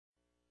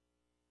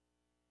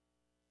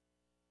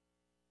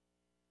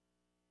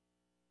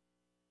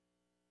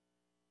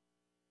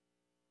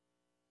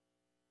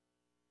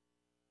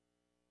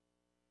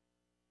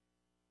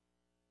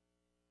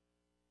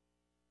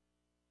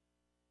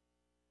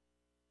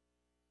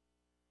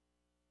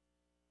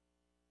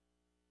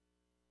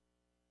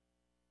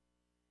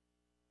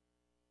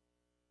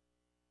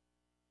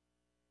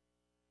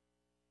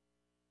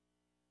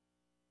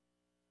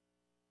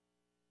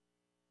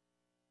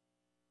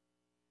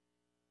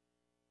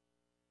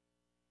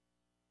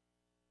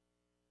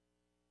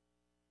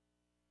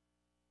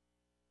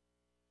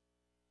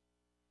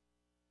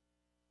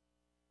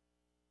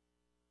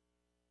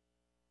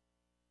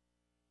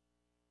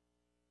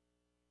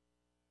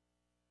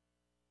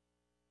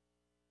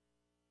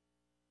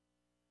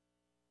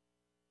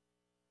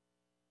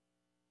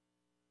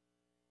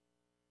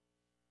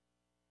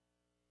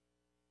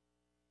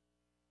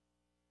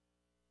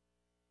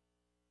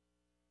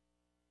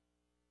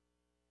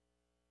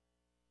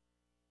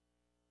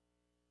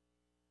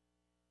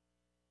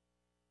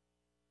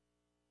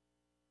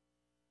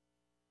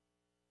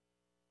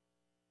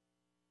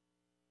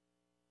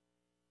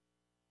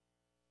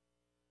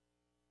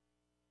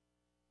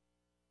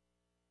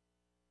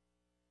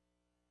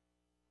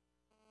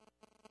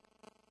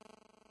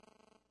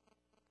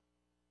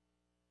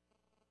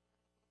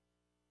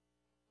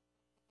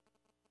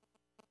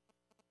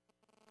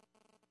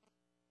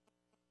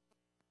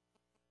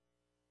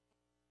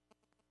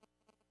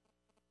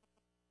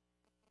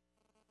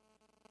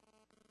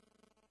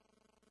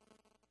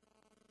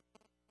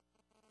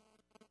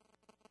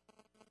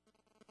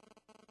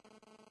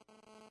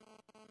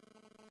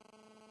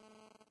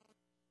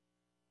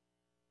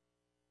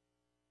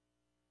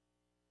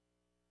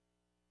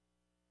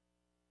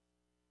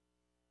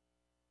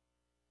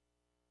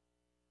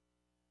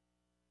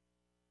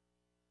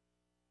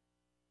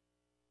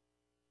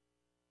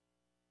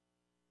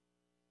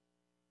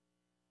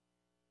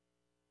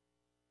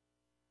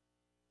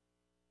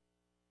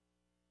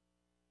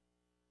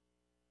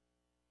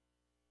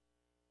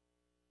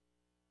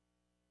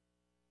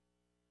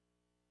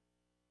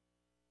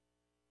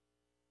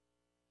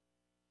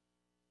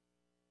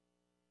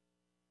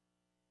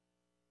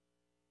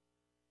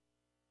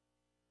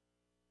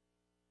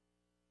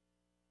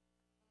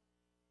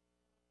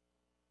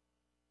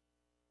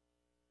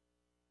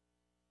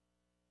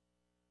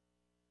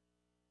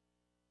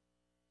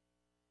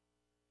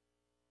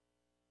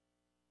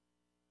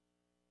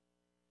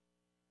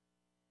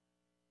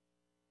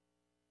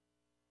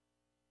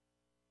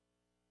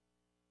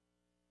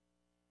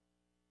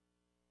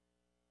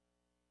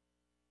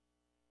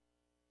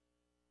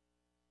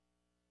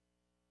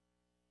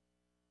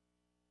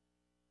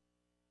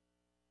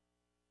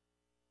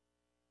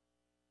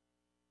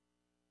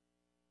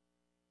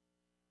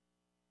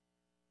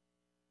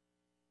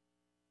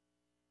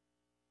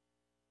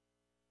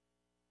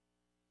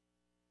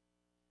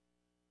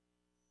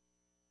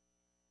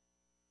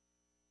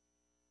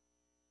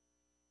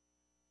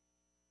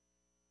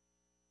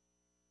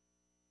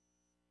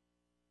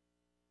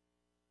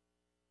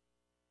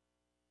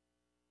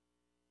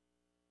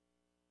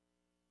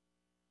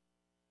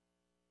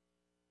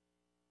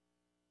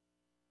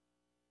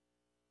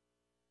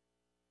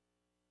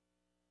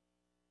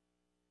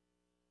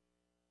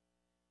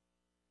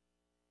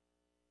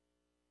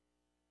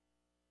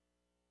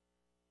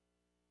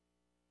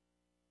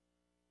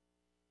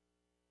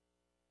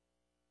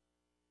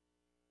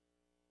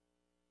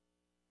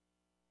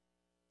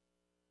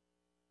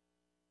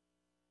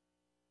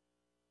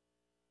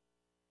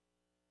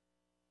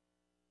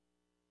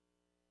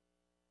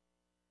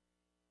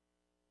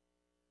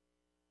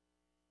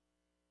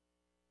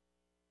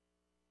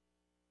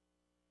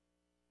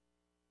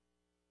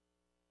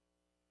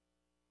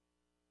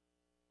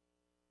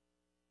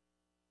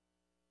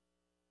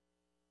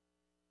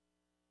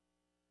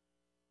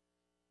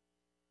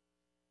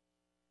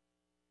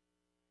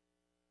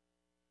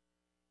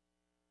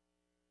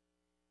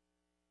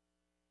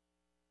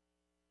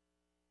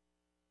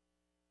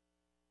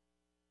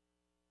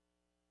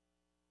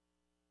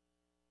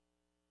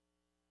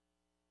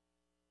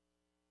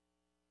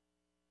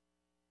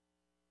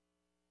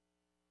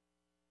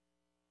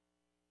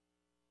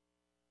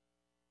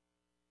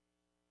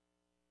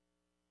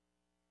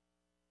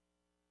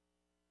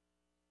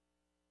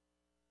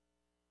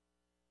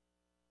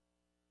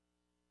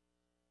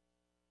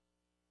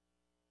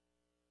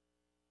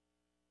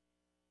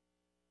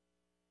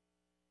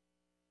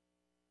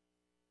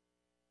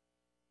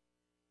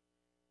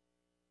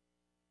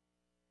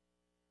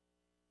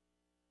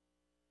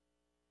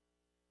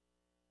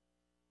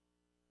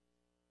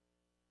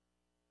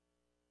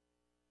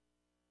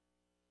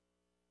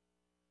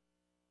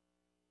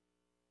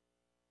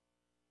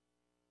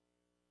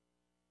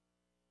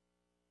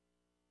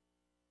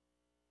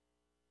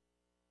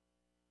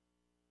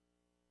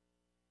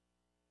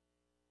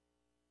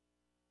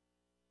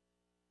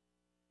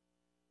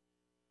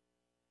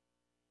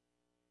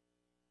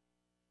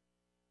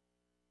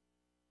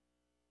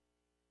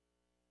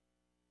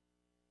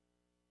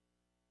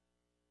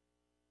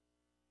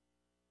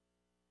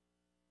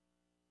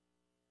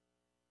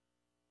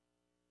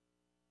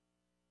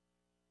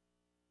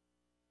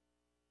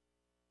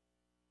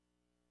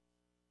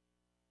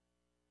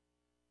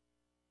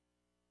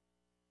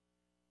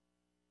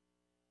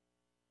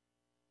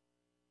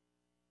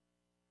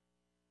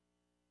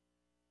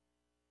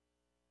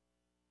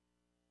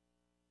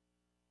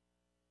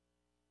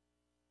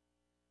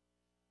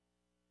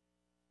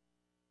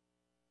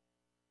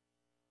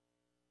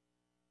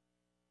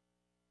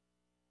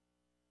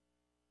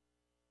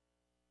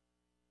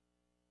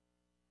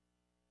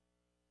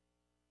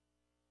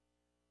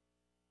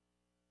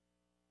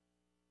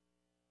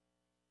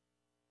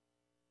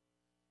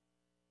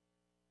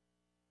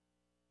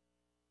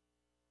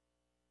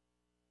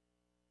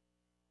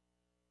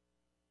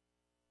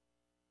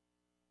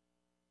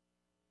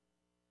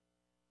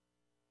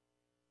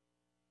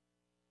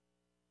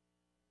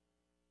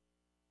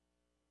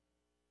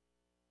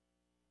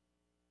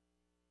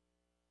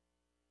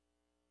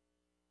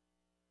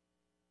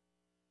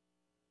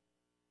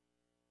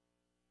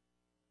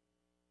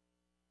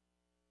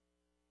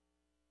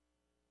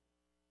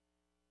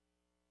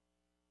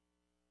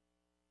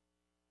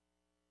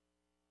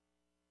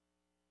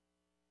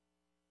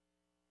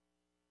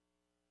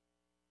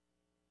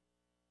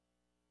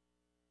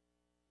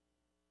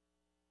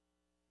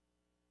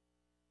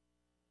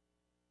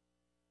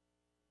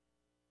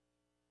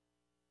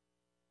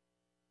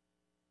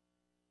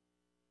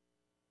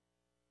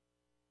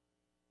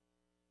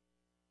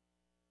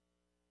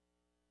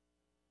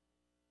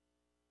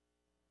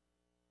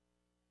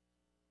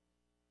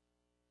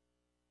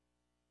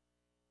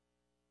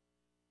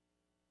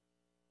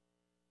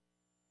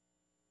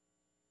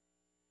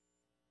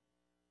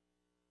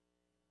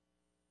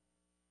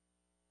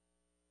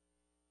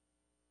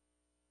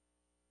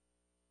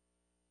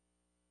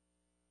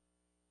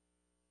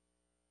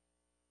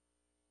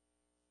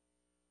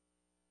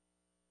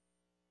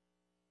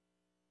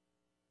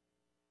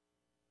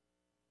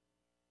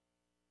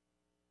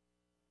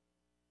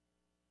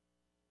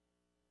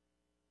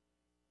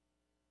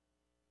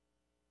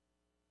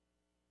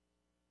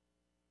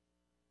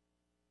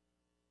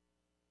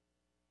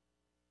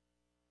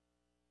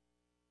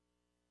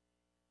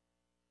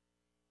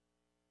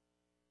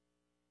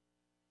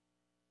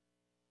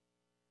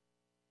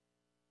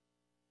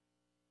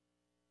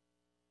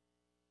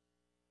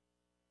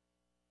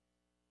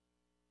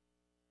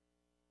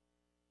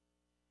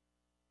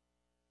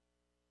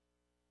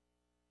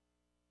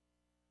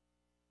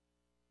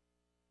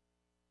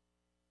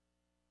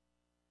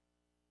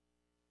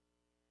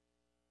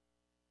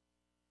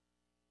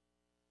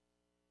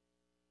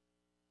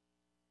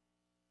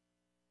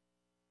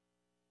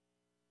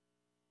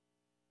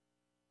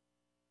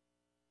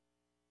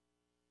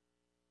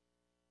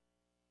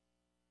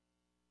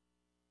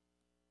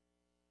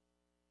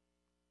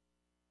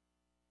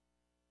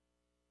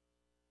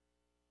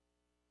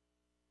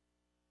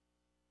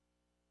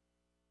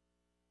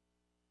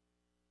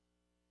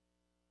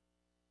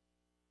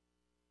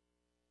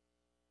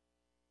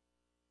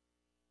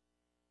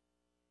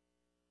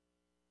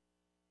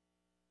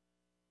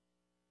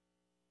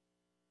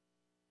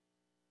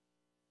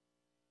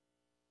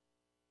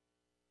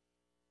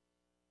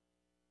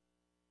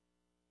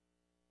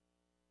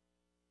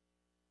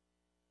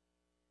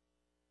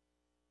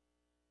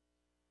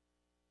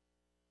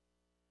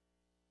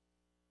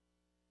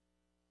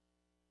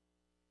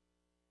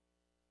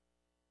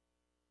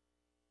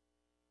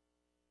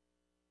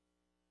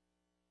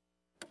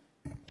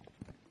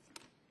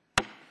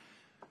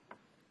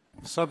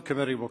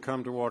Subcommittee will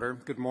come to order.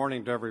 Good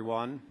morning to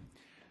everyone.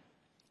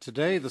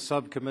 Today, the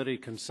subcommittee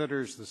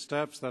considers the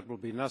steps that will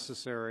be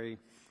necessary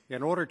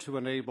in order to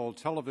enable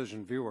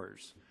television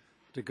viewers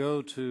to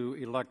go to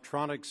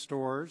electronic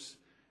stores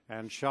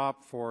and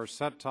shop for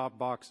set-top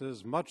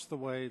boxes much the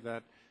way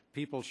that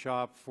people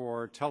shop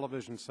for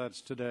television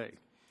sets today.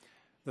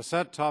 The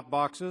set-top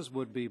boxes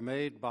would be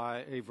made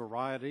by a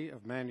variety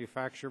of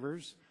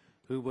manufacturers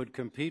who would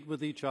compete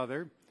with each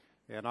other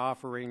in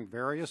offering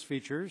various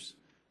features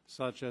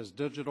such as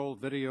digital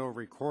video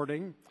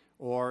recording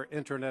or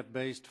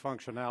internet-based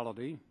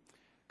functionality.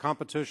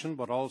 Competition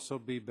would also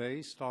be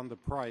based on the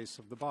price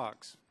of the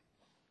box.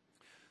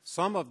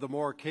 Some of the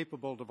more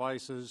capable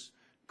devices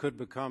could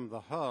become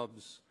the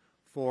hubs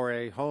for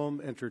a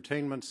home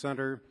entertainment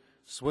center,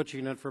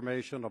 switching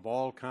information of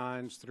all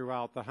kinds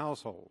throughout the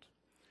household.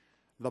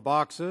 The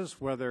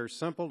boxes, whether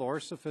simple or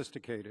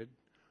sophisticated,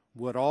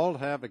 would all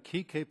have a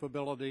key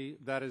capability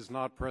that is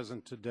not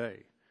present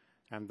today,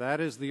 and that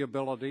is the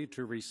ability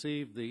to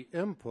receive the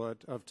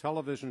input of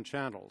television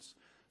channels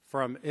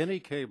from any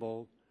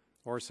cable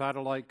or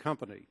satellite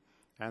company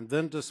and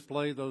then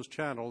display those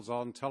channels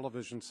on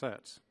television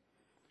sets.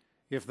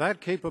 If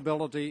that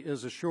capability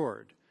is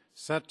assured,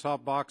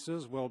 set-top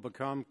boxes will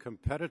become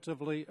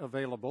competitively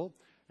available,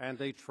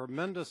 and a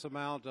tremendous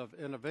amount of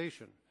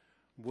innovation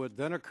would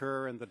then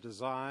occur in the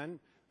design,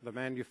 the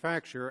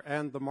manufacture,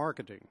 and the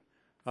marketing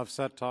of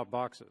set-top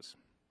boxes.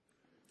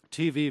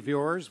 TV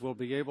viewers will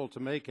be able to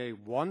make a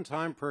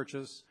one-time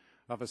purchase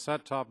of a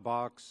set-top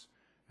box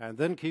and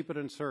then keep it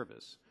in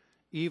service,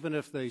 even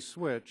if they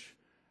switch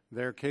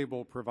their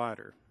cable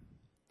provider.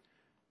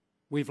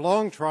 We've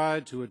long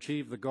tried to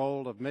achieve the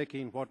goal of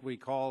making what we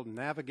call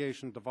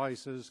navigation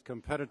devices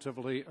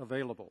competitively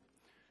available.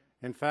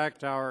 In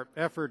fact, our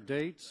effort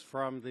dates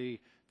from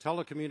the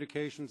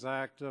Telecommunications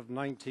Act of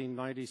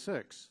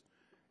 1996,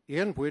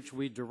 in which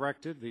we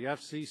directed the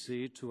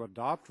FCC to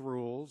adopt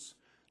rules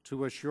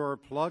to assure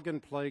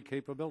plug-and-play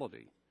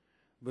capability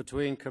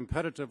between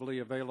competitively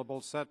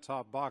available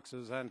set-top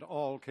boxes and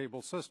all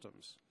cable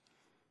systems.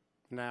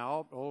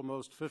 Now,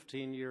 almost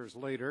 15 years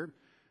later,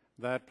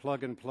 that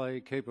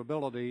plug-and-play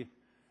capability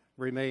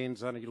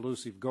remains an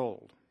elusive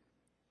goal.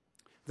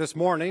 This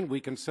morning,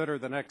 we consider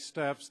the next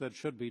steps that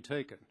should be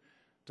taken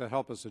to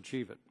help us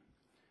achieve it.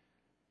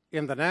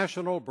 In the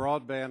National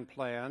Broadband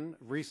Plan,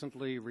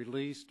 recently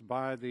released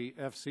by the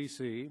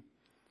FCC,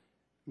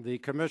 the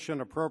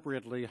Commission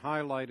appropriately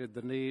highlighted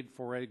the need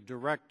for a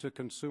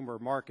direct-to-consumer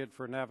market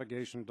for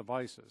navigation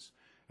devices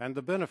and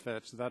the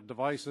benefits that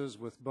devices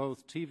with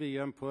both TV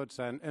inputs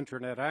and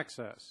Internet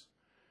access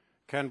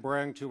can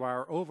bring to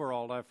our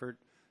overall effort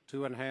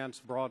to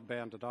enhance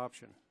broadband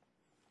adoption.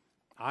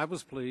 I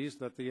was pleased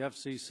that the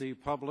FCC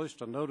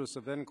published a notice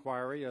of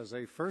inquiry as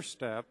a first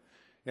step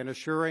in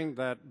assuring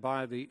that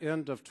by the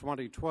end of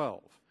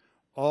 2012,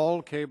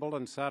 all cable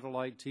and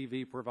satellite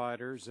TV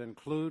providers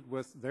include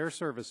with their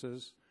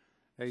services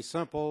a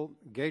simple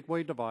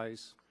gateway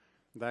device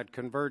that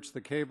converts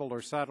the cable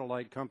or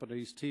satellite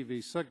company's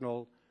TV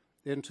signal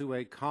into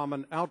a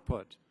common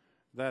output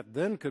that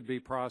then could be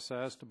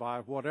processed by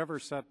whatever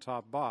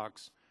set-top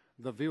box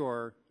the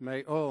viewer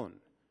may own.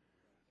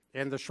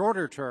 In the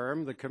shorter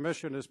term, the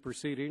Commission is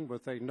proceeding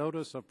with a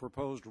notice of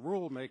proposed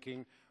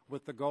rulemaking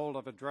with the goal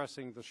of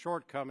addressing the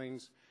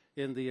shortcomings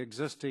in the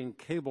existing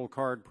cable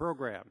card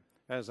program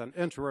as an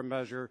interim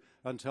measure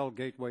until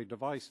gateway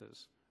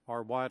devices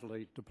are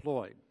widely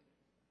deployed.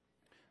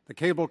 The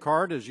cable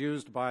card is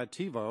used by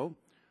TiVo,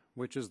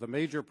 which is the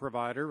major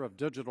provider of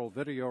digital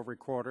video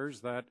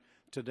recorders that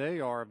today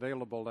are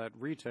available at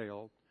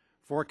retail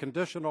for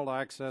conditional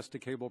access to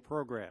cable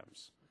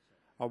programs.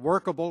 A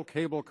workable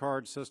cable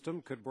card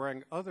system could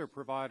bring other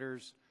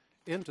providers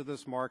into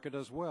this market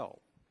as well.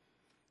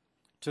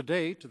 To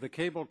date, the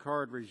cable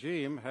card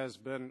regime has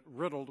been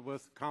riddled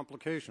with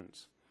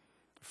complications.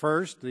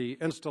 First, the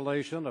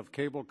installation of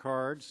cable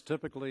cards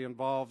typically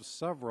involves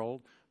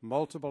several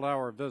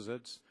multiple-hour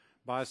visits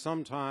by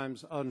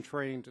sometimes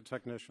untrained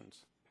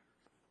technicians.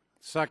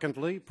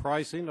 Secondly,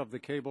 pricing of the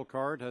cable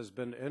card has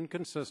been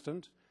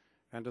inconsistent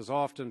and is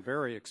often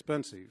very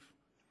expensive.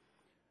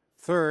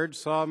 Third,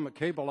 some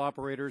cable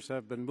operators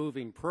have been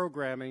moving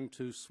programming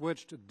to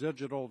switched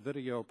digital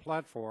video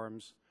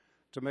platforms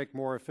to make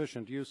more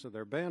efficient use of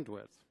their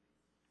bandwidth.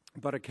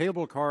 But a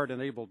cable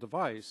card-enabled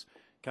device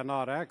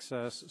cannot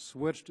access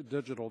switched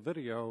digital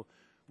video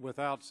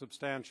without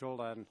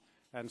substantial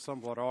and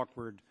somewhat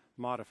awkward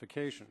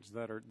modifications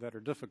that are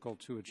difficult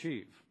to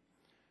achieve.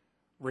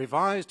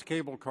 Revised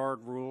cable card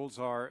rules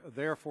are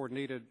therefore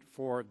needed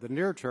for the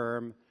near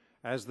term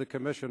as the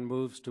Commission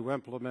moves to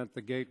implement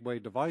the gateway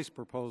device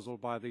proposal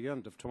by the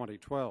end of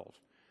 2012.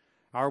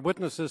 Our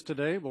witnesses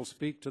today will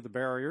speak to the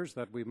barriers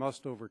that we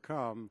must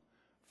overcome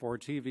for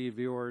TV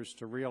viewers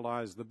to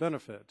realize the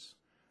benefits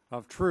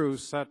of true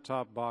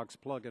set-top box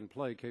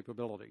plug-and-play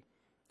capability.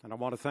 And I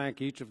want to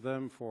thank each of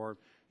them for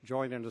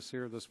joining us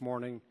here this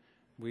morning.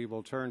 We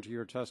will turn to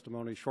your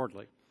testimony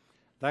shortly.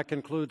 That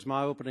concludes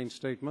my opening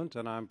statement,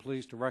 and I'm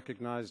pleased to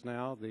recognize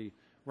now the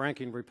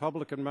ranking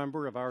Republican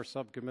member of our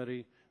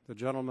subcommittee, The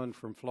gentleman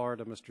from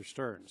Florida, Mr.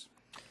 Stearns.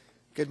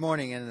 Good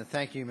morning, and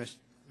thank you,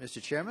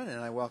 Mr. Chairman,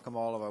 and I welcome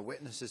all of our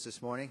witnesses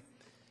this morning.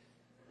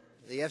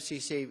 The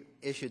FCC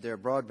issued their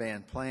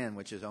broadband plan,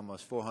 which is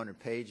almost 400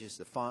 pages.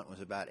 The font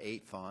was about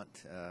 8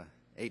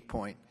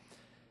 point.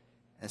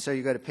 And so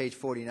you go to page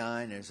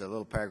 49, there's a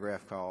little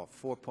paragraph called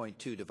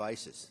 4.2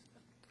 devices.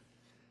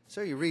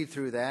 So you read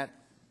through that,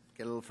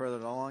 get a little further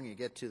along, you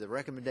get to the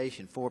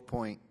recommendation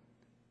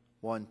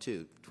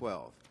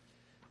 4.12.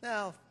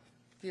 Now,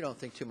 you don't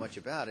think too much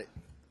about it,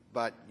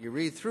 but you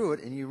read through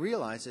it and you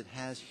realize it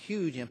has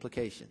huge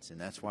implications, and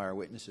that's why our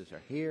witnesses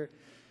are here,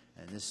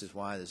 and this is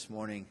why this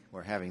morning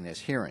we're having this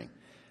hearing.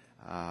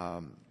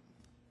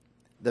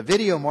 The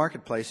video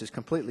marketplace is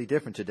completely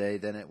different today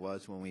than it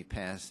was when we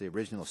passed the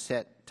original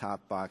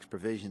set-top box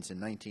provisions in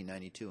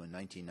 1992 and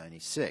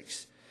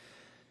 1996.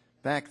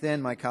 Back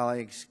then, my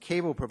colleagues,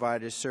 cable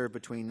providers served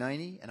between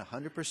 90 and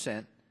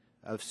 100%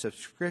 of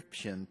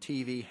subscription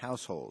TV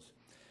households.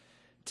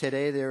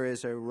 Today, there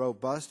is a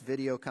robust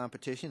video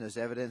competition, as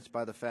evidenced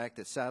by the fact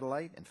that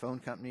satellite and phone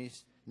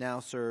companies now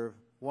serve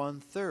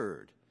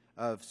 1/3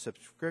 of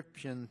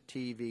subscription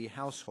TV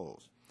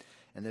households.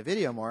 And the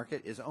video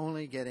market is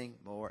only getting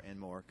more and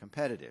more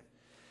competitive.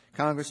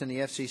 Congress and the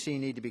FCC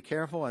need to be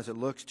careful as it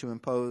looks to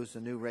impose the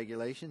new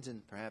regulations,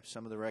 and perhaps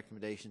some of the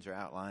recommendations are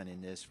outlined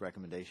in this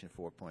recommendation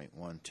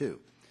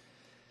 4.12.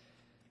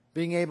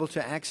 Being able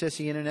to access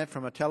the Internet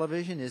from a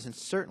television isn't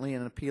certainly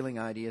an appealing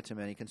idea to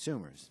many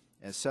consumers.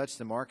 As such,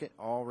 the market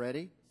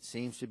already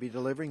seems to be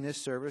delivering this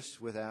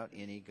service without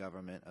any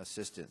government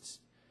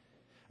assistance.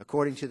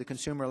 According to the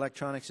Consumer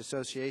Electronics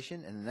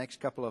Association, in the next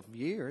couple of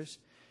years,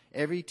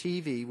 every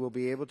TV will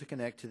be able to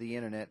connect to the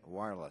Internet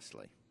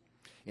wirelessly.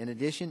 In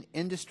addition,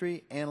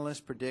 industry analysts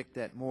predict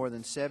that more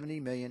than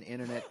 70 million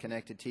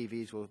Internet-connected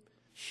TVs will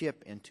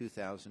ship in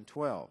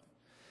 2012,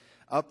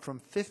 up from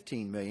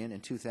 15 million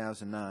in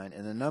 2009,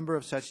 and the number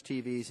of such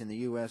TVs in the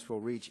U.S. will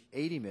reach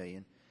 80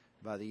 million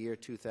by the year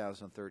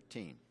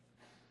 2013.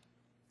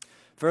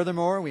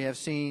 Furthermore, we have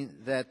seen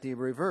that the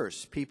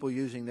reverse, people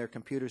using their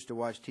computers to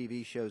watch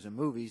TV shows and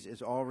movies,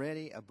 is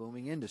already a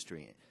booming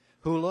industry.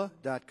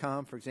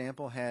 Hula.com, for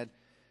example, had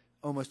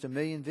almost 1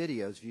 million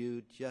videos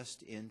viewed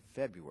just in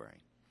February.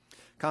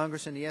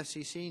 Congress and the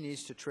FCC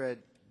needs to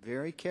tread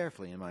very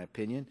carefully, in my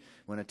opinion,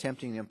 when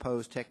attempting to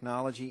impose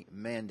technology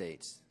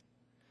mandates.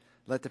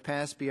 Let the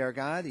past be our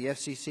guide. The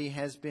FCC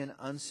has been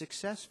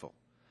unsuccessful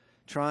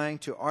trying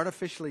to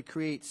artificially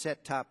create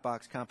set-top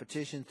box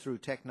competition through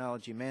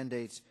technology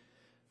mandates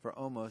for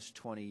almost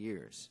 20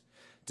 years.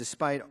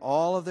 Despite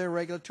all of their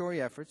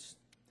regulatory efforts,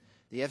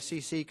 the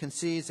FCC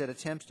concedes that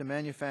attempts to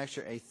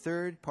manufacture a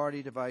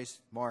third-party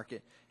device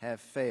market have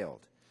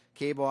failed.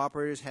 Cable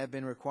operators have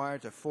been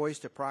required to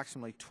foist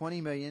approximately 20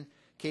 million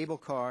cable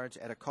cards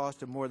at a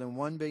cost of more than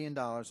 $1 billion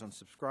on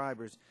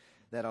subscribers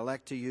that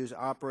elect to use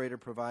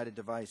operator-provided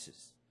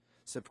devices.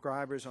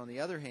 Subscribers, on the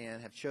other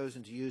hand, have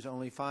chosen to use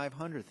only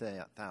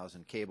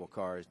 500,000 cable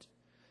cards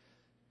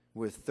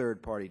with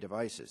third-party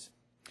devices.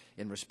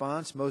 In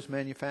response, most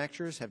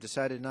manufacturers have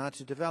decided not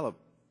to develop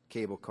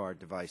cable card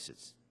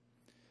devices.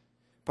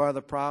 Part of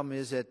the problem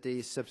is that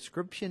the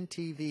subscription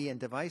TV and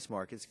device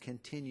markets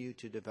continue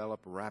to develop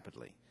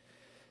rapidly.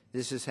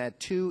 This has had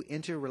two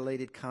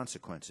interrelated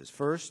consequences.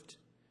 First,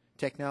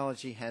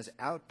 technology has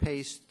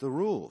outpaced the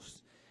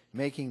rules,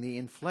 making the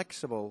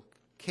inflexible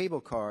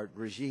cable card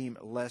regime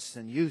less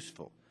than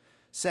useful.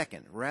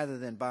 Second, rather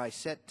than buy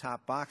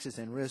set-top boxes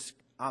and risk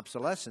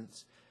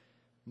obsolescence,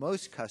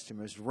 most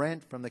customers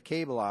rent from the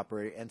cable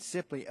operator and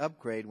simply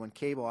upgrade when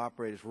cable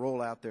operators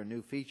roll out their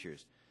new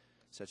features,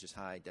 such as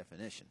high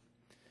definition,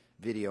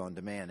 video on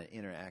demand, and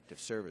interactive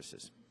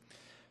services.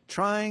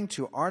 Trying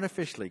to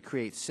artificially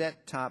create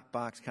set-top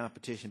box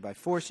competition by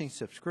forcing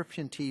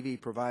subscription TV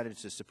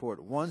providers to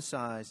support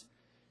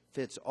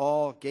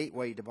one-size-fits-all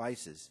gateway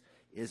devices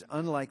is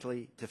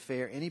unlikely to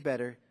fare any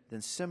better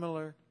than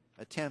similar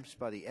attempts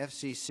by the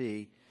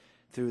FCC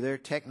through their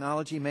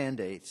technology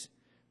mandates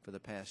for the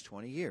past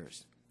 20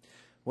 years.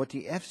 What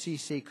the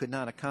FCC could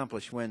not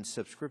accomplish when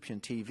subscription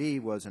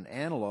TV was an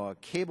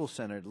analog,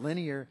 cable-centered,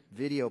 linear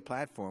video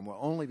platform will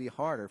only be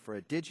harder for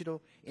a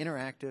digital,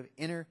 interactive,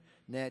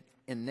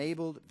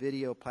 Internet-enabled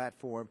video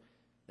platform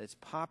that's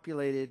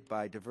populated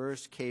by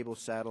diverse cable,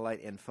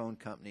 satellite, and phone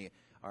company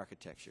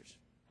architectures.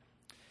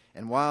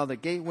 And while the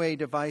gateway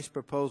device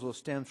proposal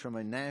stems from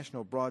a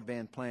National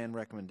Broadband Plan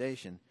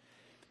recommendation,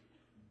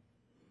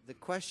 the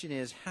question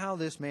is how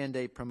this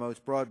mandate promotes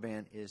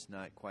broadband is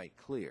not quite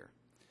clear,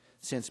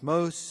 since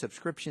most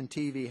subscription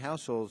TV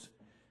households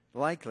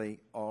likely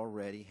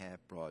already have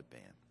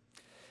broadband.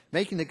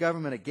 Making the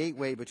government a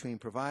gateway between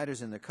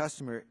providers and their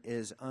customer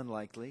is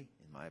unlikely,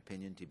 in my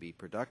opinion, to be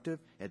productive.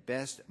 At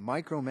best,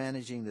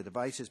 micromanaging the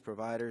devices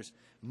providers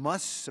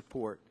must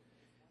support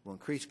will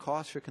increase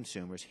costs for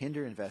consumers,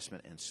 hinder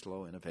investment, and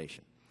slow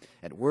innovation.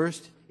 At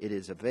worst, it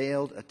is a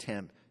veiled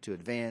attempt to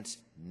advance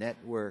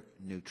network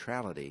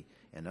neutrality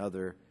and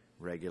other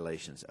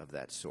regulations of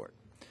that sort.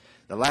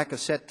 The lack of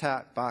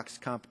set-top box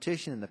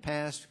competition in the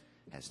past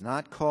was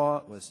not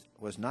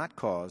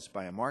caused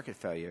by a market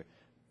failure,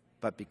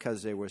 but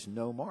because there was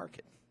no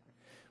market.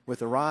 With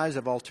the rise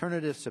of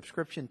alternative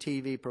subscription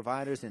TV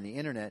providers and the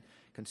Internet,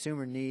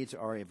 consumer needs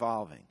are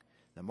evolving.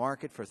 The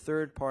market for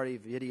third-party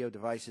video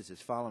devices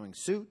is following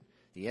suit.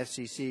 The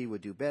FCC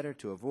would do better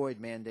to avoid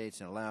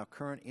mandates and allow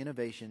current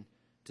innovation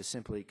to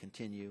simply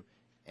continue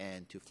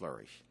and to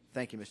flourish.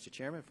 Thank you, Mr.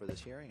 Chairman, for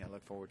this hearing. I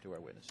look forward to our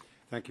witness.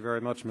 Thank you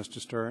very much, Mr.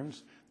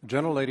 Stearns. The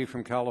gentlelady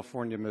from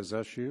California, Ms.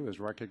 Eshoo, is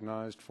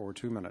recognized for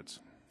 2 minutes.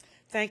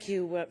 Thank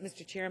you,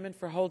 Mr. Chairman,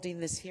 for holding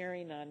this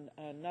hearing on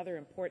another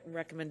important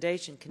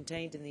recommendation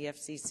contained in the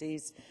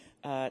FCC's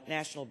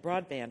National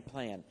Broadband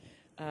Plan.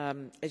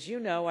 As you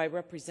know, I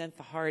represent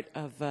the heart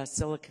of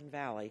Silicon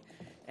Valley,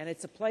 and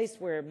it's a place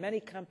where many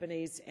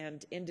companies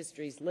and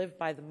industries live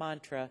by the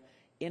mantra,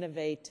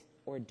 innovate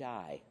or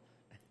die.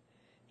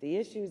 The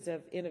issues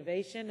of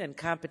innovation and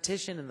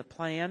competition in the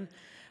plan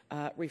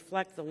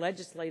reflect the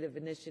legislative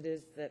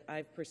initiatives that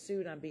I've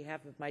pursued on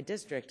behalf of my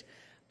district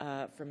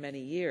for many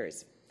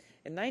years.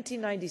 In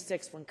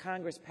 1996, when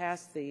Congress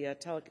passed the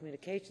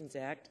Telecommunications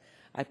Act,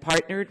 I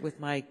partnered with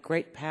my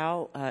great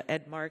pal,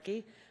 Ed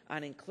Markey,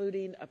 on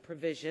including a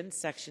provision,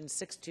 Section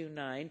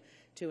 629,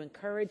 to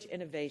encourage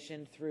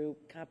innovation through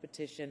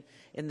competition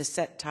in the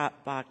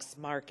set-top box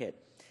market.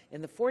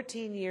 In the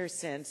 14 years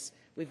since,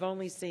 we've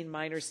only seen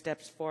minor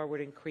steps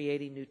forward in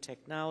creating new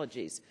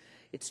technologies.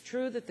 It's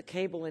true that the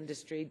cable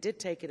industry did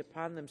take it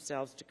upon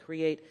themselves to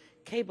create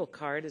Cable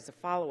Card as a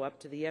follow-up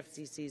to the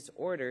FCC's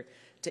order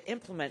to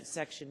implement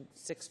Section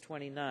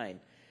 629.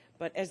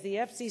 But as the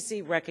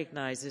FCC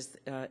recognizes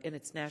in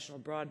its National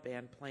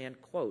Broadband Plan,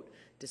 quote,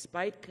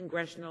 despite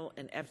congressional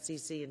and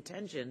FCC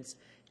intentions,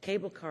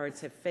 cable cards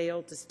have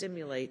failed to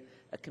stimulate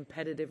a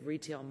competitive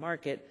retail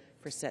market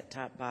for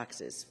set-top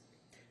boxes.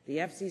 The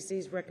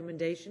FCC's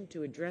recommendation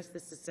to address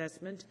this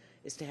assessment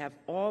is to have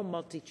all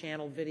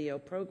multi-channel video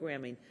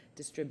programming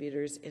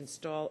distributors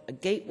install a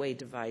gateway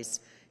device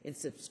in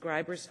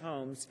subscribers'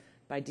 homes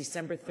by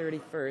December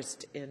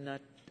 31st in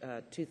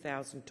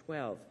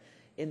 2012.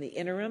 In the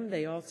interim,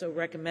 they also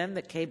recommend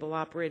that cable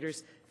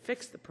operators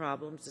fix the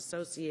problems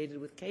associated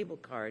with Cable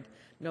Card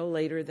no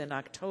later than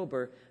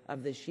October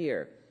of this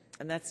year.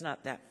 And that's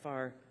not that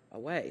far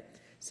away.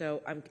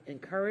 So I'm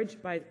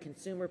encouraged by the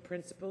consumer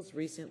principles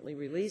recently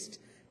released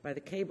by the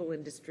cable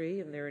industry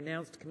and their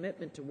announced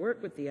commitment to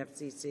work with the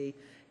FCC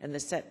and the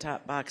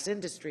set-top box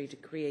industry to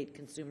create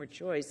consumer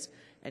choice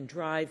and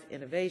drive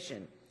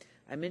innovation.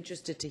 I'm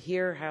interested to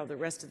hear how the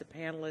rest of the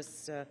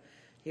panelists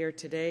here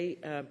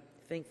today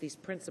think these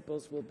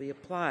principles will be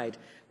applied.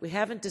 We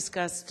haven't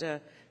discussed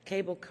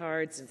cable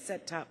cards and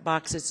set-top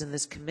boxes in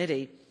this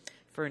committee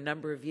for a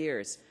number of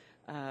years.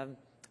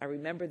 I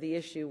remember the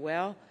issue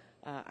well.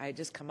 I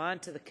just come on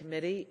to the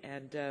committee,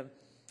 and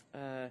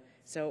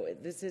so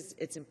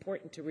it's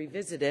important to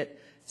revisit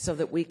it so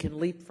that we can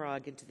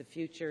leapfrog into the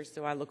future.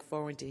 So I look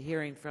forward to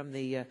hearing from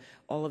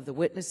all of the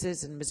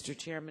witnesses. And Mr.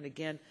 Chairman,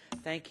 again,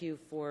 thank you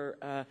for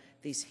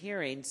these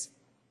hearings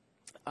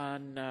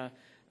on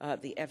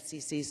the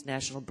FCC's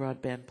National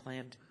Broadband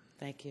Plan.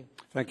 Thank you.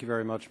 Thank you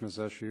very much, Ms.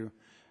 Eshoo.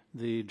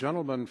 The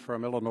gentleman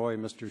from Illinois,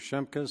 Mr.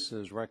 Shimkus,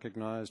 is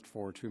recognized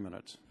for 2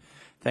 minutes.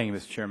 Thank you,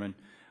 Mr. Chairman.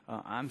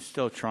 I'm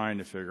still trying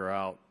to figure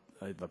out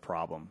the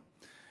problem.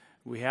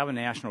 We have a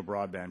national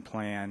broadband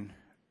plan.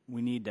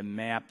 We need to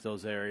map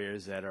those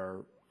areas that are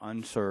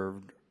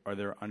unserved or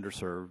they're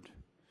underserved,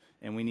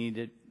 and we need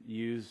to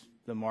use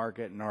the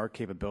market and our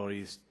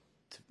capabilities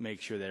to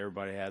make sure that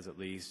everybody has at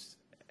least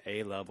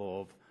a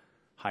level of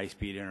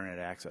high-speed internet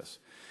access.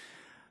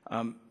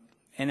 And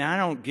I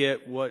don't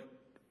get what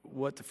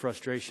the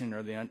frustration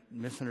or the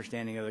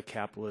misunderstanding of the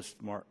capitalist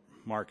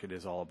market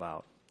is all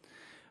about.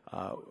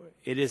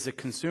 It is the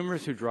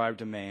consumers who drive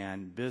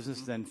demand.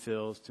 Business then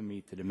fills to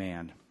meet the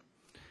demand.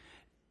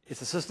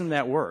 It's a system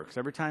that works.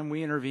 Every time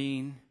we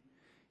intervene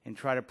and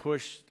try to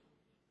push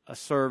a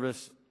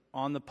service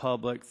on the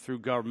public through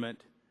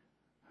government,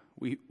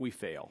 we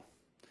fail.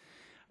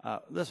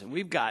 Listen,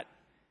 we've got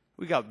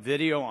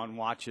video on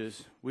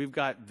watches. We've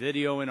got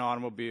video in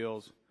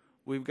automobiles.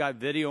 We've got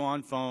video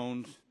on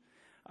phones.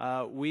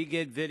 We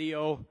get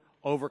video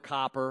over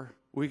copper.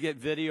 We get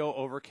video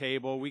over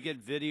cable. We get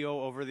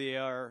video over the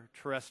air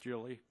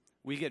terrestrially.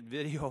 We get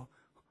video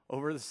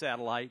over the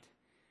satellite.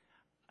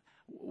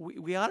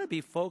 We ought to be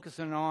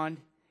focusing on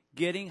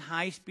getting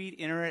high-speed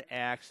internet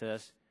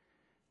access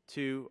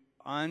to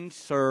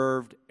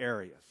unserved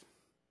areas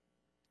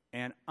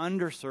and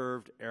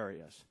underserved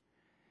areas.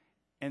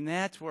 And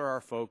that's where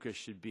our focus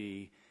should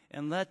be,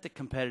 and let the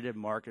competitive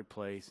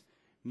marketplace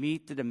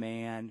meet the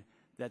demand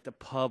that the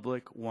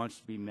public wants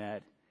to be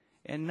met,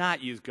 and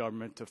not use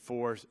government to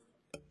force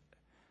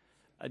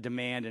a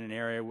demand in an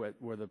area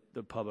where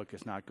the public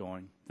is not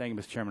going. Thank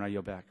you, Mr. Chairman. I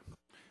yield back.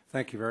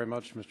 Thank you very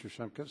much, Mr.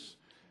 Shimkus.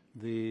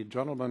 The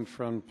gentleman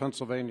from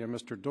Pennsylvania,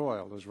 Mr.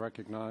 Doyle, is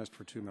recognized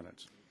for 2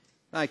 minutes.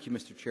 Thank you,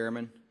 Mr.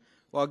 Chairman.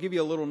 Well, I'll give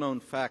you a little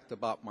known fact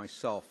about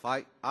myself.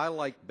 I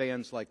like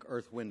bands like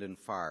Earth, Wind, and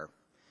Fire.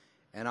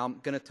 And I'm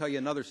going to tell you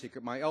another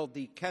secret. My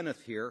LD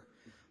Kenneth here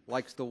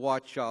likes to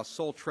watch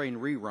Soul Train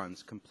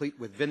reruns, complete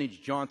with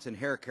vintage Johnson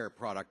hair care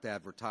product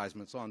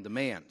advertisements on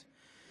demand.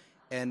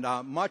 And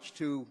much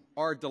to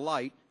our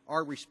delight,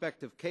 our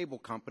respective cable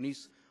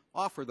companies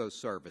offer those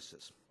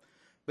services.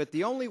 But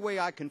the only way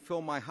I can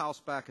fill my house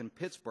back in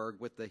Pittsburgh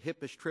with the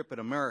hippest trip in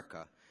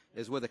America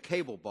is with a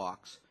cable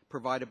box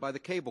provided by the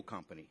cable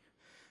company,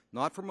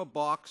 not from a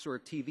box or a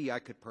TV I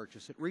could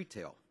purchase at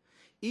retail.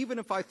 Even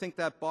if I think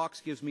that box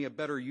gives me a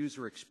better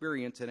user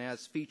experience and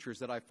adds features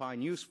that I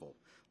find useful,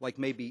 like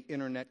maybe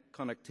internet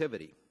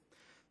connectivity.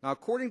 Now,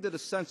 according to the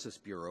Census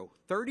Bureau,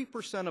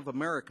 30% of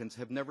Americans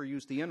have never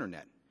used the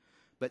internet,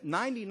 but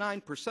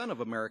 99%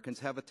 of Americans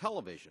have a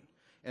television,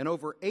 and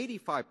over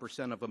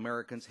 85% of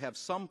Americans have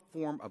some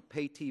form of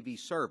pay TV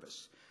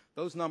service.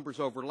 Those numbers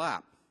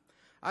overlap.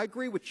 I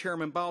agree with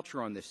Chairman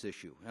Boucher on this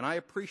issue, and I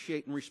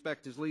appreciate and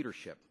respect his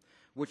leadership,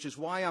 which is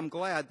why I'm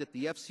glad that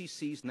the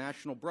FCC's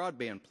National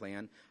Broadband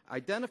Plan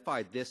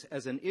identified this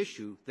as an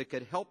issue that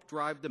could help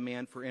drive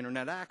demand for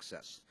internet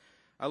access.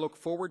 I look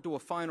forward to a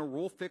final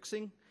rule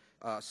fixing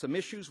some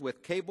issues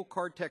with cable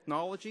card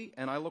technology,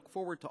 and I look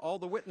forward to all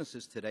the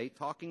witnesses today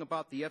talking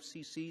about the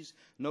FCC's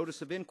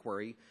notice of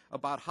inquiry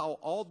about how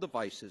all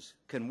devices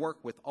can work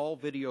with all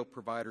video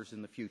providers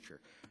in the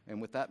future.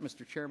 And with that,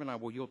 Mr. Chairman, I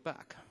will yield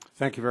back.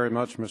 Thank you very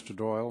much, Mr.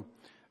 Doyle.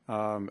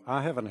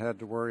 I haven't had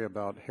to worry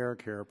about hair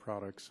care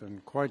products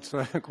in quite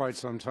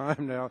some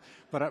time now,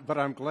 but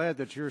I'm glad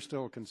that you're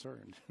still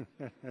concerned.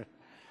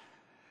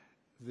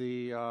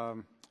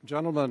 The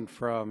gentleman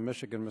from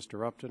Michigan,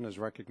 Mr. Upton, is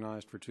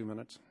recognized for 2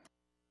 minutes.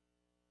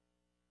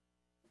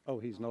 Oh,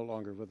 he's no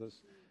longer with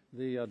us.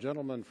 The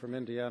gentleman from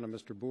Indiana,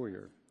 Mr.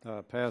 Boyer,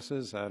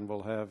 passes and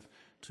will have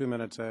 2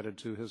 minutes added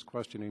to his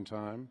questioning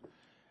time.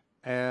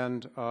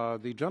 And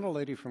the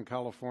gentlelady from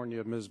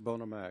California, Ms.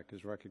 Bonamack,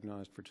 is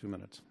recognized for 2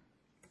 minutes.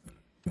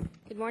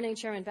 Good morning,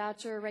 Chairman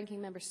Boucher, Ranking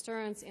Member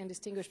Stearns, and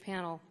distinguished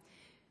panel.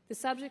 The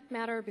subject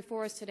matter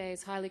before us today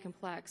is highly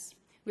complex.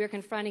 We are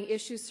confronting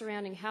issues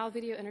surrounding how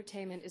video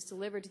entertainment is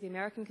delivered to the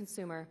American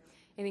consumer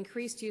and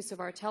increased use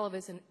of our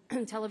television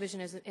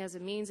as a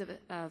means of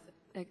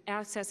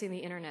accessing the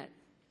Internet.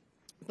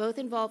 Both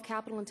involve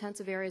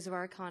capital-intensive areas of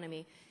our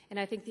economy, and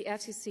I think the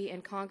FCC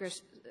and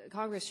Congress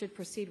should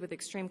proceed with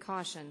extreme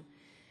caution.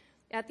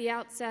 At the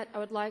outset, I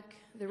would like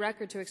the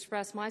record to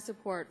express my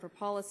support for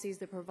policies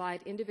that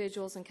provide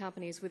individuals and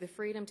companies with the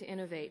freedom to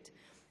innovate.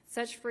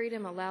 Such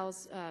freedom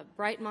allows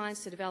bright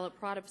minds to develop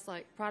products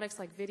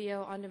like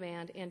video on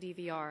demand and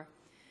DVR.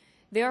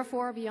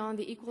 Therefore, beyond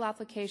the equal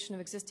application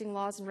of existing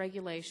laws and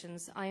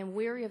regulations, I am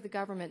weary of the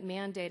government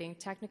mandating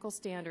technical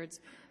standards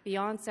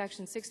beyond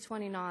Section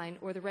 629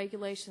 or the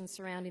regulations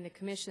surrounding the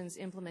Commission's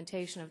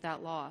implementation of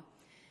that law.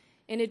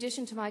 In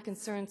addition to my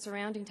concerns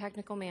surrounding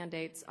technical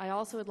mandates, I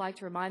also would like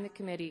to remind the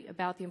committee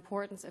about the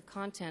importance of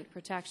content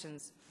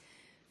protections.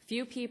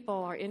 Few people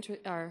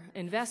are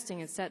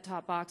investing in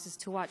set-top boxes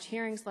to watch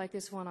hearings like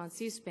this one on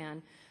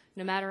C-SPAN,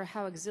 no matter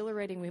how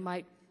exhilarating we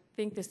might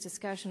think this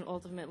discussion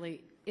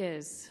ultimately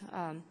is,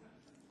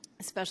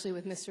 especially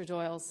with Mr.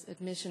 Doyle's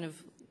admission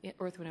of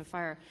Earth, Wind, and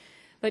Fire.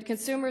 But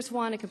consumers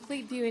want a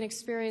complete viewing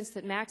experience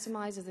that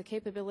maximizes the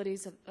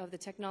capabilities of the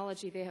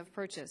technology they have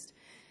purchased.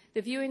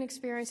 The viewing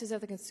experiences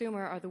of the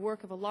consumer are the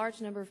work of a large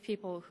number of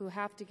people who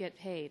have to get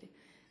paid.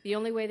 The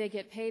only way they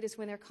get paid is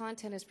when their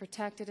content is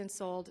protected and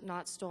sold,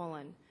 not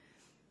stolen.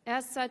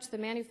 As such, the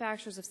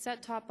manufacturers of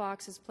set-top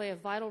boxes play a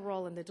vital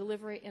role in the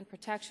delivery and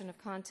protection of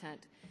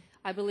content.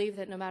 I believe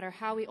that no matter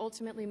how we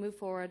ultimately move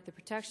forward, the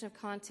protection of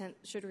content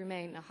should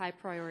remain a high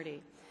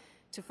priority.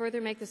 To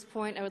further make this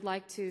point, I would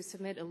like to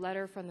submit a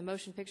letter from the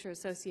Motion Picture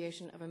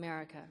Association of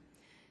America.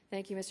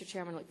 Thank you, Mr.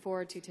 Chairman. I look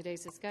forward to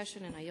today's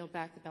discussion, and I yield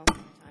back the balance of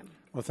my time.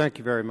 Well, thank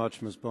you very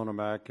much, Ms.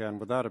 Bonamack. And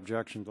without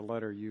objection, the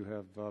letter you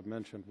have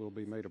mentioned will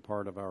be made a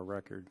part of our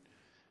record.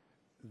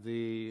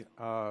 The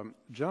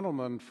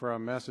gentleman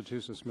from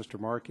Massachusetts, Mr.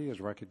 Markey, is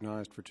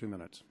recognized for 2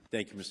 minutes.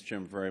 Thank you, Mr.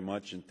 Chairman, very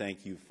much, and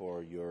thank you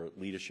for your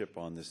leadership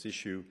on this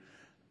issue.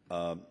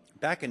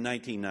 Back in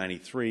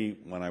 1993,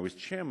 when I was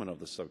chairman of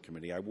the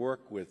subcommittee, I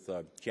worked with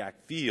Jack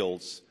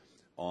Fields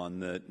on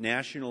the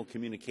National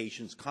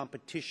Communications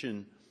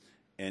Competition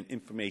and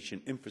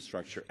Information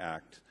Infrastructure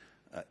Act,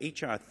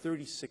 H.R.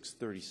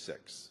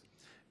 3636.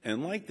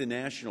 And like the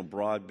National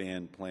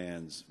Broadband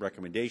Plan's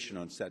recommendation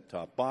on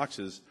set-top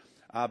boxes,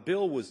 our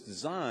bill was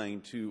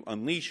designed to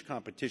unleash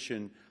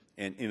competition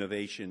and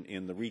innovation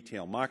in the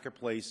retail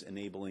marketplace,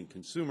 enabling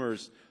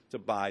consumers to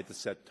buy the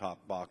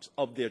set-top box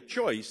of their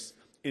choice,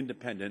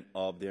 independent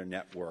of their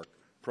network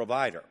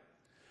provider.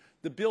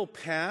 The bill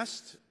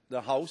passed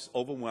the House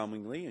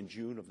overwhelmingly in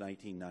June of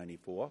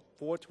 1994,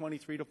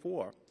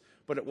 423-4,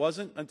 but it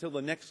wasn't until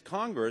the next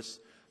Congress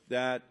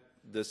that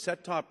the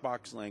set-top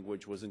box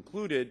language was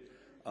included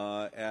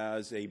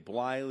as a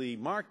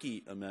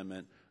Bliley-Markey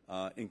amendment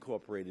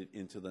incorporated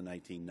into the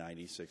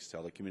 1996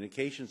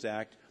 Telecommunications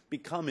Act,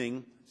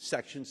 becoming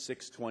Section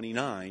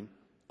 629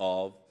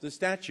 of the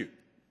statute.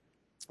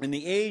 In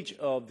the age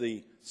of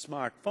the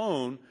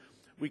smartphone,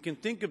 we can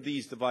think of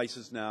these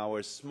devices now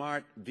as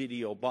smart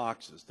video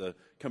boxes, the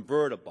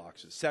converter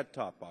boxes,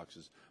 set-top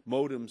boxes,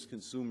 modems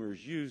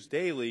consumers use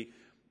daily,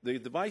 the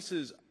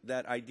devices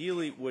that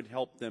ideally would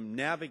help them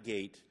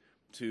navigate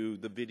to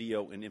the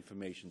video and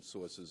information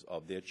sources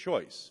of their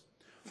choice.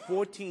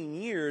 14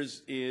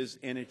 years is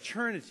an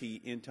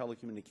eternity in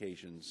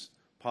telecommunications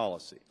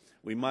policy.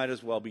 We might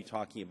as well be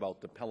talking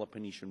about the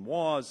Peloponnesian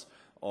Wars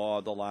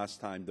or the last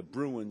time the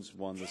Bruins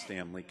won the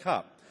Stanley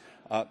Cup.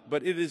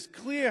 But it is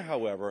clear,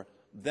 however,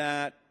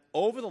 that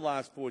over the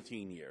last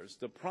 14 years,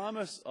 the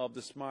promise of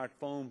the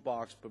smartphone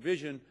box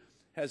provision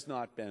has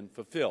not been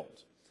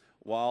fulfilled.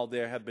 While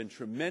there have been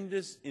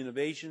tremendous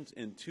innovations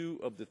in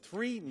 2 of the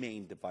 3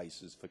 main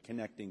devices for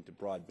connecting to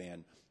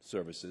broadband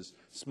services,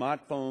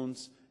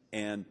 smartphones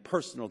and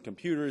personal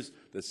computers,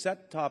 the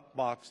set-top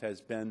box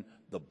has been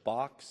the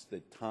box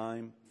that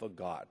time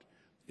forgot.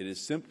 It is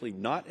simply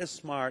not as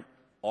smart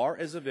or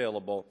as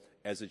available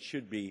as it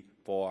should be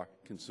for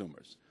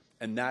consumers.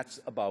 And that's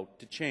about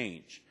to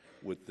change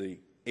with the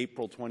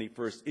April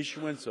 21st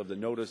issuance of the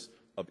Notice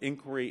of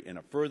Inquiry and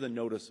a further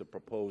notice of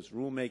proposed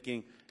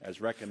rulemaking as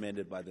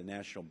recommended by the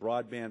National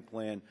Broadband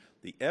Plan.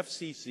 The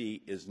FCC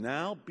is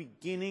now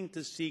beginning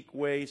to seek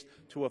ways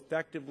to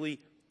effectively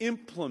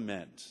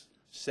implement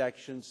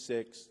Section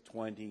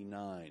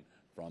 629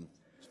 from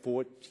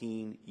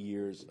 14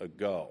 years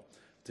ago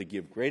to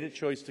give greater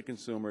choice to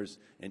consumers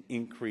and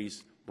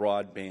increase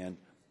broadband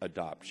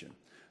adoption.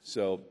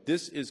 So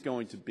this is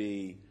going to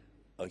be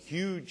a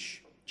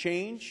huge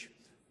change.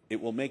 It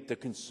will make the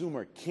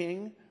consumer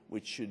king,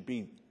 which should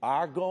be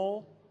our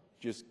goal.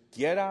 Just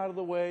get out of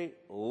the way,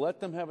 let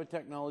them have a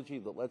technology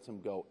that lets them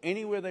go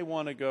anywhere they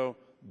want to go,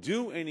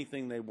 do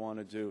anything they want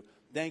to do.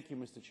 Thank you,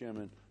 Mr.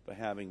 Chairman, for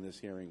having this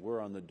hearing.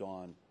 We're on the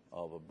dawn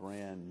of a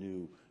brand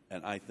new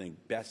and, I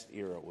think, best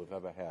era we've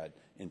ever had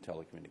in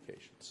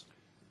telecommunications.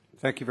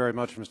 Thank you very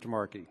much, Mr.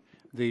 Markey.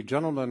 The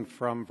gentleman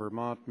from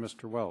Vermont,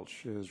 Mr.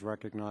 Welch, is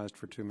recognized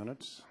for 2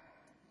 minutes.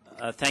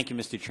 Thank you,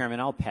 Mr. Chairman.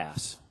 I'll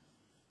pass.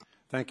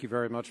 Thank you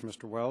very much,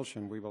 Mr. Welch,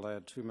 and we will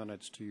add 2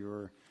 minutes to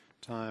your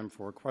time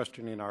for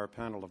questioning our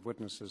panel of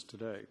witnesses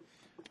today.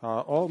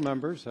 All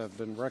members have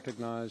been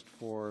recognized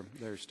for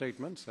their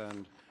statements,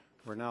 and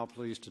we're now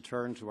pleased to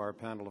turn to our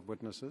panel of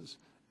witnesses.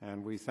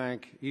 And we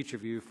thank each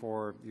of you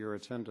for your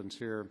attendance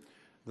here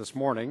this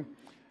morning.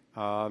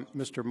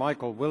 Mr.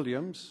 Michael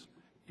Williams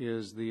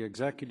is the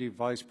Executive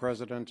Vice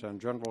President and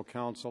General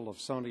Counsel of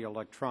Sony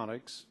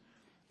Electronics.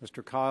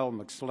 Mr. Kyle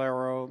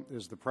McSlaro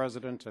is the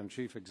President and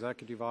Chief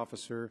Executive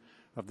Officer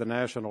of the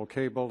National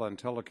Cable and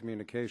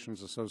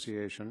Telecommunications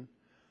Association.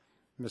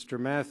 Mr.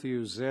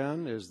 Matthew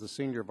Zen is the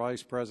Senior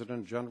Vice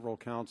President, General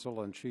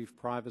Counsel, and Chief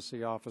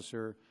Privacy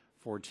Officer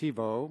for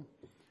TiVo.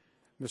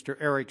 Mr.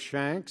 Eric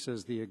Shanks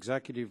is the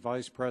Executive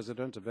Vice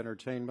President of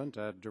Entertainment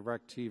at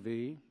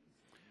DirecTV.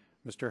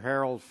 Mr.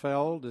 Harold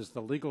Feld is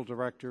the Legal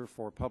Director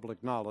for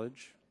Public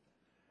Knowledge.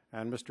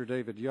 And Mr.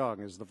 David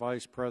Young is the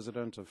Vice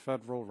President of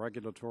Federal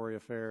Regulatory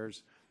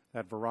Affairs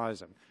at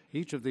Verizon.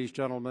 Each of these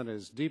gentlemen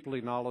is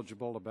deeply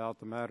knowledgeable about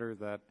the matter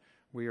that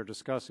we are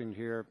discussing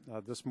here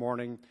this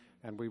morning,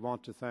 and we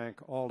want to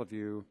thank all of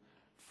you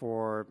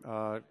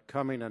for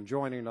coming and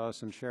joining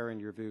us and sharing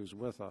your views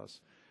with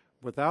us.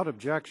 Without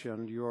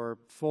objection, your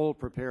full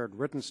prepared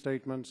written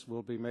statements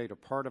will be made a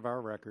part of our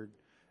record.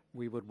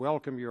 We would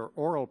welcome your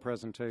oral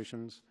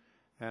presentations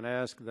and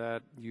ask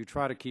that you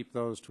try to keep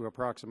those to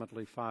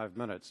approximately 5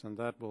 minutes, and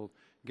that will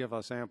give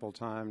us ample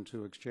time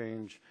to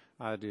exchange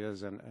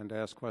ideas and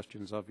ask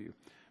questions of you.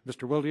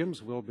 Mr.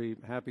 Williams, we'll be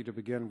happy to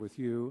begin with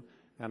you,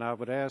 and I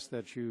would ask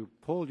that you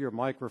pull your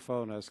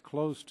microphone as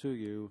close to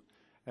you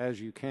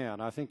as you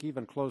can. I think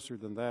even closer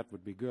than that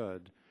would be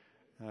good.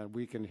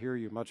 We can hear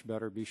you much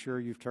better. Be sure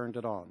you've turned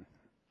it on.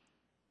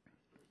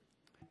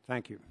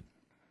 Thank you.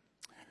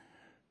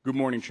 Good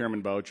morning,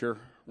 Chairman Boucher,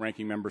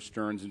 Ranking Member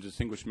Stearns, and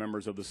distinguished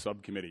members of the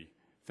subcommittee.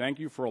 Thank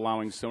you for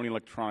allowing Sony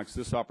Electronics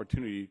this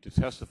opportunity to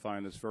testify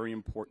on this very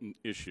important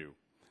issue.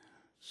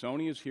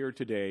 Sony is here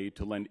today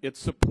to lend its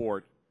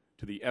support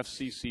to the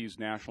FCC's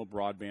National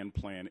Broadband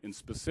Plan and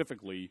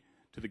specifically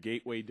to the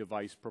gateway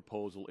device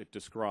proposal it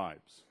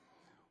describes.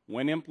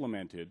 When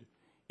implemented,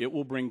 it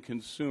will bring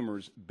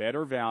consumers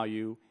better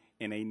value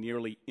and a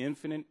nearly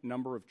infinite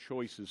number of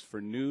choices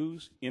for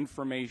news,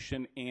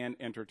 information, and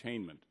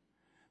entertainment.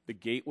 The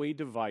gateway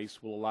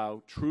device will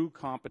allow true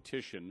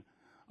competition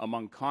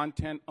among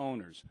content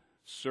owners,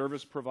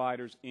 service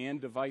providers,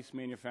 and device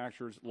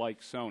manufacturers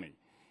like Sony.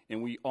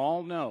 And we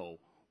all know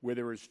where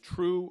there is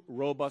true,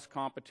 robust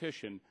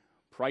competition,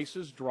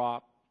 prices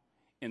drop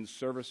and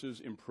services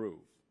improve.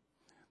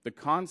 The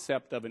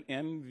concept of an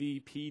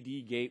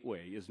MVPD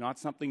gateway is not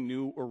something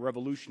new or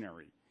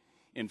revolutionary.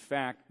 In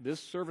fact, this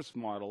service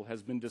model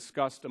has been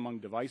discussed among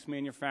device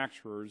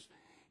manufacturers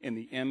in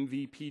the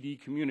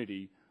MVPD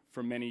community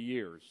for many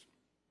years.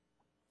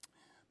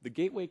 The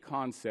gateway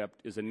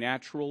concept is a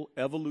natural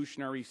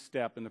evolutionary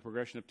step in the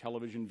progression of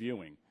television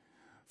viewing.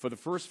 For the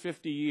first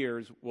 50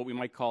 years, what we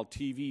might call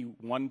TV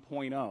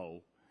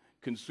 1.0,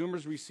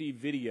 consumers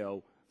received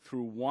video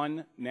through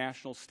one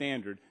national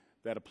standard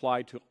that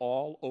applied to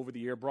all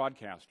over-the-air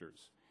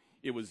broadcasters.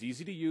 It was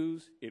easy to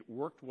use, it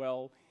worked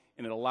well,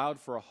 and it allowed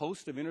for a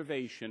host of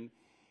innovation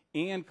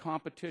and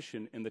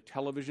competition in the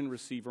television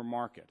receiver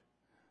market.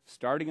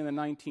 Starting in the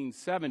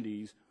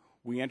 1970s,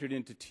 we entered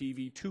into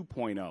TV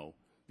 2.0,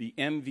 the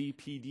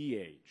MVPD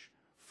age,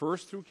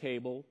 first through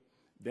cable,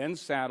 then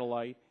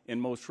satellite,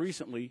 and most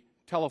recently,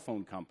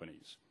 telephone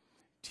companies.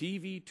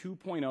 TV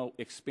 2.0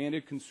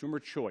 expanded consumer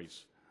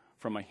choice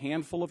from a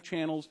handful of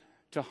channels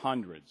to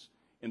hundreds,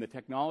 and the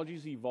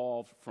technologies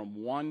evolved from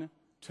one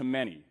to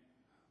many,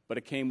 but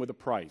it came with a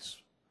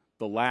price,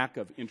 the lack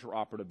of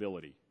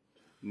interoperability.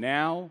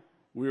 Now,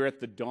 we're at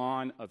the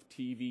dawn of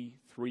TV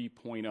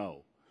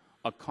 3.0,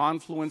 a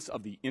confluence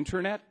of the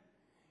Internet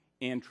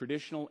and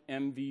traditional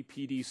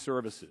MVPD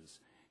services.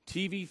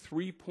 TV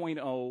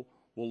 3.0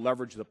 will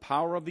leverage the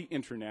power of the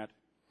Internet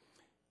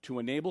to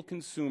enable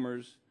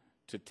consumers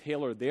to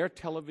tailor their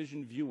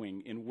television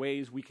viewing in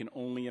ways we can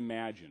only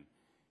imagine.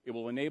 It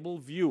will enable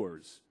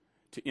viewers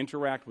to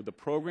interact with the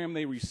program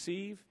they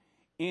receive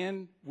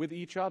and with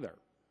each other.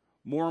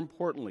 More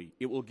importantly,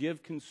 it will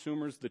give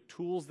consumers the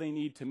tools they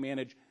need to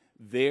manage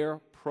their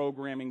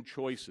programming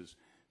choices,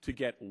 to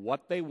get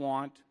what they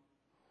want,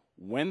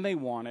 when they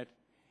want it,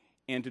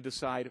 and to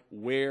decide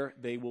where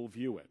they will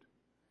view it.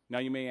 Now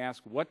you may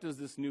ask, what does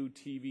this new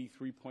TV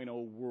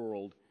 3.0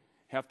 world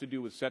have to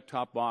do with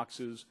set-top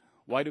boxes?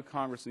 Why do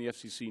Congress and the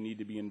FCC need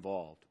to be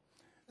involved?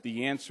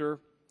 The answer,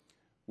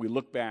 we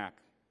look back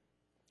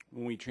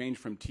when we changed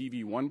from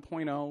TV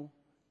 1.0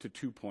 to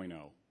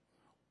 2.0.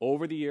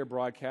 Over-the-air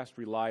broadcast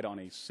relied on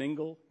a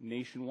single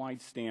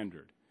nationwide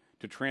standard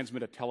to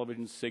transmit a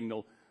television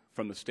signal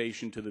from the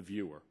station to the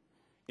viewer.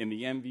 In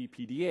the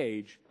MVPD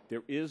age,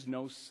 there is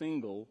no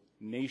single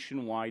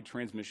nationwide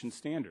transmission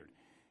standard.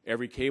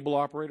 Every cable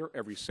operator,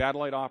 every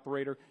satellite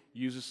operator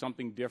uses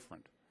something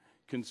different.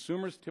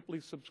 Consumers typically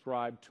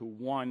subscribe to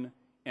one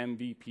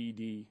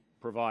MVPD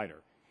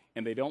provider,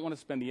 and they don't want to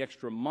spend the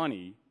extra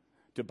money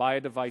to buy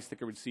a device that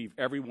can receive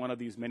every one of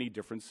these many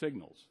different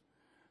signals.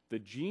 The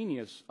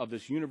genius of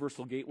this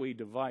universal gateway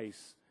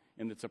device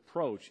and its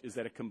approach is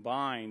that it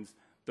combines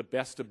the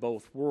best of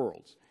both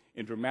worlds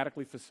and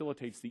dramatically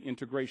facilitates the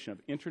integration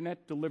of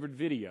Internet-delivered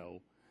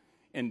video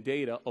and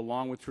data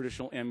along with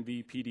traditional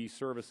MVPD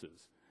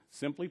services.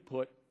 Simply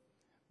put,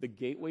 the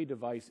gateway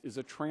device is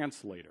a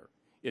translator.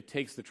 It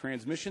takes the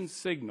transmission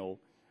signal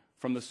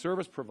from the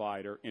service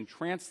provider and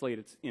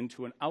translates it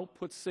into an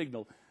output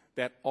signal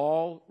that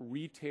all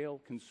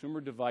retail consumer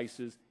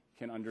devices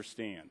can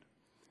understand.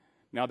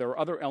 Now, there are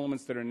other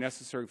elements that are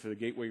necessary for the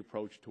gateway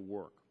approach to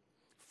work.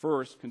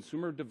 First,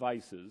 consumer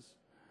devices,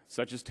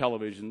 such as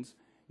televisions,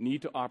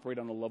 need to operate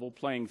on a level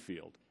playing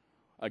field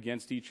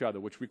against each other,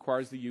 which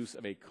requires the use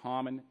of a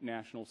common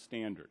national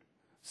standard.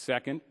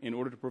 Second, in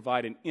order to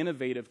provide an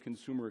innovative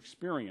consumer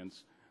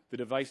experience, the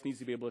device needs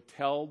to be able to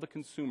tell the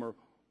consumer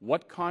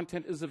what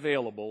content is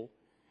available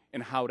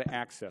and how to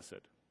access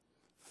it.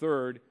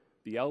 Third,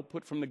 the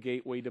output from the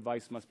gateway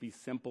device must be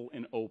simple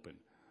and open,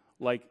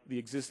 like the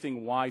existing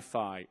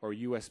Wi-Fi or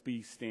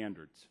USB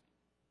standards.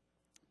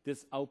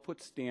 This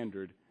output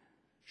standard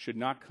should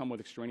not come with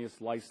extraneous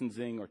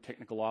licensing or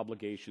technical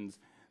obligations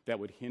that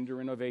would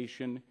hinder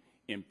innovation,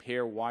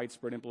 impair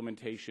widespread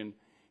implementation,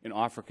 and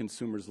offer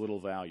consumers little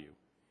value.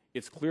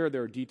 It's clear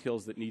there are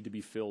details that need to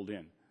be filled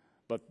in,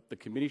 but the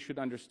committee should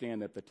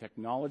understand that the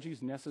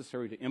technologies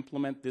necessary to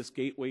implement this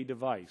gateway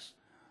device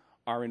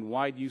are in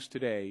wide use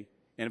today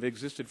and have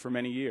existed for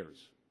many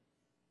years.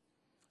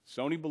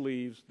 Sony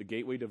believes the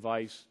gateway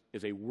device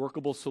is a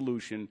workable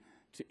solution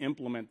to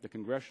implement the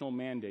congressional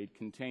mandate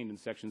contained in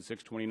Section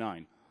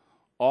 629.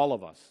 All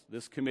of us,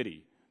 this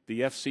committee,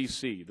 the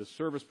FCC, the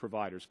service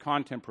providers,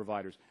 content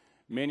providers,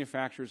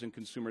 manufacturers, and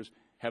consumers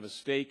have a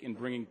stake in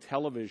bringing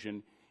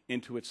television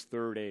into its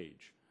third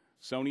age.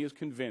 Sony is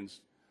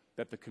convinced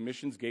that the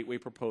Commission's gateway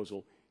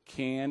proposal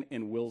can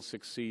and will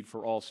succeed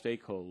for all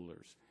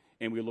stakeholders,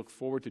 and we look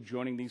forward to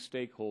joining these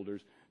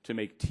stakeholders to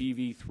make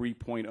TV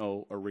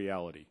 3.0 a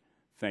reality.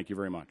 Thank you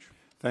very much.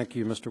 Thank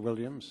you, Mr.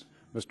 Williams.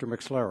 Mr.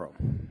 McSlero.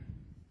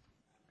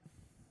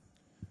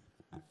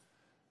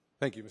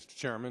 Thank you, Mr.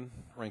 Chairman,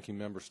 Ranking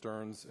Member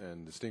Stearns,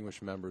 and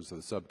distinguished members of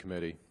the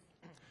subcommittee.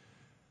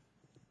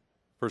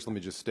 First, let me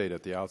just state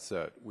at the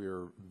outset, we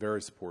are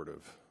very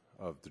supportive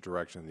of the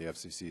direction the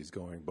FCC is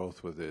going,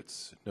 both with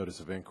its notice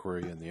of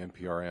inquiry and the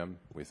NPRM.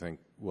 We think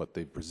what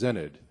they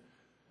presented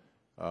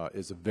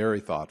is a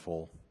very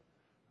thoughtful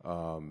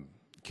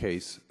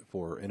case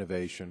for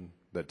innovation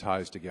that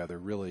ties together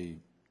really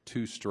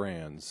two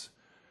strands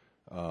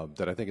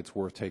that I think it's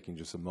worth taking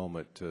just a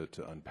moment to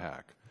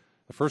unpack.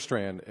 The first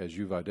strand, as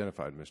you've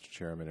identified, Mr.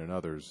 Chairman, and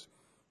others,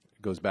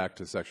 goes back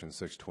to Section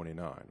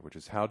 629, which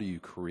is how do you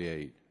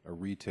create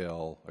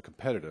a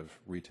competitive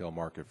retail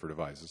market for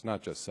devices,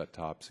 not just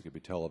set-tops, it could be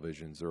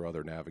televisions or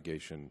other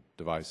navigation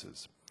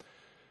devices.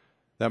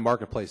 That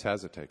marketplace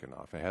hasn't taken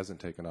off. It hasn't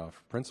taken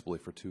off principally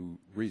for two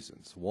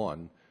reasons.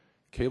 One,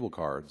 cable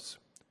cards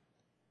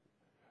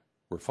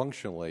were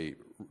functionally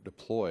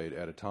deployed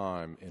at a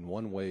time in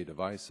one-way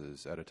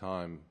devices at a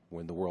time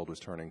when the world was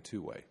turning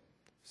two-way.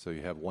 So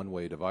you have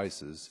one-way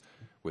devices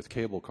with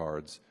cable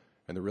cards,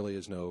 and there really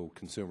is no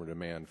consumer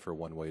demand for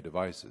one-way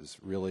devices.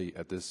 Really,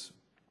 at this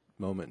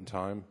moment in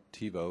time,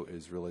 TiVo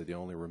is really the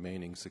only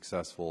remaining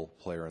successful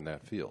player in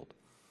that field.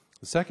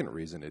 The second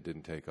reason it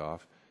didn't take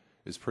off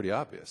is pretty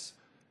obvious.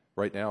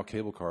 Right now,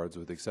 cable cards,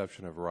 with the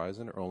exception of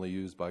Verizon, are only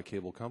used by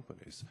cable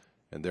companies.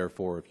 And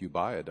therefore, if you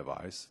buy a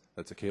device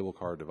that's a cable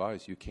card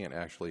device, you can't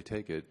actually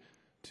take it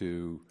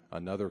to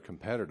another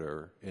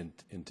competitor. In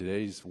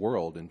today's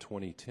world, in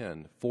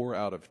 2010, 4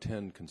 out of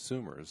 10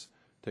 consumers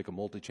take a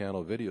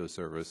multi-channel video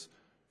service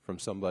from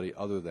somebody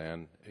other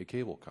than a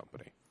cable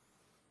company.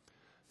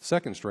 The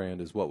second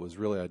strand is what was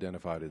really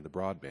identified in the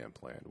broadband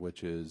plan,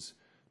 which is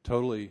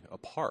totally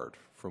apart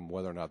from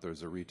whether or not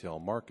there's a retail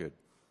market.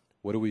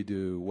 What do we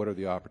do? What are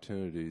the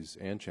opportunities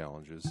and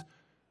challenges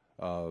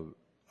of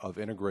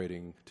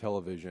integrating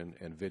television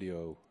and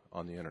video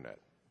on the internet?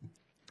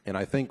 And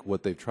I think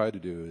what they've tried to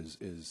do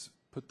is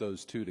put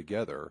those two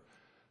together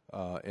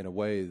in a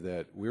way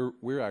that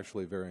we're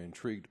actually very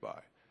intrigued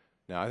by.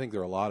 Now, I think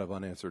there are a lot of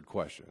unanswered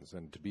questions,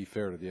 and to be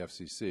fair to the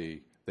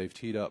FCC, they've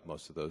teed up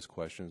most of those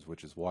questions,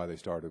 which is why they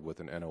started with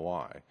an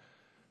NOI.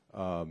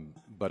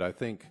 But I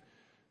think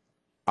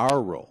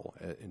our role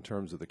in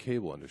terms of the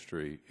cable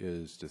industry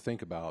is to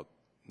think about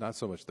not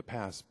so much the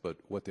past, but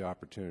what the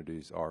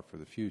opportunities are for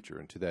the future.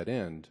 And to that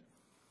end,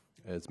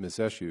 as Ms.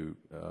 Eshu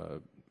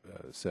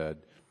said,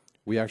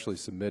 we actually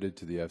submitted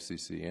to the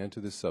FCC and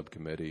to this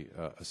subcommittee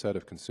a set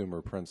of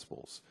consumer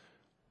principles.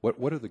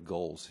 What are the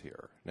goals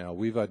here? Now,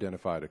 we've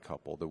identified a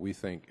couple that we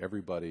think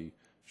everybody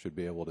should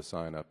be able to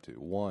sign up to.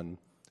 One,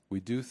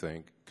 we do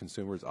think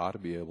consumers ought to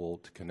be able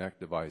to connect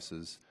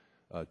devices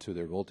to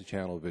their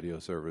multi-channel video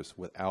service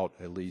without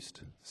a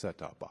leased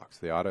set-top box.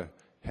 They ought to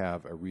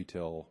have a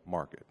retail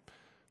market.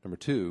 Number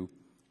two,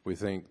 we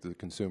think the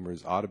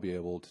consumers ought to be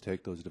able to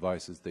take those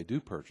devices they do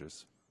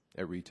purchase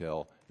at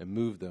retail and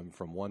move them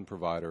from one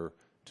provider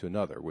to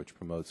another, which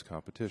promotes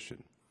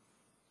competition.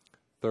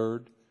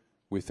 Third,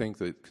 we think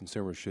that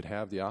consumers should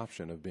have the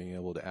option of being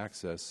able to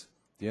access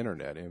the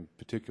internet, in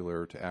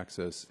particular to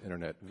access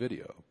internet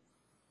video.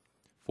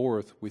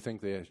 Fourth, we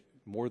think they,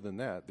 more than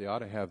that, they ought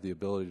to have the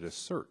ability to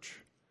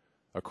search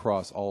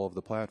across all of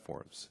the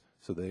platforms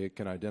so they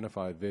can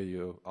identify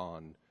video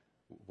on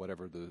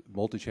whatever the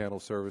multi-channel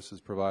service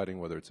is providing,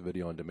 whether it's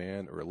video on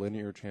demand or a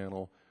linear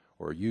channel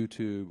or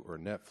YouTube or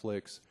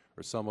Netflix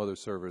or some other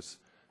service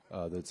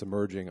that's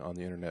emerging on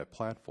the internet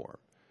platform.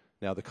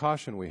 Now, the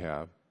caution we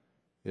have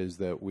is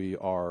that we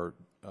are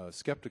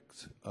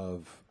skeptics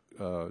of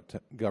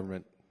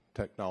government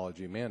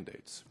technology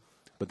mandates.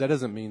 But that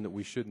doesn't mean that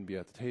we shouldn't be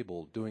at the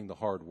table doing the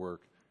hard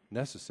work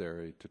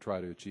necessary to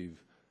try to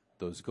achieve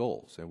those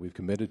goals. And we've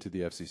committed to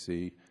the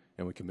FCC,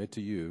 and we commit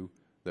to you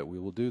that we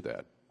will do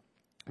that.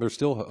 There's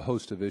still a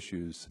host of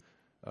issues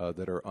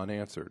that are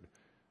unanswered.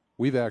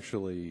 We've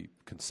actually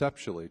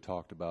conceptually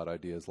talked about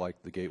ideas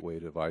like the gateway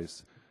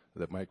device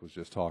that Mike was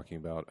just talking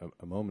about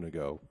a moment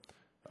ago.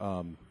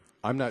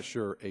 I'm not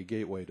sure a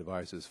gateway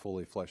device is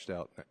fully fleshed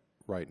out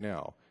right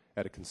now.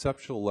 At a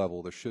conceptual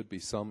level, there should be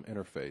some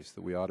interface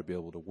that we ought to be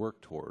able to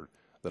work toward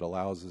that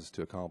allows us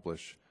to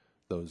accomplish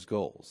those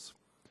goals.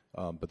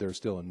 But there are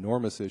still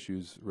enormous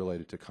issues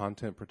related to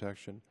content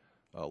protection,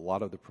 a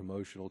lot of the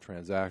promotional,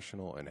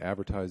 transactional, and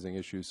advertising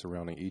issues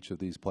surrounding each of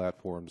these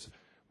platforms.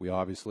 We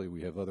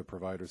have other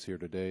providers here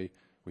today.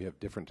 We have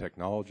different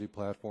technology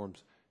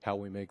platforms. How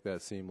we make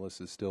that seamless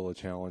is still a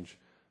challenge.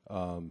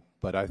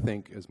 But I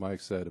think, as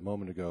Mike said a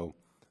moment ago,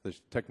 the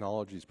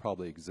technologies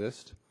probably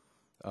exist.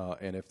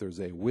 And if there's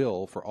a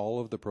will for all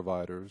of the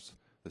providers,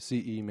 the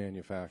CE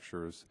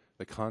manufacturers,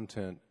 the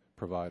content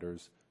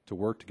providers, to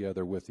work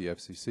together with the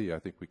FCC, I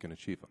think we can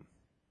achieve them.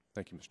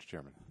 Thank you, Mr.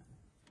 Chairman.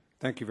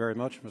 Thank you very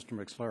much, Mr.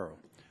 McSlaro.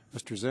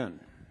 Mr. Zinn,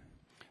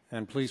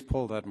 and please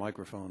pull that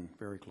microphone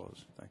very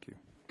close. Thank you.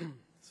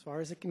 As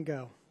far as it can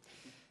go.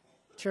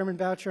 Chairman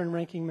Boucher and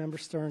Ranking Member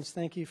Stearns,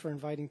 thank you for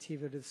inviting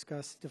TiVo to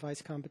discuss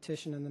device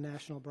competition and the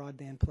National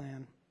Broadband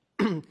Plan.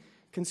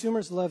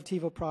 Consumers love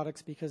TiVo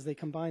products because they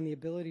combine the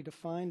ability to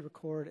find,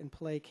 record, and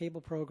play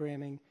cable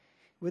programming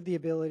with the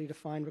ability to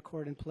find,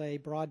 record, and play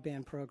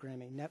broadband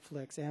programming,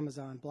 Netflix,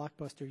 Amazon,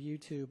 Blockbuster,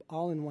 YouTube,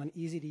 all in one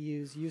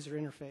easy-to-use user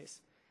interface.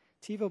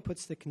 TiVo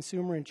puts the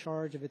consumer in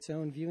charge of its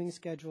own viewing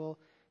schedule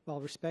while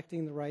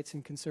respecting the rights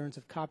and concerns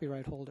of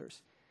copyright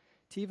holders.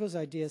 TiVo's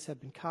ideas have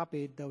been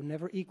copied, though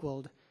never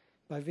equaled,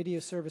 by video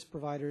service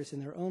providers in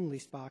their own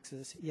leased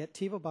boxes, yet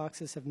TiVo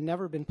boxes have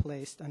never been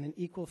placed on an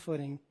equal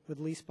footing with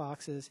leased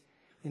boxes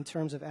in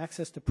terms of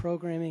access to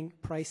programming,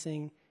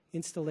 pricing,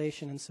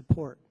 installation, and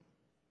support.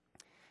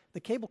 The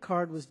cable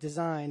card was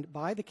designed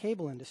by the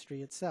cable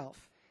industry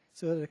itself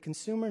so that a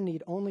consumer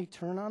need only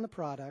turn on the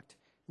product,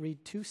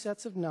 read 2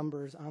 sets of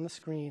numbers on the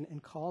screen,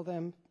 and call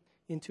them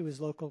into his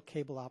local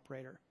cable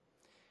operator.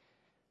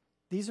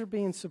 These are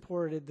being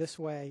supported this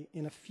way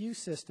in a few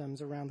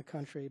systems around the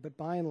country, but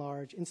by and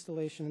large,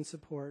 installation and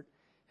support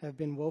have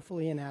been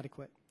woefully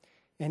inadequate.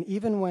 And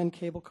even when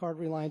cable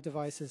card-reliant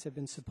devices have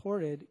been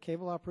supported,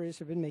 cable operators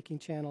have been making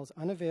channels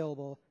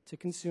unavailable to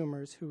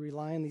consumers who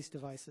rely on these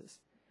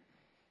devices.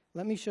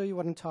 Let me show you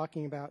what I'm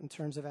talking about in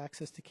terms of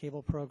access to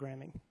cable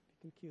programming. You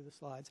can cue the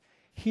slides.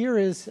 Here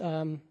is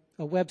a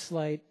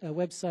website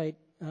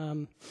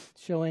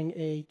showing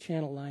a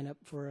channel lineup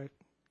for a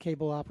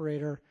cable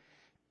operator.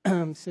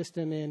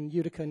 system in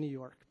Utica, New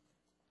York.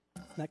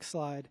 Next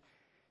slide.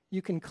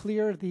 You can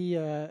clear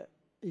the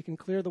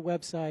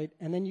website,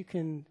 and then you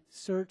can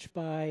search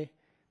by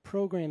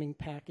programming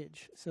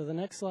package. So the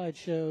next slide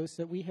shows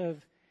that we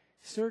have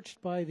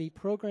searched by the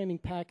programming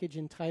package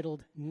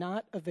entitled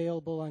 "Not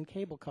Available on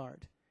Cable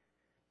Card."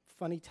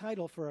 Funny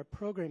title for a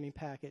programming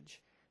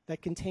package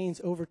that contains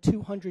over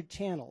 200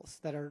 channels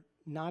that are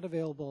not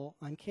available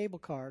on cable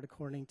card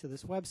according to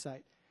this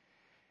website.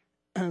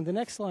 The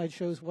next slide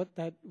shows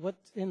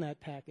what's in that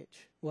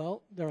package.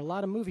 Well, there are a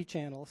lot of movie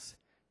channels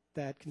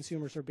that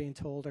consumers are being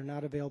told are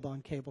not available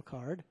on cable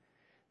card.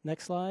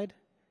 Next slide.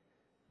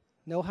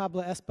 No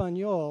habla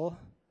español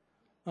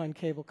on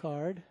cable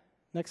card.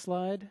 Next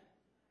slide.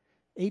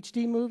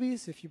 HD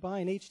movies, if you buy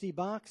an HD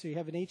box or you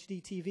have an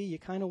HD TV, you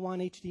kind of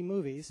want HD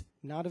movies.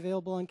 Not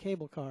available on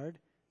cable card.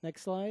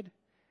 Next slide.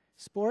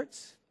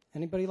 Sports,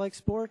 anybody like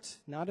sports?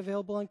 Not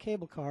available on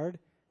cable card.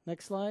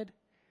 Next slide.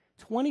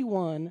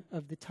 21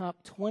 of the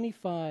top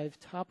 25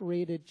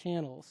 top-rated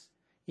channels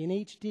in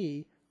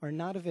HD are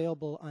not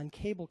available on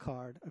cable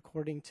card,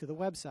 according to the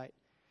website.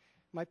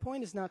 My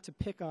point is not to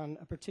pick on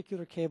a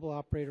particular cable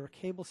operator or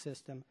cable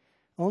system,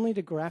 only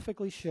to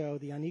graphically show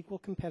the unequal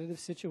competitive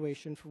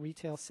situation for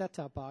retail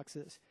set-top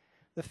boxes.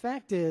 The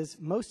fact is,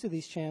 most of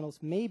these channels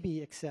may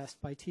be accessed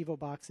by TiVo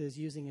boxes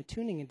using a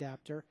tuning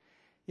adapter,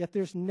 yet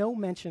there's no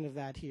mention of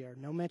that here.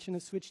 No mention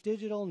of Switch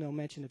Digital, no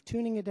mention of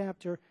tuning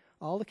adapter.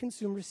 All the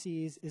consumer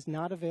sees is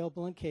not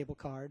available on cable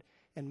card,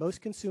 and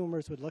most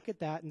consumers would look at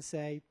that and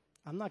say,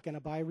 I'm not going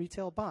to buy a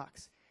retail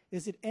box.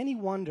 Is it any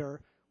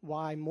wonder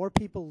why more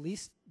people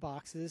lease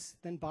boxes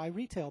than buy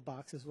retail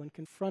boxes when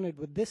confronted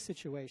with this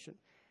situation?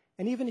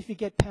 And even if you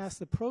get past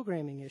the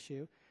programming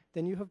issue,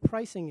 then you have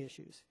pricing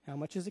issues. How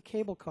much is a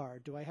cable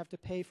card? Do I have to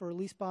pay for a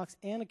lease box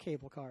and a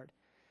cable card?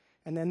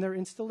 And then there are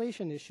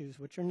installation issues,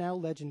 which are now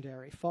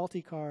legendary.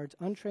 Faulty cards,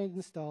 untrained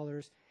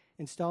installers,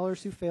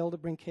 installers who fail to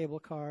bring cable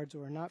cards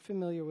or are not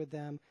familiar with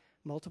them,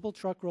 multiple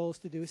truck rolls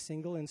to do a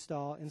single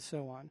install, and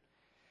so on.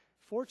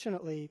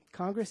 Fortunately,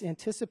 Congress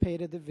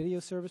anticipated that video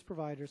service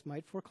providers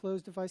might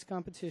foreclose device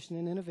competition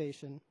and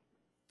innovation.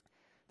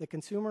 The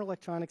Consumer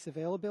Electronics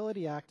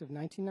Availability Act of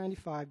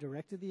 1995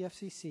 directed the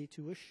FCC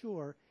to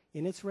assure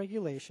in its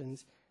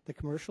regulations the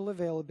commercial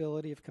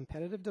availability of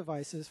competitive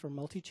devices for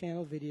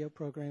multi-channel video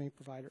programming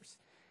providers.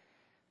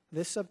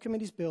 This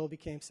subcommittee's bill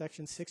became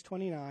Section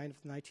 629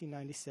 of the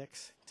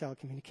 1996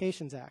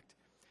 Telecommunications Act.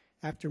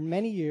 After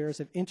many years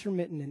of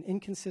intermittent and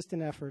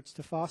inconsistent efforts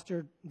to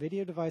foster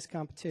video device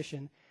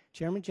competition,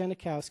 Chairman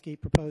Janikowski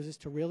proposes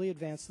to really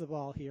advance the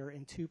ball here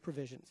in two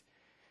proceedings.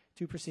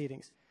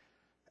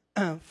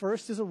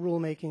 First is a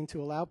rulemaking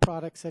to allow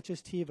products such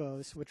as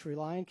TiVo's, which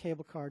rely on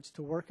cable cards,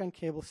 to work on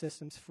cable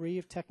systems free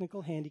of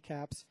technical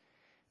handicaps.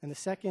 And the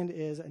second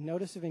is a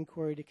notice of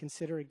inquiry to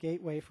consider a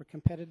gateway for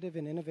competitive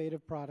and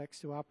innovative products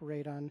to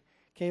operate on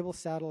cable,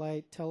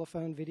 satellite,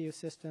 telephone, video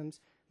systems,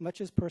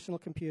 much as personal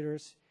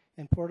computers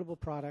and portable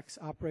products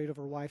operate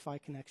over Wi-Fi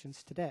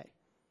connections today.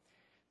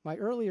 My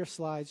earlier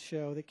slides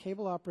show that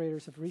cable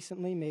operators have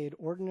recently made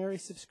ordinary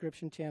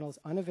subscription channels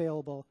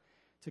unavailable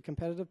to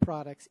competitive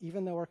products,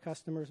 even though our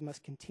customers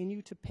must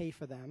continue to pay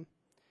for them.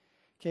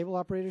 Cable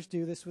operators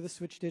do this with a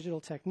Switch Digital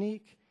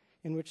technique,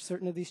 in which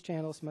certain of these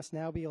channels must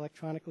now be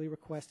electronically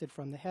requested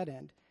from the head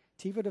end.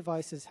 TiVo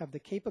devices have the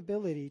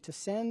capability to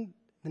send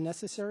the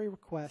necessary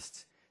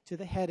requests to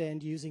the head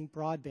end using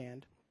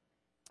broadband,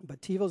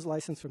 but TiVo's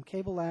license from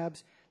Cable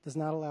Labs does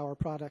not allow our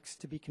products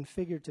to be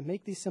configured to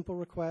make these simple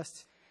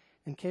requests,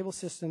 and cable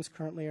systems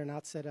currently are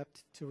not set up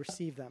to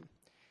receive them.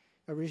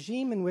 A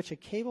regime in which a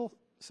cable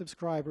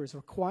subscriber is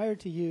required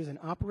to use an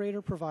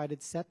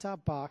operator-provided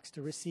set-top box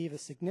to receive a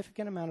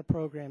significant amount of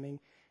programming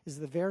is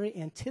the very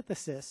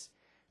antithesis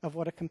of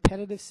what a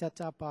competitive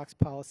set-top box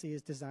policy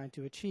is designed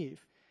to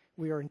achieve.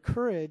 We are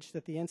encouraged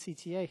that the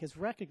NCTA has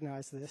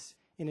recognized this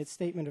in its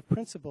statement of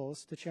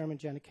principles to Chairman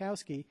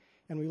Janikowski,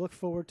 and we look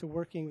forward to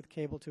working with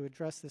cable to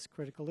address this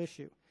critical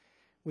issue.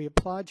 We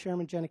applaud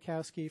Chairman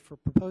Janikowski for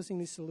proposing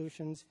these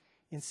solutions.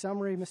 In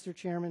summary, Mr.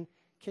 Chairman,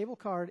 cable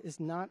card is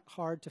not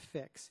hard to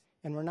fix,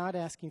 and we're not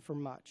asking for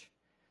much.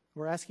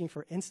 We're asking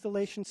for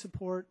installation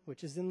support,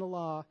 which is in the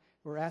law.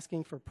 We're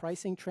asking for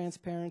pricing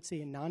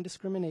transparency and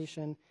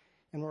non-discrimination,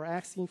 and we're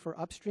asking for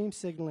upstream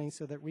signaling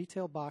so that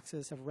retail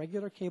boxes have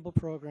regular cable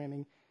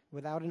programming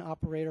without an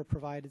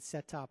operator-provided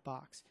set-top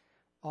box.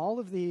 All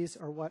of these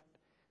are what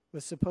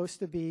was supposed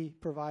to be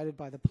provided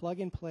by the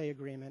plug-and-play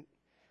agreement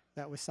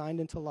that was signed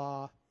into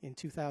law in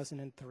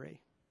 2003.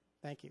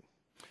 Thank you.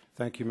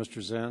 Thank you,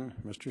 Mr. Zinn.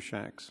 Mr.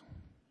 Shanks.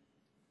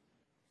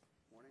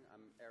 Morning,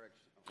 I'm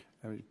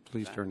Eric.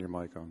 Please turn your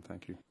mic on.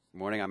 Thank you.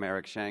 Morning, I'm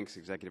Eric Shanks,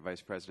 Executive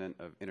Vice President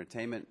of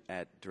Entertainment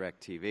at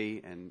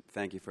DirecTV, and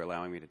thank you for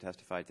allowing me to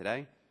testify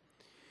today.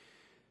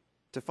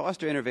 To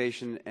foster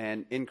innovation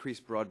and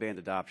increase broadband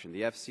adoption,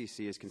 the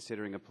FCC is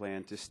considering a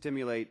plan to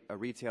stimulate a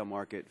retail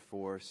market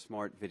for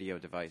smart video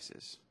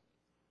devices.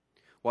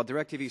 While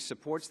DirecTV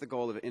supports the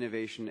goal of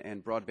innovation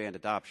and broadband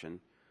adoption,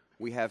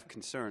 we have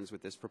concerns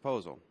with this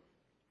proposal.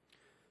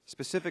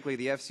 Specifically,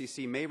 the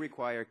FCC may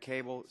require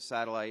cable,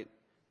 satellite,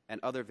 and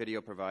other video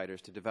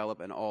providers to develop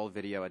an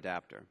all-video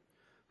adapter,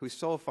 whose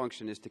sole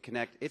function is to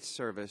connect its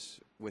service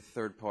with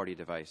third-party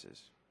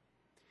devices.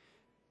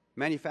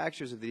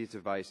 Manufacturers of these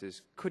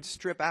devices could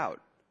strip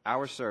out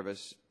our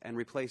service and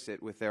replace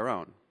it with their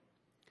own.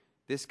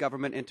 This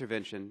government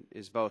intervention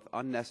is both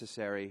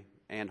unnecessary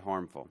and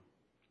harmful.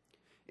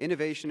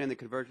 Innovation and the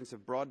convergence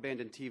of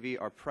broadband and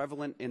TV are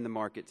prevalent in the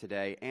market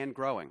today and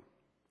growing.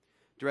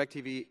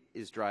 DirecTV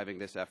is driving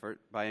this effort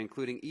by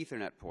including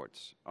Ethernet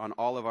ports on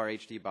all of our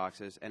HD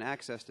boxes and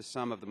access to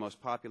some of the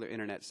most popular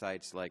internet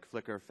sites like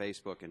Flickr,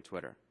 Facebook, and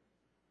Twitter.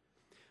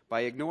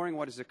 By ignoring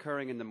what is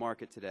occurring in the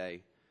market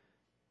today,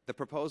 the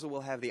proposal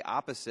will have the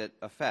opposite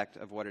effect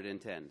of what it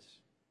intends.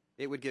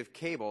 It would give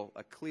cable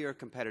a clear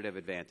competitive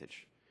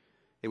advantage.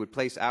 It would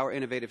place our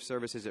innovative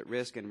services at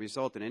risk and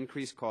result in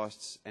increased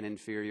costs and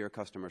inferior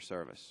customer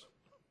service.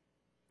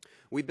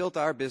 We built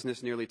our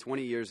business nearly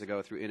 20 years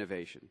ago through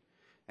innovation,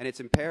 and it's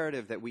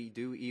imperative that we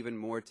do even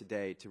more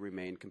today to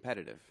remain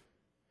competitive.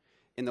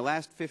 In the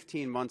last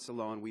 15 months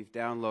alone, we've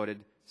downloaded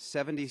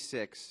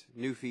 76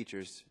 new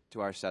features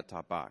to our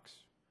set-top box.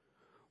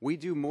 We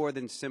do more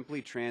than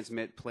simply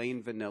transmit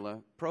plain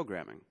vanilla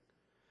programming.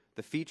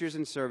 The features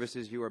and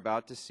services you are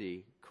about to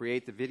see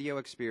create the video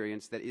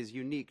experience that is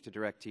unique to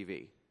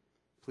DirecTV.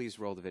 Please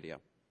roll the video.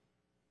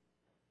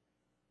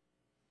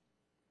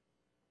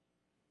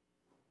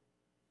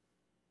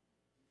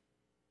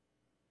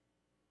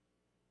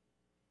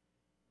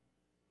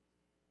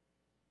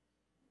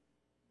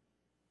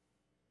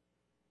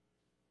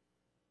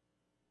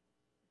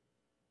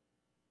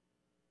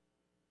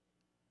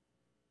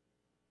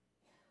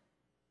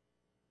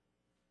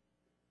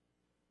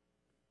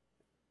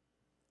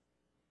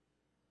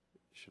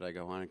 Should I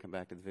go on and come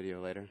back to the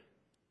video later?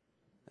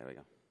 There we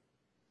go.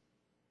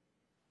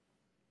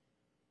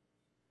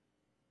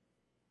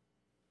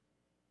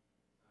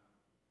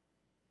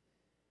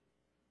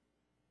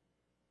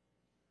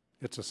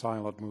 It's a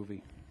silent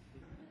movie.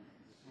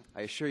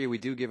 I assure you we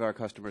do give our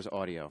customers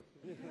audio.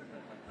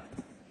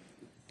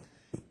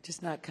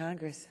 Just not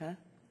Congress, huh?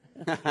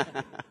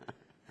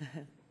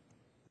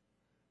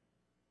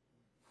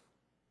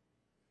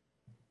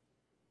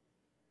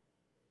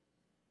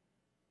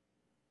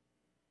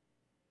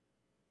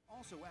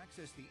 Also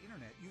access the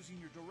internet using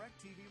your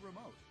DirecTV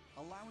remote,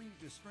 allowing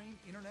you to stream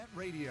internet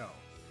radio.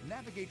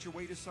 Navigate your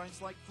way to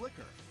sites like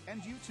Flickr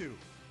and YouTube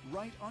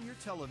right on your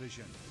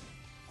television.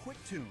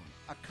 QuickTune,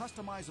 a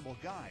customizable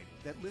guide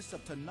that lists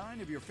up to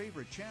 9 of your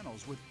favorite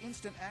channels with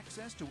instant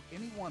access to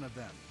any one of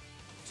them.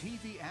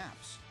 TV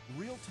apps,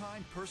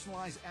 real-time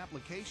personalized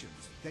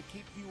applications that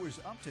keep viewers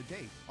up to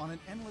date on an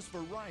endless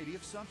variety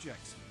of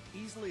subjects,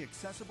 easily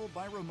accessible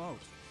by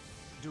remote.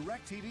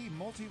 DirecTV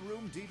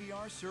multi-room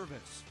DVR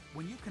service.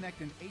 When you connect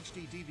an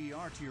HD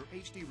DVR to your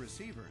HD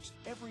receivers,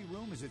 every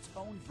room is its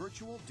own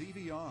virtual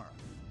DVR.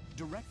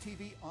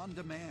 DirecTV On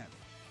Demand.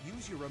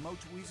 Use your remote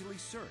to easily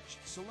search,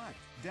 select,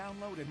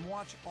 download, and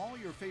watch all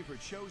your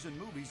favorite shows and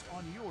movies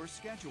on your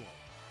schedule.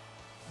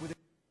 With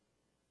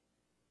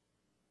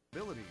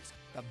abilities,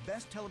 the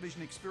best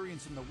television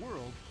experience in the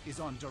world is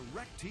on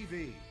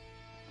DirecTV.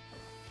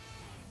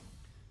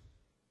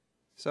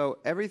 So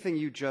everything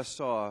you just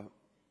saw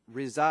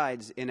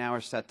resides in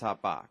our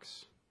set-top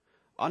box.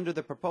 Under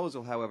the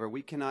proposal, however,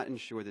 we cannot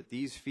ensure that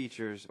these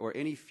features or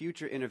any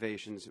future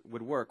innovations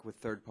would work with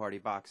third-party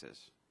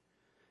boxes.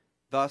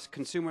 Thus,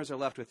 consumers are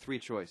left with 3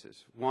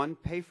 choices. 1,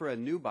 pay for a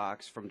new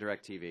box from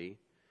DirecTV.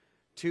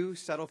 2,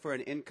 settle for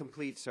an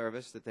incomplete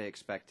service that they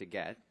expect to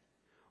get.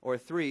 Or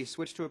 3,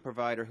 switch to a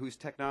provider whose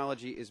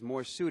technology is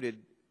more suited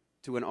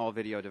to an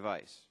all-video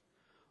device.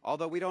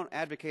 Although we don't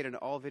advocate an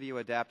all-video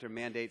adapter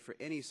mandate for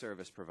any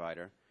service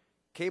provider,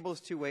 cable's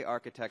two-way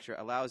architecture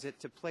allows it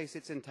to place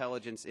its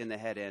intelligence in the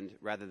head end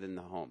rather than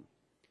the home.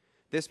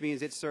 This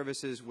means its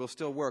services will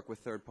still work with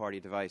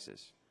third-party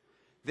devices.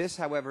 This,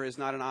 however, is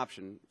not an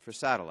option for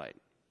satellite.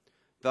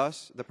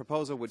 Thus, the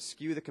proposal would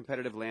skew the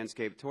competitive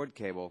landscape toward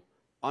cable,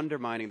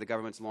 undermining the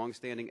government's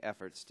long-standing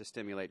efforts to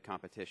stimulate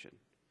competition.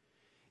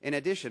 In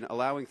addition,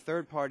 allowing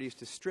third parties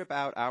to strip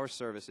out our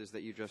services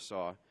that you just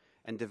saw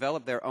and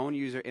develop their own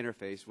user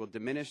interface will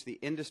diminish the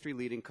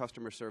industry-leading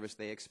customer service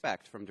they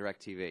expect from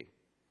DirecTV.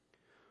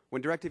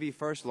 When DirecTV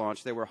first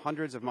launched, there were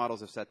hundreds of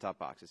models of set-top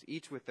boxes,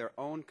 each with their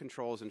own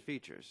controls and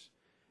features.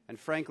 And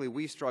frankly,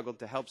 we struggled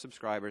to help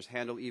subscribers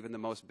handle even the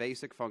most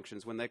basic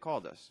functions when they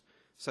called us,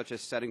 such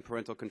as setting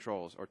parental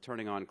controls or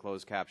turning on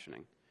closed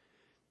captioning.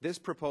 This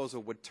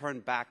proposal would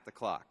turn back the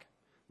clock,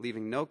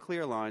 leaving no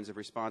clear lines of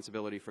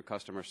responsibility for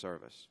customer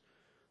service.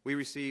 We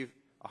receive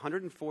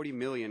 140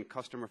 million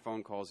customer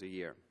phone calls a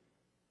year,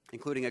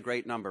 including a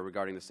great number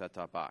regarding the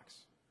set-top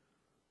box.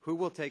 Who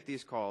will take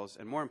these calls,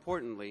 and more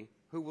importantly,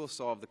 who will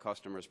solve the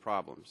customer's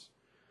problems?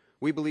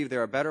 We believe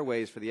there are better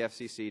ways for the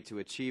FCC to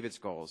achieve its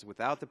goals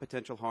without the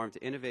potential harm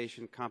to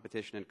innovation,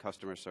 competition, and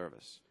customer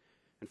service.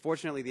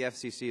 Unfortunately, the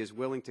FCC is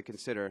willing to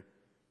consider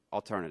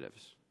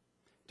alternatives.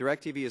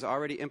 DirecTV is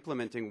already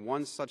implementing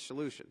one such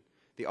solution.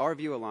 The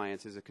RView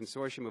Alliance is a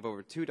consortium of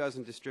over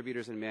 24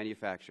 distributors and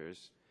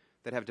manufacturers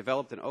that have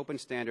developed an open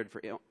standard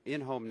for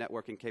in-home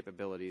networking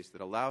capabilities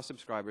that allow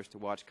subscribers to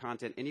watch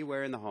content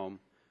anywhere in the home,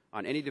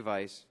 on any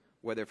device,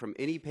 whether from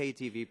any pay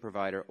TV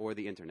provider or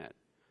the Internet.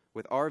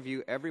 With our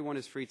view, everyone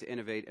is free to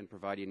innovate and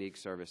provide unique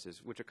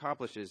services, which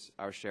accomplishes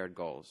our shared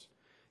goals.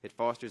 It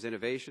fosters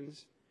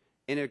innovations,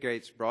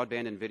 integrates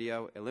broadband and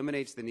video,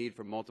 eliminates the need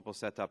for multiple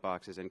set-top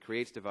boxes, and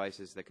creates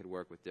devices that could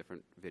work with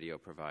different video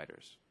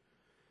providers.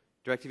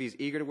 DirecTV is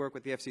eager to work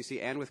with the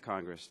FCC and with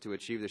Congress to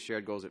achieve the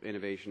shared goals of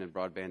innovation and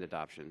broadband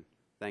adoption.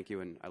 Thank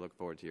you, and I look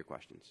forward to your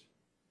questions.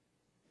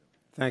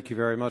 Thank you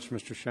very much,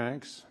 Mr.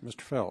 Shanks.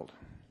 Mr. Feld.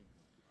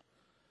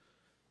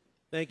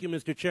 Thank you,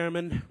 Mr.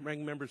 Chairman,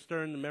 Ranking Member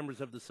Stern, and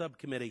members of the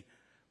subcommittee.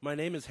 My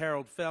name is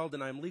Harold Feld,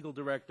 and I'm Legal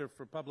Director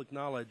for Public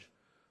Knowledge.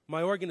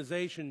 My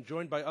organization,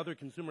 joined by other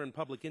consumer and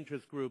public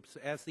interest groups,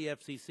 asked the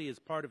FCC as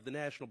part of the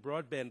National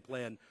Broadband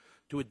Plan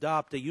to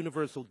adopt a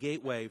universal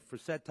gateway for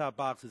set-top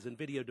boxes and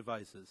video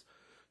devices.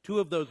 Two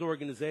of those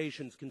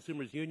organizations,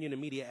 Consumers Union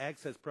and Media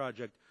Access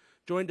Project,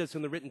 joined us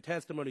in the written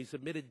testimony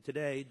submitted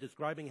today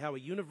describing how a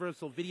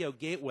universal video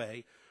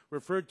gateway,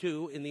 referred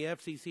to in the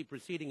FCC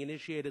proceeding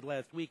initiated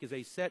last week as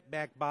a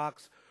set-back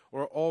box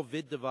or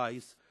all-vid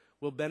device,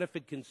 will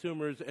benefit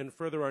consumers and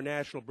further our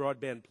national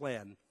broadband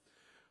plan.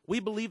 We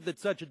believe that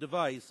such a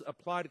device,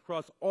 applied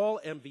across all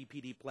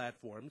MVPD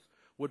platforms,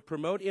 would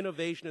promote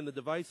innovation in the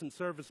device and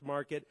service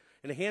market,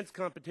 enhance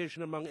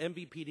competition among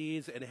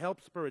MVPDs, and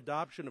help spur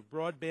adoption of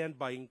broadband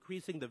by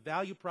increasing the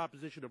value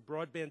proposition of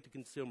broadband to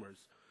consumers.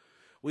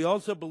 We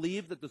also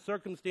believe that the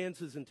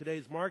circumstances in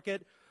today's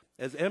market,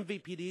 as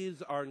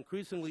MVPDs are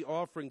increasingly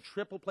offering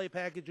triple play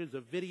packages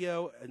of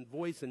video and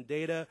voice and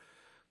data,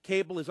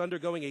 cable is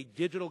undergoing a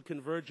digital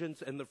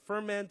convergence, and the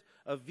ferment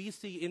of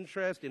VC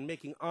interest in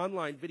making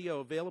online video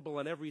available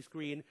on every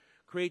screen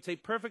creates a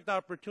perfect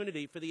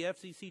opportunity for the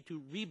FCC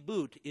to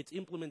reboot its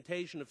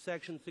implementation of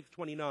Section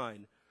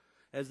 629.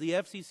 As the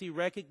FCC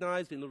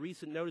recognized in the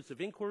recent notice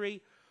of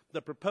inquiry,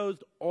 the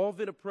proposed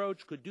all-vid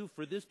approach could do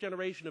for this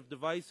generation of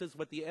devices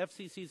what the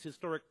FCC's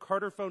historic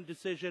Carter phone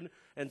decision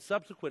and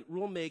subsequent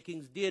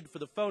rulemakings did for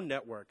the phone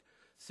network,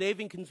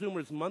 saving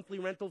consumers monthly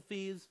rental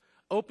fees,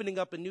 opening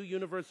up a new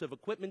universe of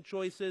equipment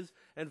choices,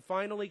 and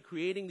finally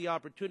creating the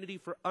opportunity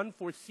for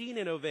unforeseen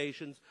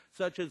innovations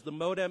such as the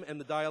modem and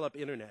the dial-up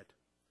internet.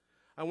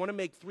 I want to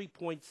make 3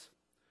 points.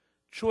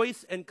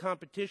 Choice and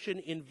competition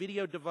in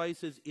video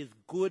devices is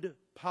good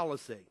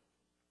policy.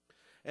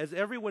 As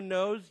everyone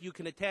knows, you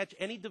can attach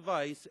any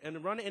device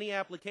and run any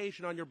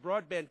application on your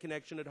broadband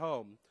connection at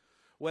home.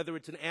 Whether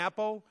it's an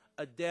Apple,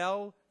 a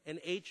Dell, an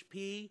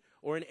HP,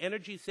 or an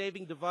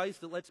energy-saving device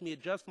that lets me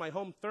adjust my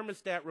home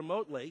thermostat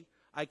remotely,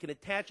 I can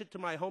attach it to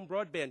my home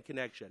broadband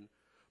connection.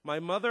 My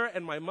mother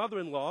and my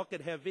mother-in-law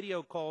can have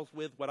video calls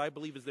with what I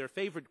believe is their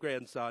favorite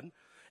grandson,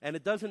 and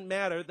it doesn't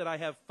matter that I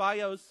have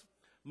Fios,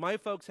 my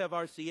folks have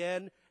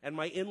RCN, and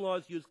my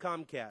in-laws use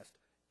Comcast.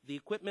 The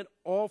equipment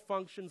all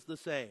functions the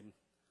same.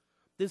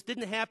 This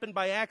didn't happen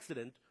by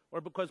accident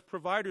or because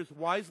providers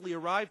wisely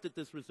arrived at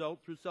this result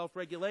through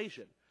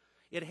self-regulation.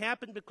 It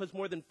happened because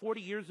more than 40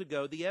 years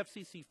ago, the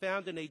FCC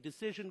found in a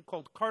decision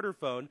called Carter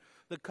phone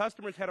that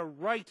customers had a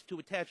right to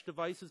attach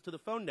devices to the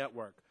phone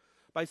network.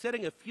 By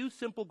setting a few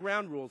simple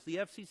ground rules, the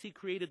FCC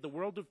created the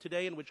world of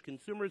today in which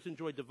consumers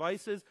enjoy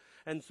devices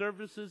and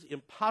services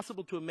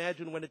impossible to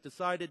imagine when it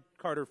decided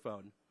Carter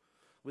phone.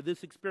 With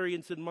this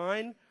experience in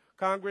mind,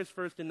 Congress,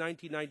 first in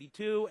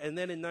 1992 and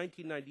then in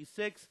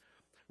 1996,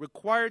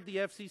 required the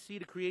FCC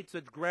to create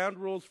such ground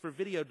rules for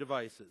video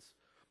devices.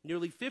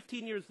 Nearly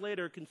 15 years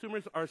later,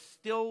 consumers are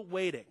still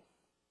waiting.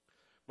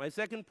 My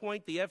second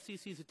point, the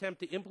FCC's attempt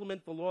to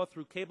implement the law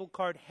through cable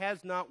card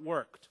has not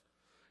worked.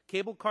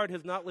 Cable card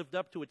has not lived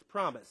up to its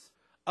promise.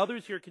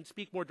 Others here can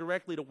speak more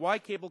directly to why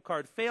cable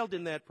card failed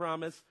in that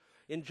promise.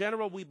 In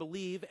general, we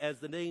believe, as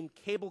the name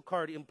cable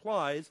card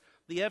implies,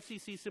 the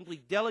FCC simply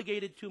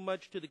delegated too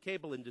much to the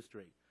cable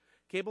industry.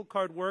 Cable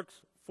card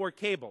works for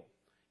cable.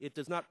 It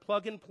does not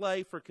plug and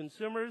play for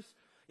consumers.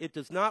 It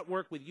does not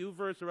work with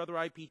UVerse or other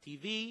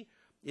IPTV.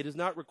 It is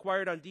not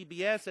required on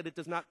DBS, and it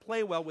does not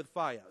play well with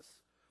Fios.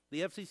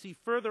 The FCC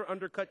further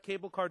undercut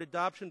cable card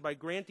adoption by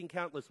granting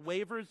countless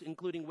waivers,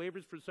 including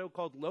waivers for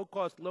so-called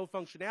low-cost,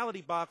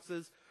 low-functionality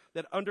boxes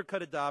that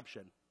undercut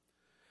adoption.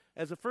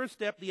 As a first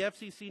step, the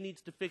FCC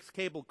needs to fix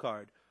cable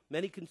card.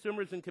 Many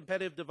consumers and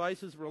competitive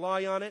devices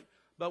rely on it,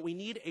 but we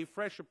need a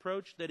fresh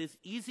approach that is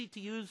easy to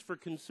use for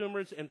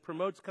consumers and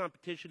promotes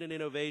competition and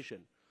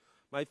innovation.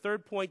 My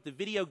third point, the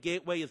video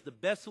gateway is the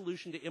best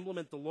solution to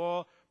implement the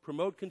law,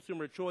 promote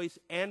consumer choice,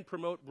 and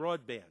promote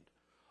broadband.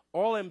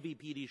 All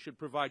MVPDs should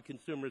provide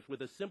consumers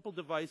with a simple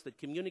device that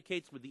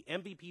communicates with the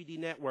MVPD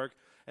network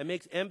and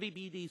makes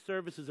MVPD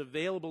services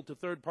available to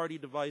third-party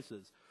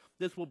devices.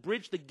 This will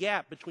bridge the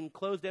gap between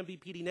closed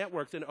MVPD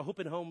networks and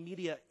open home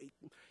media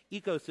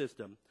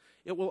ecosystem.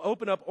 It will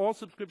open up all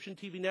subscription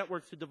TV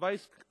networks to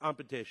device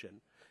competition.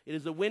 It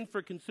is a win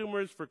for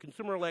consumers, for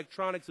consumer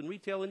electronics and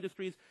retail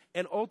industries,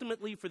 and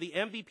ultimately for the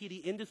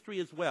MVPD industry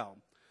as well.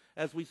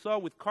 As we saw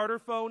with Carter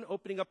phone,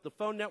 opening up the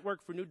phone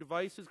network for new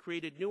devices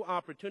created new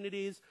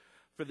opportunities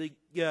for the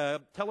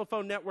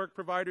telephone network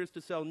providers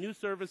to sell new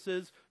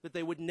services that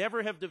they would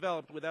never have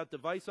developed without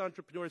device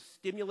entrepreneurs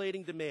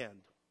stimulating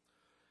demand.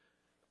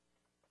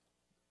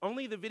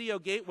 Only the video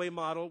gateway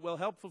model will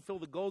help fulfill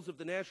the goals of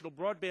the National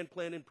Broadband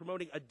Plan in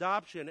promoting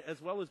adoption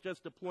as well as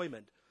just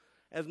deployment.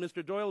 As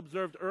Mr. Doyle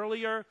observed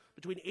earlier,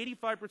 between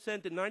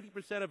 85% and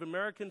 90% of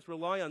Americans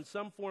rely on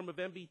some form of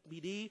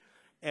MVPD,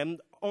 and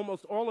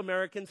almost all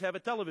Americans have a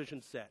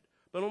television set.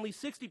 But only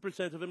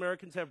 60% of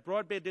Americans have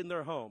broadband in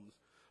their homes.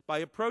 By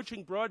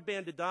approaching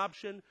broadband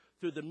adoption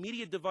through the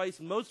media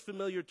device most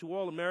familiar to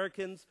all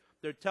Americans,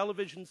 their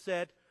television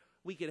set,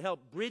 we can help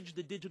bridge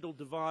the digital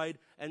divide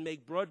and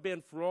make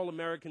broadband for all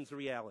Americans a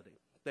reality.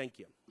 Thank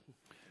you.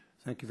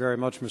 Thank you very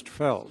much, Mr.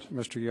 Feld.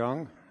 Mr.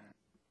 Young.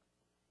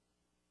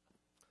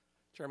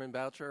 Chairman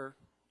Boucher,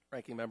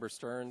 Ranking Member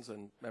Stearns,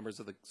 and members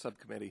of the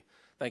subcommittee,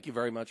 thank you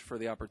very much for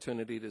the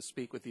opportunity to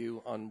speak with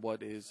you on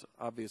what is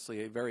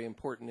obviously a very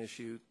important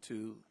issue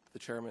to the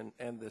chairman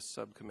and this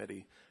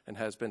subcommittee, and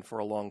has been for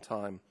a long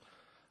time.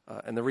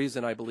 And the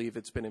reason I believe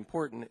it's been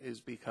important is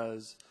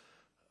because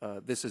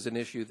this is an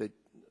issue that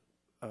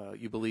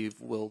you believe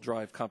will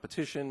drive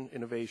competition,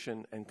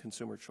 innovation, and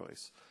consumer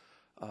choice,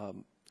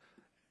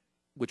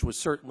 which was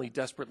certainly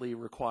desperately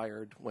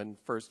required when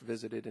first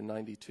visited in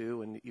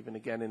 '92 and even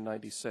again in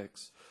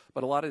 '96.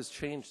 But a lot has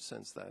changed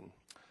since then.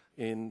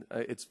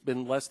 It's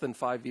been less than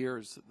 5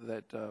 years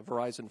that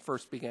Verizon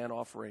first began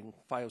offering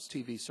Fios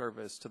TV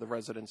service to the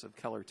residents of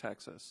Keller,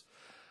 Texas.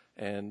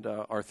 And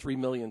our 3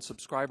 million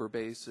subscriber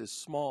base is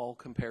small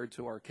compared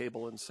to our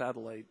cable and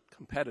satellite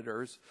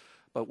competitors,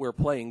 but we're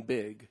playing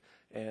big.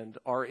 And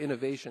our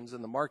innovations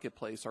in the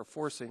marketplace are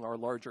forcing our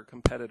larger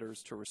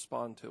competitors to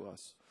respond to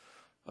us.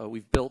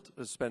 We've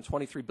spent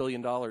 $23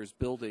 billion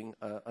building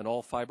an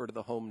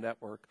all-fiber-to-the-home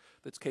network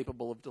that's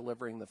capable of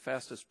delivering the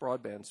fastest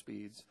broadband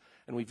speeds,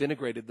 and we've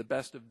integrated the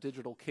best of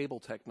digital cable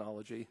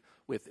technology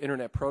with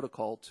Internet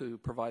Protocol to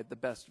provide the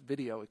best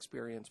video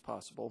experience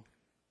possible.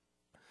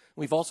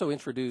 We've also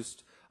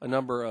introduced a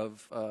number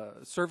of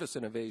service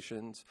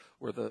innovations.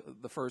 We're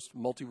the first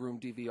multi-room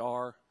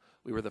DVR.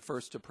 We were the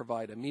first to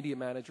provide a media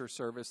manager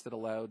service that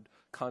allowed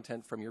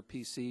content from your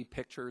PC,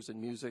 pictures, and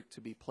music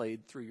to be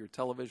played through your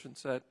television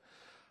set.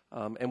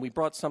 And we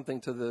brought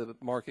something to the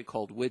market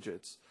called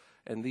widgets.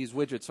 And these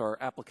widgets are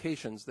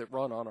applications that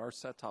run on our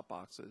set-top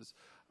boxes.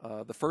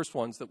 The first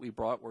ones that we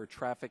brought were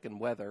traffic and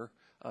weather,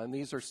 and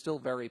these are still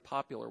very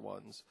popular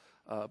ones.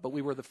 But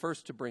we were the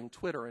first to bring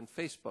Twitter and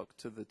Facebook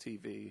to the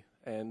TV,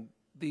 and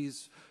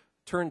these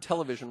turned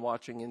television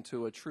watching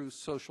into a true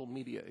social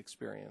media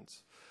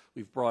experience.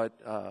 We've brought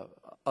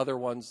other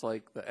ones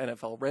like the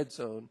NFL Red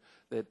Zone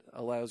that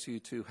allows you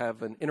to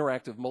have an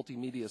interactive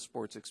multimedia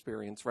sports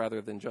experience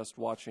rather than just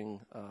watching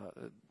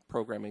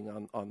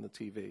programming on the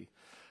TV.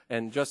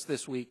 And just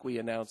this week, we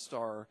announced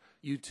our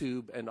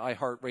YouTube and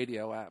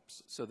iHeartRadio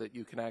apps so that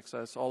you can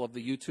access all of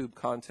the YouTube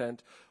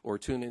content or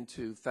tune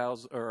into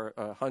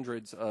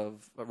hundreds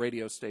of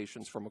radio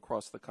stations from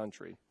across the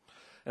country.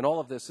 And all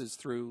of this is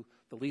through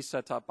the leased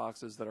set-top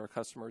boxes that our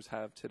customers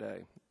have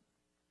today.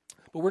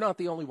 But we're not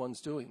the only ones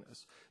doing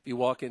this. If you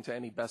walk into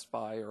any Best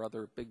Buy or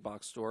other big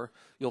box store,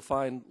 you'll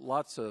find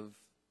lots of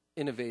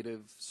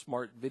innovative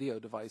smart video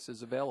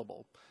devices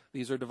available.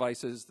 These are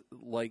devices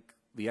like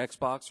the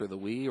Xbox or the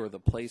Wii or the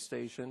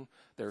PlayStation.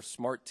 They're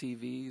smart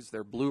TVs,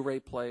 they're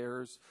Blu-ray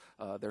players,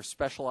 they're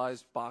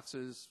specialized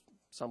boxes.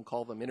 Some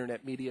call them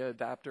internet media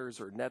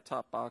adapters or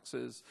net-top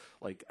boxes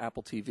like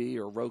Apple TV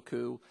or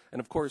Roku. And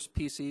of course,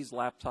 PCs,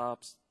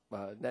 laptops,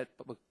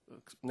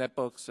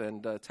 netbooks,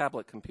 and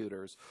tablet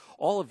computers.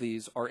 All of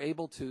these are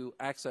able to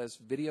access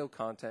video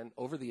content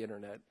over the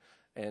internet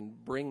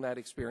and bring that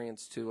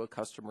experience to a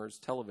customer's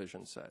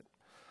television set.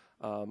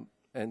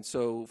 And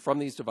so from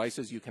these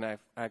devices, you can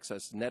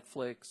access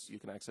Netflix, you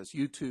can access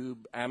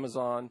YouTube,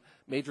 Amazon,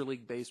 Major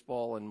League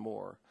Baseball, and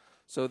more.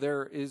 So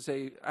there is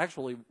a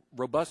actually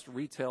robust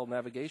retail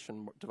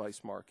navigation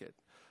device market.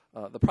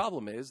 The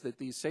problem is that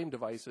these same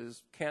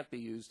devices can't be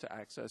used to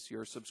access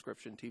your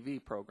subscription TV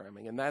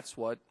programming, and that's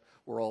what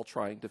we're all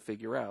trying to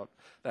figure out.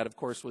 That, of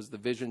course, was the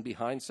vision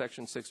behind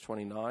Section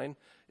 629.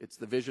 It's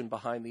the vision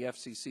behind the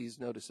FCC's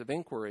notice of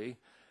inquiry,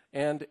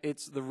 and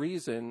it's the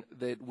reason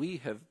that we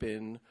have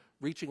been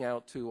reaching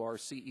out to our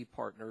CE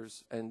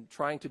partners and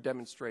trying to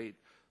demonstrate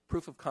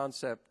proof of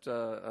concept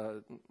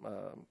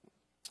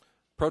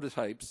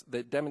prototypes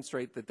that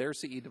demonstrate that their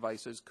CE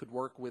devices could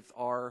work with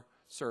our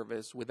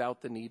service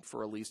without the need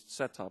for a leased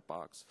set-top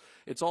box.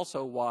 It's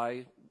also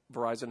why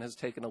Verizon has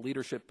taken a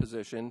leadership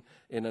position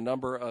in a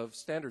number of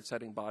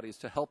standard-setting bodies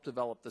to help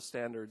develop the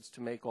standards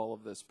to make all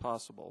of this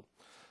possible.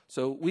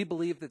 So we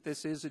believe that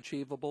this is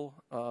achievable,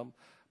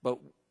 but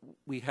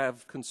we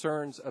have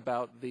concerns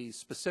about the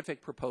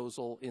specific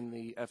proposal in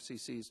the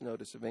FCC's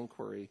notice of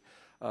inquiry.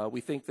 We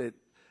think that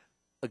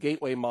a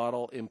gateway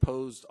model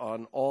imposed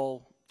on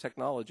all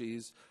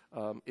technologies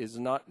is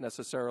not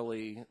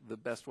necessarily the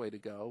best way to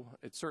go.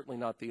 It's certainly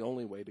not the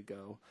only way to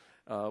go.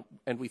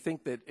 And we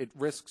think that it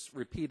risks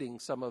repeating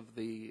some of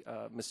the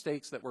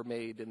mistakes that were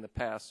made in the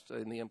past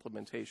in the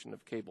implementation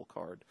of cable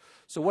card.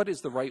 So what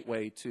is the right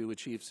way to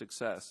achieve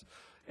success?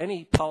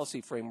 Any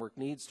policy framework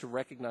needs to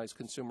recognize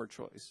consumer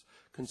choice.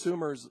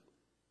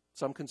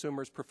 Some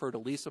consumers prefer to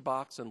lease a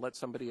box and let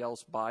somebody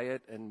else buy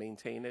it and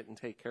maintain it and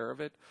take care of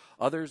it.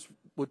 Others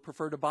would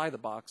prefer to buy the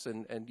box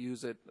and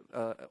use it,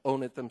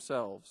 own it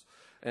themselves.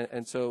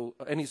 And so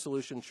any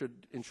solution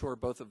should ensure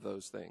both of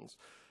those things.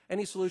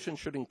 Any solution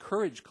should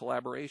encourage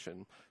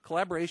collaboration.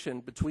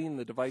 Collaboration between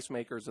the device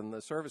makers and the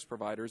service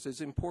providers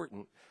is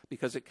important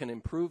because it can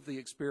improve the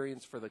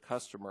experience for the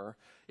customer.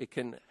 It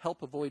can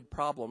help avoid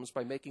problems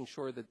by making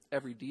sure that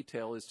every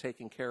detail is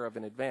taken care of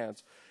in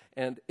advance.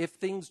 And if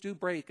things do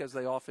break, as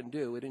they often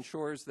do, it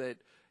ensures that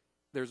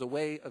there's a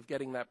way of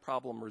getting that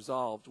problem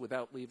resolved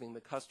without leaving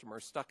the customer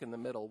stuck in the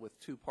middle with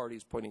two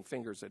parties pointing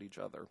fingers at each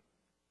other.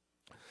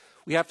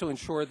 We have to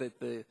ensure that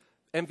the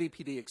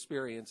MVPD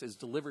experience is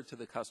delivered to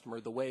the customer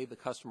the way the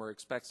customer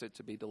expects it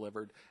to be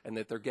delivered and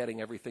that they're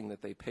getting everything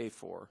that they pay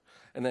for.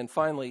 And then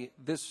finally,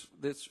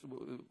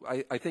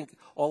 I think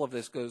all of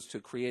this goes to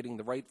creating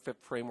the right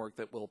framework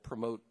that will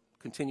promote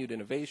continued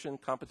innovation,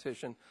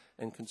 competition,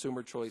 and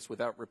consumer choice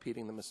without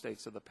repeating the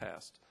mistakes of the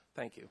past.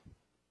 Thank you.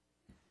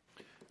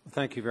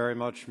 Thank you very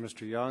much,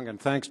 Mr. Young, and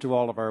thanks to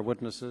all of our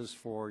witnesses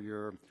for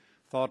your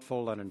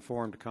thoughtful and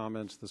informed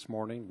comments this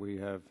morning. We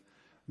have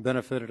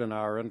benefited in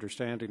our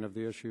understanding of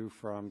the issue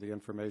from the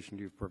information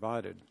you've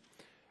provided.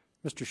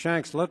 Mr.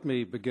 Shanks, let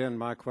me begin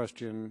my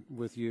question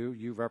with you.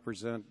 You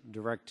represent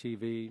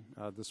DirecTV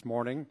this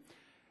morning,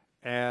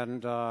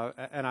 and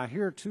I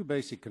hear two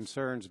basic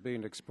concerns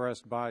being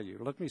expressed by you.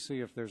 Let me see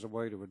if there's a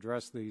way to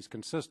address these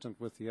consistent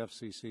with the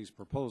FCC's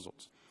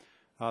proposals.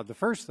 The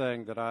first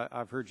thing that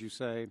I've heard you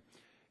say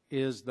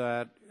is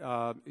that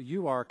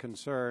you are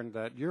concerned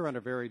that you're in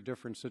a very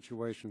different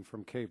situation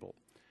from cable,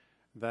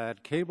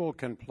 that cable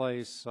can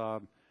place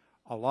a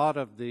lot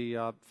of the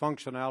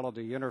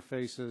functionality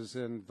interfaces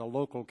in the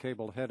local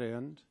cable head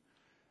end.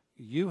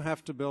 You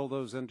have to build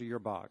those into your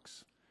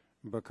box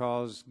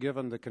because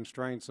given the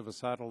constraints of a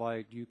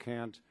satellite, you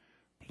can't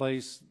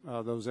place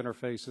those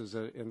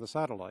interfaces in the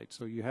satellite.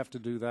 So you have to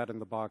do that in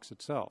the box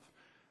itself.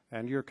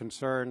 And you're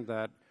concerned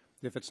that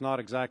if it's not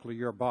exactly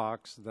your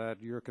box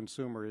that your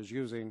consumer is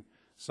using,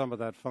 some of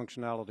that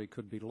functionality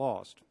could be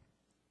lost.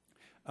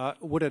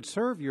 Would it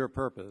serve your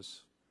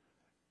purpose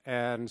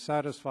and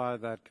satisfy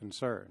that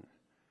concern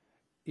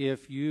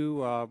if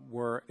you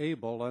were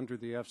able, under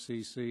the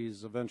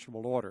FCC's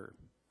eventual order,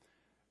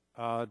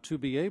 to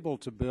be able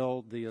to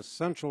build the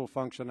essential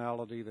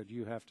functionality that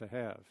you have to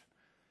have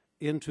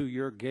into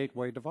your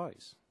gateway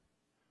device?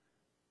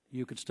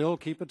 You could still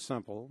keep it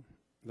simple.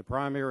 The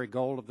primary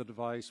goal of the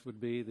device would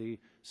be the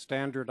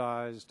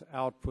standardized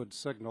output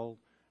signal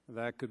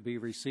that could be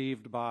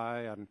received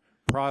by and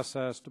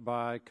processed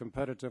by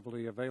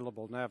competitively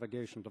available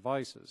navigation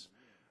devices.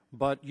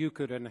 But you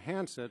could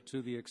enhance it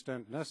to the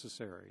extent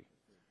necessary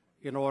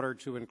in order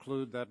to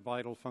include that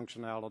vital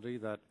functionality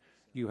that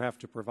you have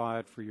to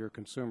provide for your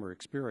consumer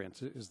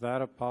experience. Is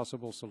that a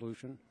possible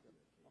solution?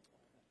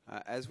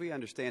 As we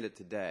understand it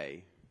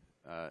today,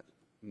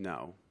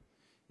 no,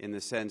 in the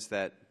sense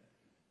that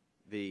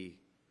the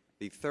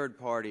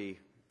third-party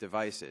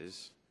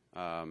devices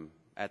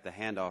at the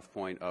handoff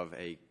point of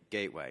a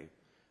gateway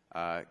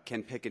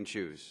can pick and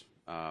choose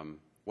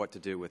what to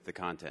do with the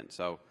content.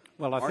 So,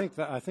 well,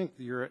 I think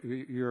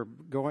you're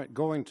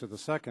going to the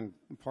second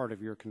part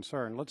of your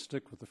concern. Let's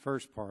stick with the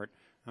first part.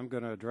 I'm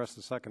going to address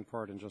the second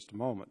part in just a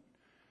moment.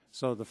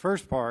 So the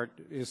first part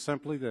is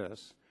simply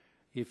this: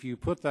 if you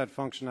put that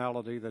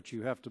functionality that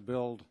you have to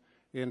build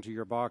into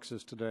your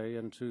boxes today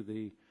into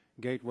the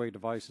gateway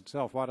device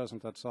itself, why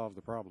doesn't that solve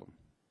the problem?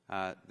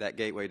 That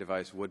gateway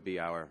device would be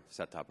our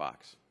set-top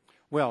box.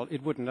 Well,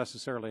 it wouldn't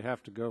necessarily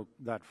have to go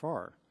that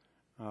far.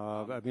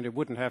 I mean, it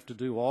wouldn't have to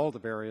do all the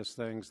various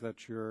things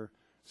that your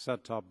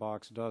set-top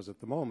box does at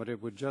the moment.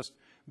 It would just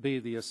be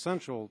the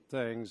essential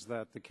things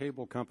that the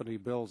cable company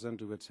builds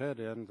into its head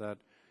end that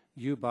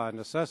you, by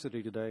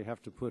necessity today,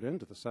 have to put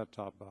into the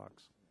set-top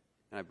box.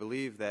 And I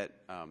believe that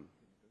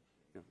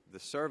the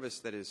service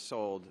that is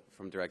sold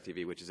from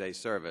DirecTV, which is a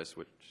service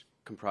which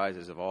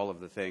comprises of all of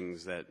the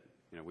things that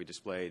we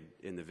displayed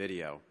in the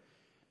video,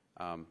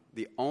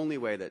 the only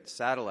way that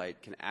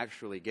satellite can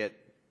actually get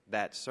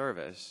that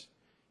service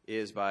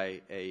is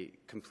by a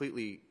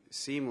completely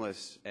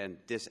seamless and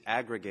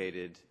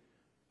disaggregated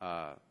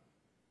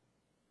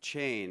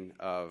chain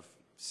of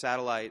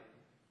satellite,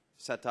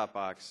 set-top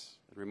box,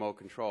 and remote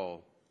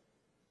control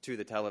to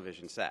the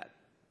television set.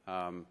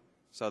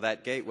 So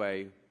that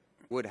gateway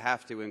would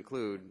have to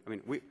include, I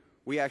mean,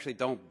 we actually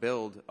don't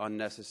build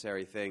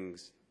unnecessary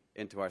things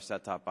into our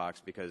set-top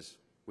box because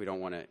we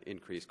don't want to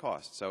increase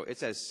costs. So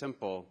it's as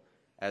simple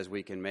as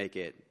we can make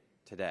it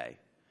today.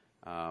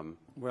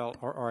 Well,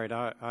 all right,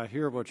 I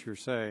hear what you're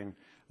saying.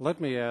 Let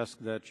me ask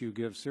that you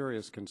give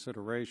serious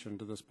consideration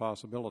to this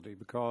possibility,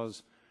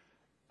 because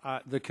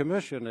The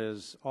Commission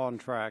is on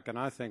track, and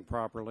I think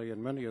properly,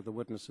 and many of the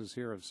witnesses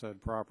here have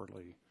said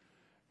properly,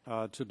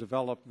 to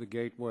develop the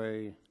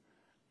gateway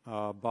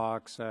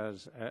box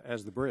as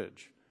the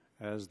bridge,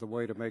 as the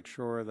way to make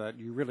sure that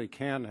you really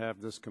can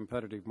have this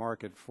competitive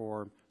market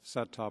for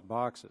set-top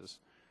boxes.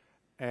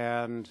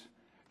 And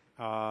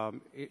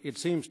it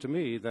seems to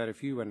me that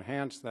if you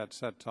enhance that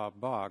set-top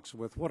box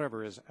with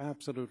whatever is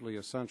absolutely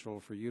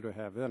essential for you to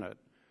have in it,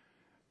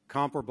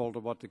 comparable to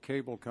what the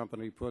cable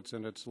company puts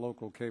in its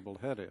local cable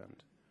head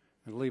end,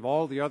 and leave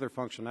all the other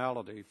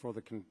functionality for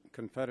the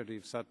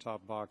competitive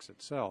set-top box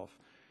itself,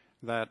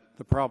 that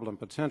the problem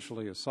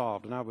potentially is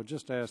solved. And I would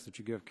just ask that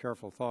you give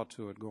careful thought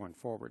to it going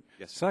forward.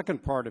 Yes, sir.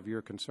 Second part of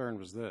your concern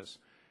was this.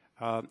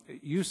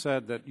 You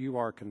said that you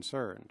are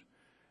concerned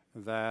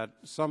that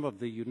some of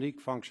the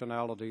unique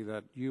functionality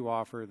that you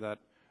offer that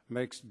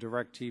makes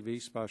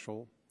DirecTV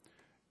special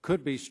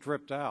could be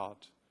stripped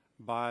out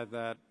by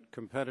that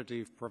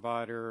competitive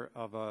provider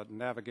of a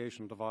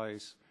navigation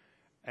device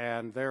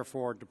and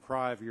therefore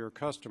deprive your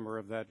customer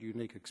of that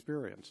unique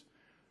experience.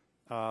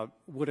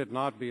 Would it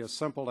not be a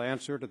simple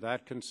answer to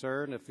that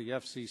concern if the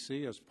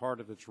FCC, as part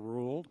of its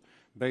rule,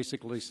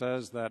 basically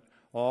says that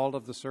all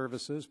of the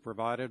services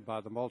provided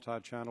by the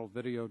multi-channel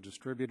video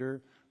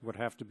distributor would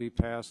have to be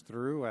passed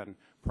through and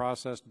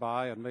processed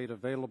by and made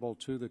available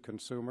to the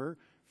consumer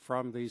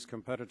from these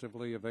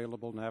competitively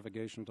available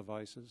navigation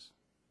devices?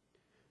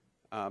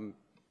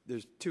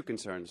 There's two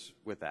concerns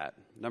with that.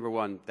 Number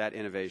one, that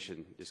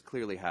innovation is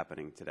clearly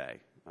happening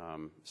today.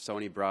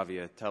 Sony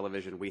Bravia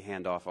Television, we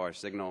hand off our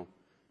signal.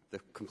 The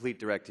complete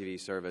DirecTV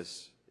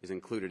service is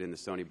included in the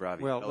Sony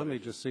Bravia Well, television. let me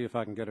just see if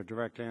I can get a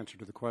direct answer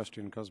to the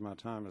question because my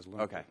time is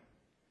limited.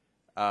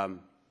 Okay.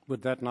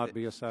 Would that not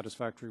be a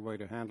satisfactory way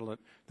to handle it?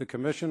 The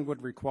Commission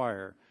would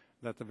require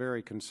that the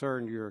very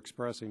concern you're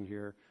expressing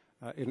here,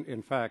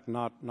 in fact,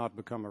 not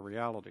become a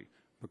reality,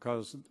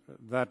 because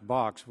that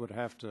box would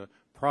have to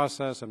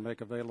process and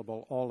make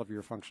available all of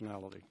your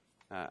functionality.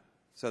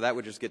 So that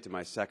would just get to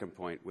my second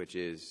point, which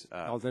is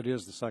that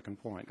is the second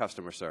point.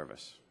 Customer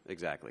service,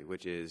 exactly,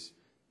 which is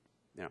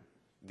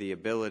the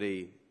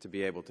ability to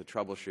be able to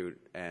troubleshoot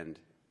and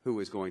who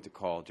is going to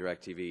call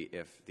DirecTV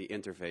if the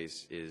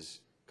interface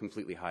is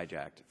completely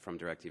hijacked from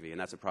DirecTV, and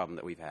that's a problem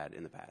that we've had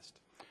in the past.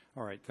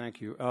 All right,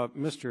 thank you.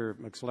 Mr.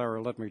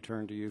 McSlera, let me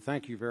turn to you.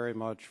 Thank you very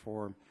much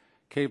for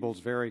Cable's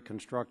very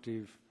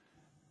constructive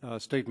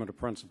statement of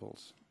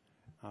principles.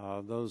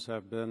 Those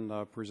have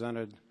been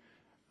presented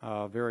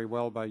very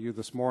well by you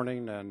this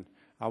morning, and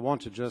I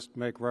want to just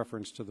make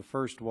reference to the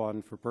first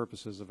one for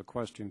purposes of a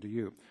question to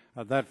you.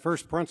 That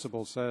first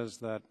principle says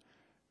that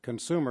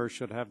consumers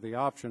should have the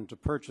option to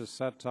purchase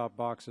set-top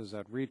boxes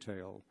at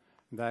retail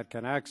that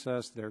can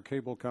access their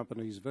cable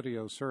company's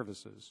video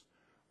services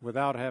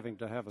without having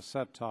to have a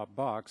set-top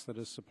box that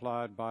is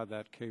supplied by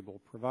that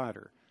cable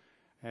provider.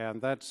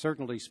 And that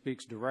certainly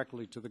speaks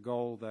directly to the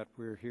goal that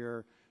we're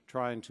here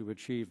trying to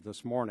achieve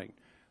this morning.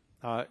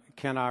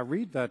 Can I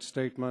read that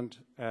statement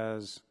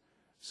as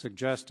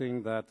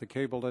suggesting that the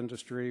cable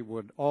industry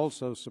would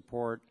also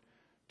support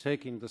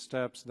taking the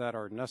steps that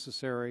are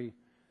necessary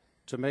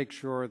to make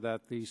sure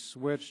that the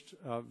switched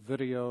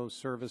video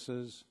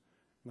services,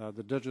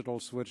 the digital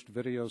switched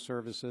video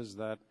services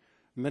that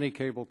many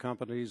cable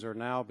companies are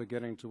now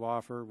beginning to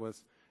offer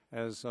with,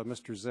 as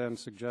Mr. Zen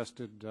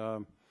suggested,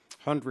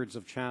 hundreds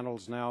of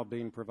channels now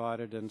being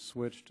provided in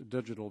switched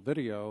digital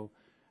video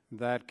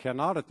that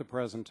cannot at the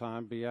present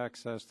time be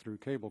accessed through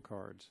cable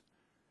cards?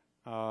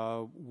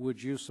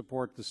 Would you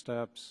support the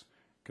steps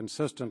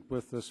consistent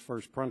with this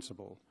first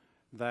principle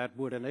that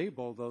would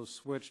enable those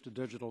switched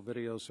digital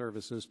video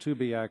services to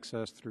be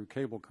accessed through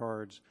cable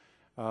cards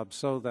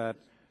so that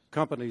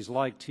companies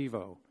like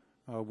TiVo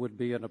would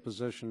be in a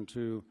position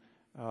to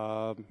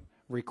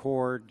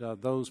record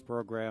those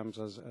programs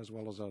as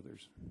well as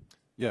others?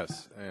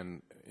 Yes,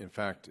 and in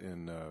fact,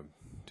 in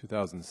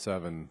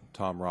 2007,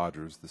 Tom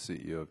Rogers, the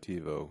CEO of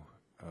TiVo,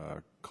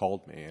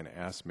 called me and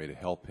asked me to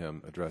help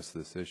him address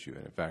this issue.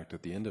 And in fact,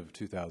 at the end of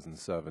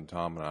 2007,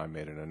 Tom and I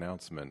made an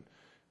announcement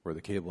where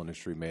the cable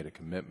industry made a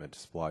commitment to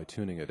supply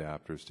tuning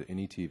adapters to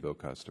any TiVo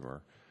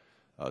customer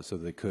so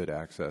they could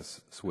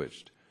access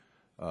switched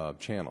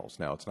channels.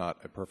 Now, it's not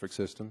a perfect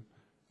system,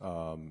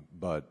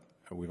 but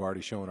we've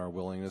already shown our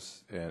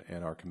willingness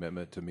and our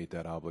commitment to meet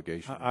that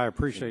obligation. I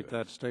appreciate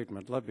that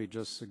statement. Let me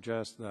just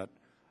suggest that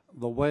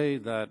the way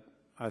that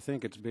I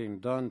think it's being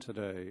done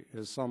today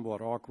is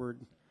somewhat awkward,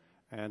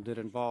 and it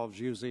involves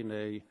using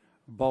a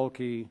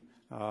bulky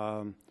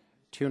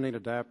tuning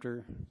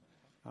adapter,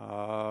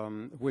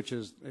 which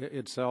is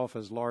itself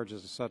as large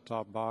as a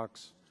set-top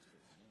box,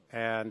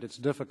 and it's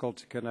difficult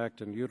to connect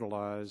and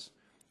utilize.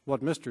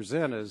 What Mr.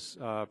 Zen is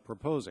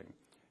proposing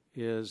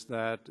is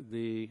that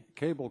the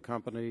cable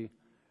company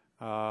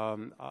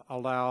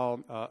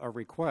allow a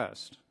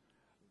request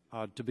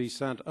to be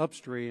sent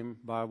upstream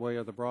by way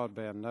of the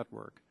broadband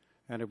network.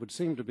 And it would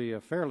seem to be a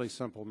fairly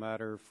simple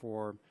matter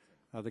for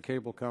the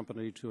cable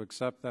company to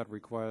accept that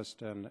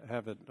request and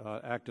have it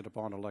acted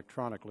upon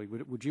electronically.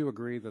 Would you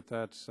agree that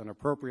that's an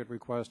appropriate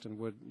request, and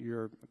would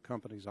your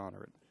companies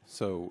honor it?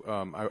 So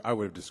I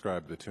would have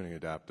described the tuning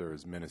adapter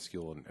as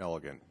minuscule and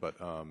elegant, but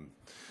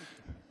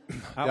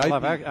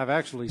I've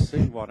actually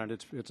seen one, and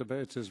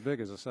it's as big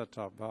as a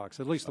set-top box.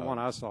 At least the one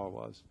I saw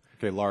was.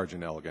 Okay, large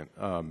and elegant.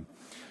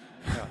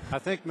 Yeah, I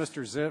think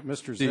Mr. Zinn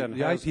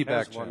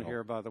has one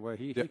here, by the way.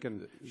 He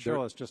can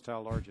show us just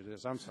how large it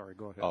is. I'm sorry,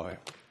 go ahead. Oh, yeah.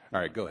 All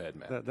right, go ahead,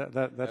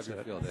 Matt. That's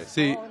it.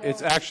 See,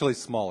 it's actually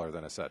smaller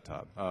than a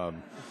set-top.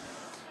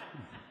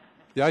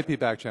 The IP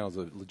back channel is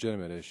a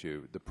legitimate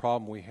issue. The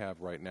problem we have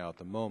right now at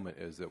the moment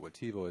is that what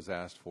TiVo has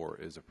asked for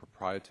is a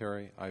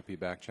proprietary IP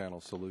back channel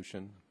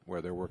solution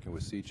where they're working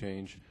with sea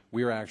change.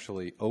 We are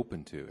actually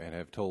open to, and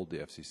have told the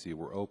FCC,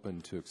 we're open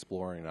to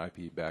exploring an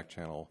IP back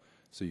channel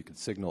so you can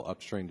signal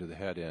upstream to the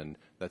head end.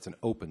 That's an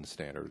open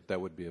standard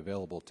that would be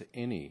available to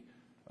any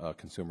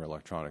consumer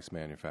electronics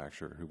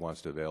manufacturer who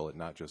wants to avail it,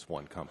 not just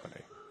one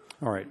company.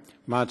 All right.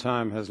 My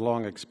time has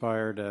long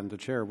expired, and the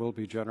chair will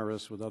be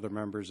generous with other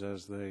members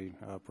as they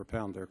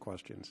propound their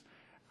questions.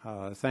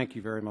 Thank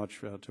you very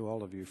much to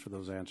all of you for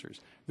those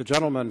answers. The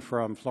gentleman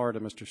from Florida,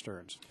 Mr.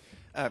 Stearns.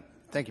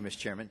 Thank you, Mr.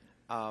 Chairman.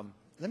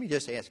 Let me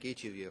just ask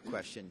each of you a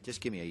question.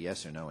 Just give me a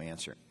yes or no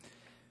answer.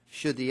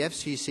 Should the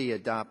FCC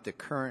adopt the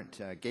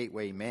current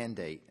gateway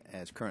mandate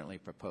as currently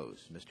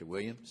proposed? Mr.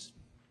 Williams?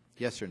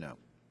 Yes or no?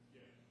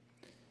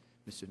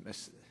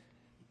 Yes.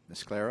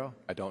 Ms. Claro?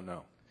 I don't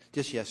know.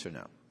 Just yes or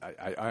no?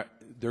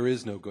 There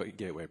is no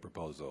gateway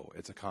proposal.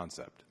 It's a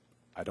concept.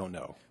 I don't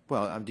know.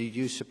 Well, do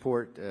you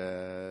support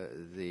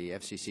the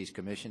FCC's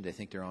commission? Do you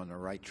think they're on the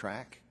right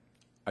track?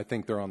 I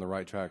think they're on the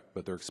right track,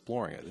 but they're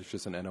exploring it. It's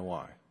just an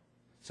NOI.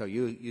 So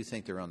you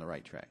think they're on the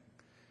right track.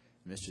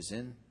 Mr.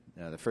 Zinn,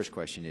 the first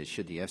question is,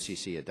 should the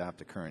FCC adopt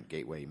the current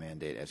gateway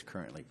mandate as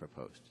currently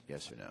proposed?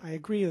 Yes or no? I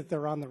agree that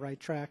they're on the right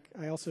track.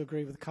 I also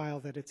agree with Kyle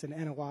that it's an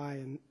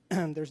NOI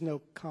and there's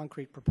no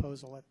concrete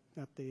proposal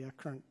at the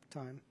current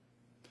time.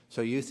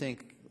 So you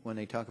think when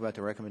they talk about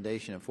the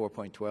recommendation of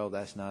 4.12,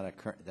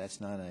 that's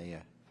not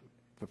a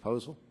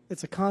proposal?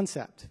 It's a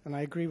concept, and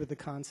I agree with the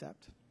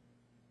concept.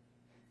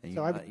 And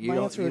so you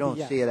don't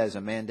see it as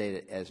a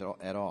mandate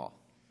at all?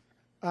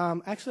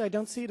 Actually, I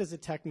don't see it as a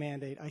tech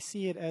mandate. I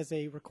see it as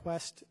a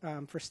request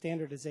for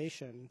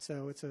standardization.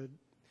 So it's a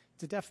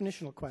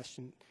definitional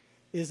question.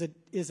 Is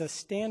a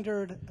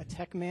standard a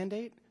tech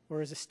mandate,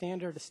 or is a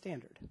standard a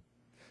standard?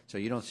 So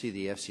you don't see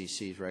the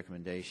FCC's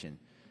recommendation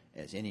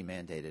as any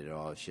mandate at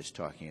all. It's just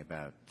talking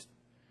about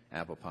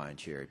apple pie and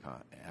cherry pie,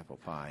 apple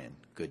pie and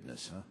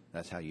goodness, huh?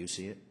 That's how you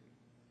see it?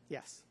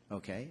 Yes.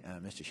 Okay.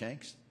 Mr.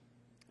 Shanks?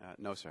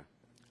 No, sir.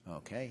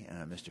 Okay.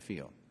 Mr.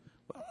 Field?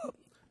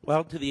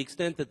 Well, to the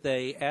extent that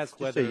they ask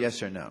Just whether... say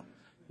yes or no.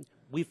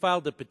 We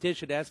filed a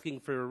petition asking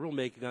for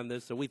rulemaking on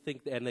this, so we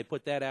think, and they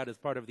put that out as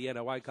part of the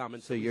NOI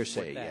comments. So you're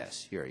saying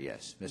yes. You're a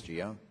yes. Mr.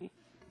 Young?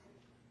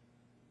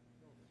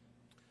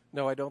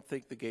 No, I don't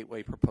think the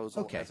gateway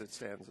proposal as it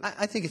stands.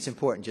 I think it's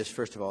important just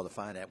first of all to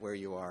find out where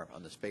you are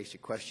on this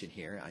basic question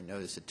here. I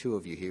noticed the two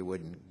of you here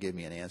wouldn't give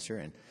me an answer,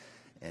 and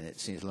it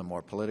seems a little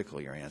more political,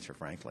 your answer,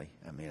 frankly.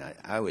 I mean,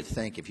 I would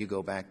think if you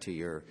go back to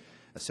your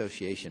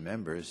association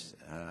members,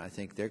 I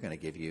think they're going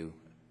to give you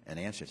an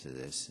answer to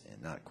this, and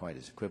not quite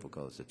as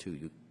equivocal as the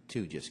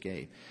two just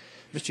gave.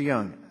 Mr.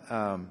 Young,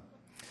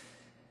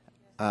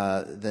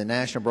 the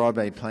National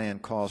Broadband Plan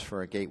calls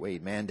for a gateway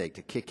mandate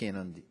to kick in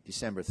on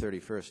December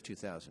 31st,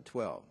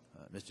 2012.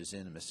 Mr.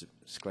 Zinn and Mr.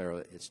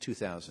 Sclero, it's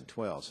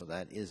 2012, so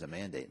that is a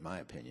mandate in my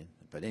opinion.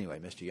 But anyway,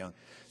 Mr. Young,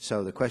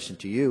 so the question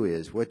to you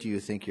is, what do you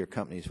think your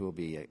companies will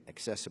be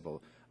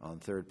accessible on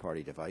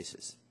third-party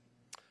devices?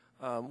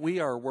 We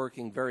are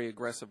working very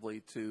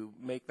aggressively to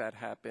make that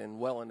happen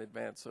well in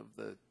advance of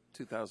the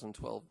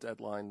 2012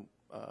 deadline,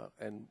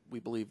 and we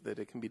believe that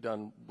it can be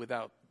done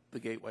without the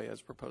gateway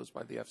as proposed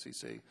by the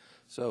FCC.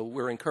 So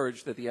we're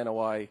encouraged that the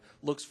NOI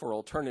looks for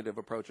alternative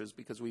approaches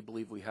because we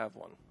believe we have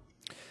one.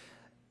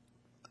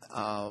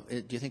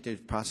 Do you think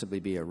there'd possibly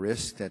be a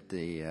risk that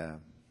the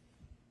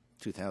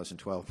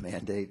 2012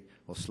 mandate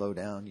will slow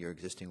down your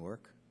existing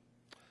work?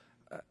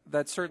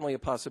 That's certainly a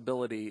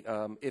possibility.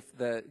 If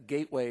the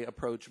gateway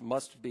approach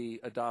must be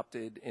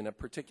adopted in a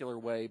particular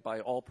way by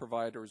all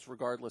providers,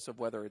 regardless of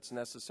whether it's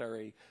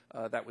necessary,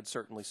 that would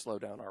certainly slow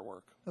down our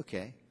work.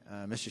 Okay.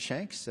 Mr.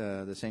 Shanks,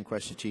 the same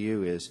question to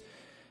you is,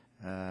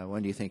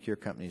 when do you think your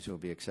companies will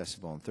be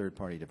accessible on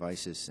third-party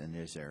devices, and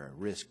is there a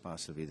risk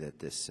possibly that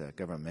this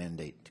government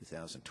mandate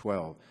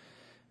 2012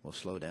 will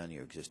slow down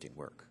your existing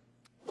work?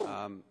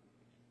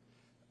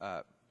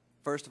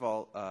 First of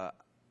all,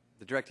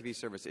 the DirecTV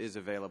service is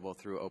available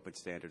through open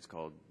standards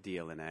called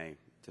DLNA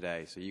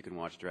today, so you can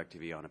watch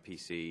DirecTV on a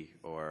PC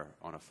or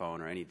on a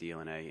phone or any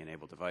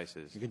DLNA-enabled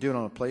devices. You can do it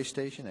on a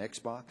PlayStation,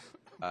 Xbox?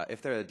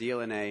 If they're a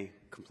DLNA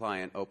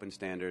compliant, open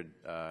standard...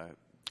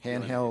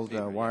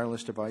 handheld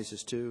wireless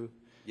devices too?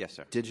 Yes,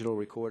 sir. Digital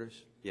recorders?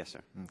 Yes, sir.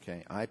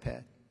 Okay.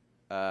 iPad?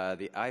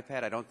 The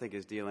iPad I don't think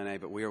is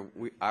DLNA,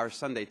 but our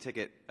Sunday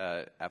ticket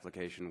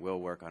application will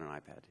work on an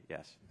iPad,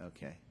 yes.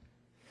 Okay.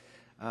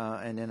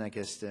 And then I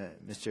guess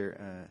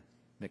Mr.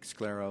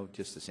 McSclero,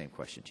 just the same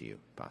question to you,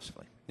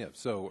 possibly. Yeah,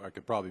 so I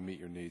could probably meet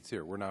your needs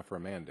here. We're not for a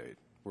mandate.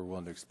 we're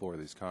willing to explore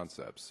these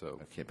concepts. So,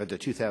 okay, but the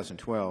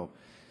 2012,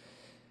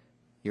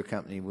 your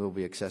company will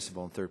be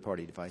accessible on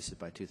third-party devices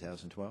by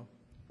 2012?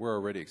 We're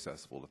already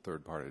accessible to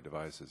third-party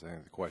devices. I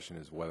think the question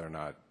is whether or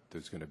not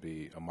there's going to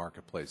be a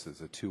marketplace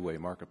that's a two-way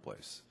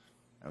marketplace.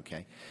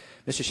 Okay.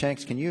 Mr.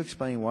 Shanks, can you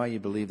explain why you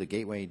believe the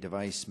gateway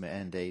device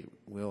mandate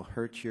will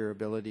hurt your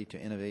ability to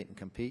innovate and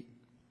compete?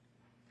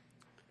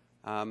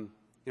 You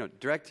know,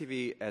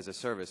 DirecTV as a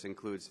service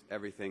includes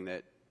everything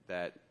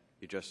that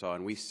you just saw,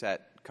 and we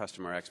set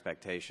customer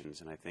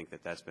expectations, and I think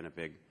that that's been a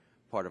big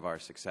part of our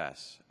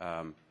success.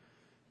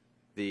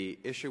 The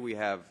issue we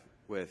have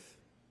with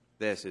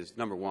this is,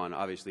 number one,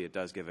 obviously it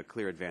does give a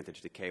clear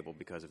advantage to cable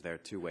because of their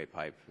two-way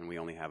pipe, and we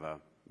only have a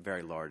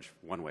very large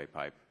one-way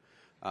pipe.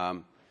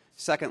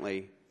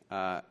 Secondly,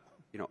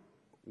 you know,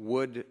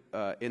 would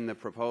in the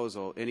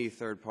proposal any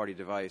third-party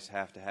device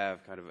have to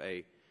have kind of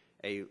a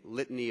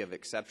litany of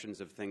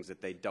exceptions of things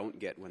that they don't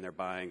get when they're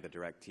buying the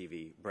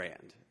DirecTV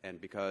brand? And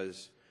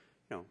because,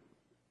 you know,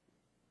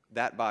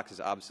 that box is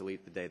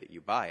obsolete the day that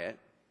you buy it,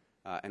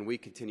 and we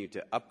continue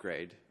to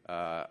upgrade,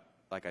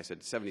 like I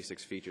said,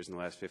 76 features in the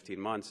last 15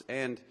 months.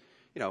 And,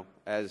 you know,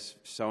 as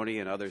Sony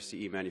and other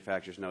CE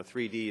manufacturers know,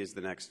 3D is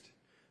the next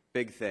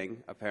big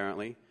thing,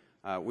 apparently.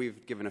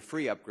 We've given a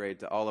free upgrade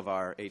to all of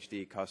our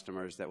HD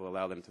customers that will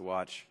allow them to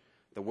watch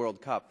the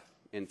World Cup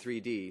in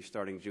 3D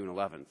starting June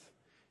 11th.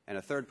 And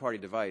a third-party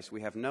device,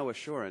 we have no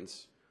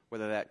assurance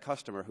whether that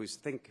customer who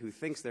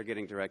thinks they're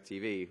getting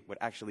DirecTV would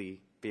actually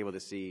be able to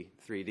see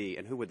 3D,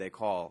 and who would they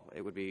call?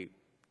 It would be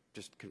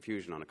just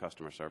confusion on a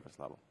customer service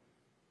level.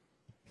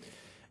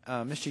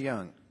 Mr.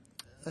 Young,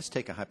 let's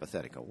take a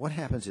hypothetical. What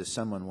happens if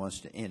someone wants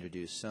to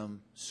introduce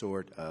some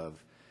sort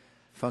of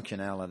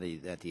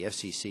functionality that the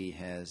FCC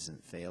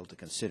hasn't failed to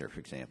consider, for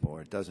example,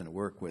 or it doesn't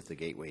work with the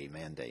gateway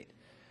mandate?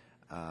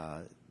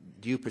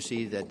 Do you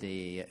perceive that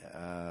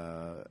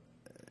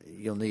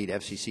you'll need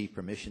FCC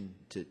permission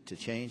to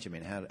change? I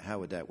mean, how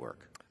would that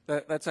work?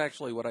 That's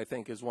actually what I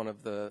think is one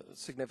of the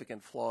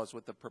significant flaws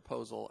with the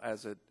proposal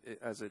as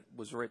it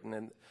was written,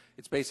 and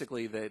it's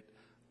basically that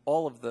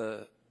all of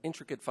the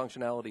intricate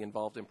functionality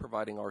involved in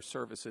providing our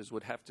services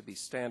would have to be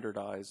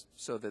standardized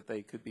so that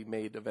they could be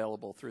made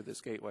available through this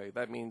gateway.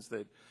 That means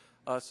that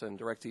us and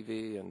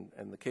DirecTV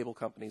and the cable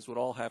companies would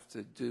all have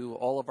to do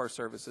all of our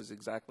services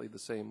exactly the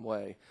same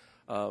way,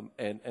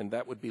 and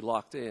that would be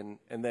locked in,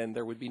 and then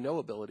there would be no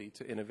ability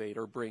to innovate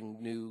or bring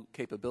new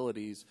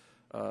capabilities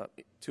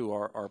to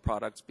our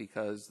products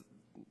because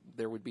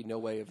there would be no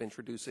way of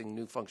introducing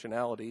new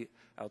functionality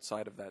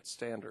outside of that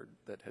standard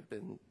that had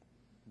been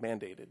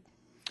mandated.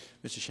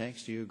 Mr.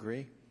 Shanks, do you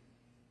agree?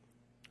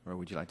 Or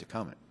would you like to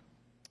comment?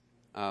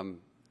 No,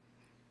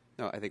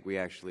 I think we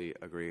actually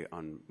agree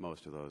on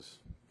most of those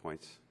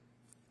points.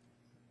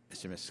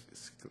 Mr.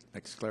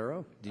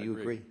 Sclero, do you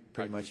agree?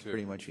 Pretty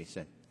much he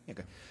said.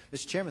 Okay.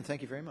 Mr. Chairman,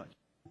 thank you very much.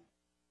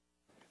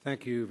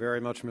 Thank you very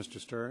much, Mr.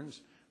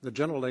 Stearns. The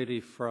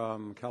gentlelady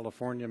from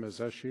California, Ms.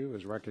 Eshoo,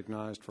 is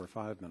recognized for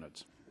 5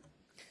 minutes.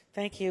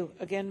 Thank you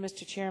again,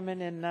 Mr.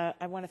 Chairman, and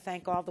I want to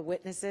thank all the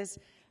witnesses.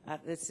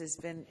 This has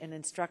been an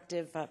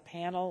instructive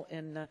panel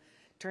in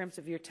terms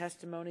of your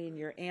testimony and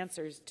your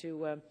answers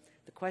to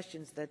the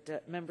questions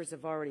that members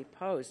have already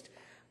posed.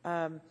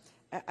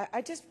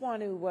 I just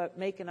want to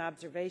make an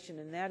observation,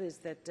 and that is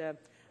that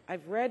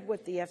I've read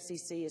what the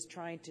FCC is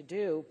trying to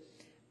do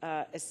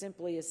as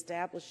simply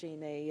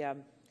establishing a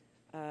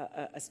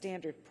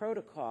standard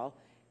protocol,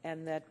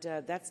 and that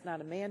that's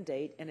not a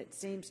mandate. And it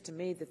seems to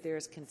me that there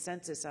is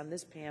consensus on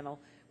this panel,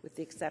 with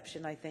the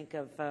exception, I think,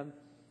 of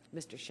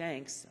Mr.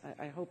 Shanks.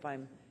 I hope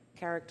I'm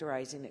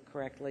characterizing it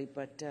correctly,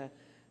 but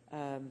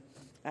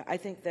I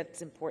think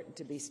that's important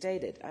to be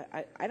stated.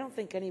 I don't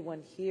think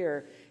anyone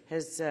here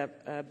has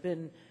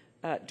been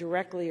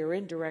directly or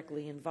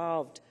indirectly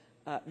involved,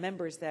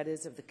 members, that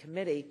is, of the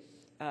committee,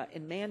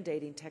 in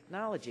mandating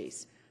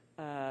technologies.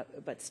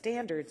 But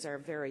standards are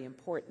very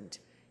important.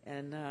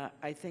 And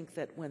I think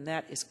that when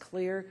that is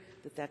clear,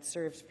 that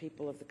serves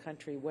people of the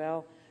country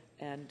well.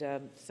 And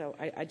so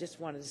I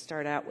just wanted to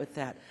start out with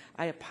that.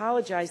 I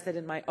apologize that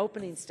in my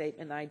opening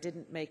statement I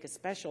didn't make a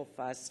special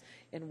fuss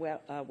in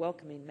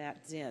welcoming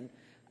Matt Zinn,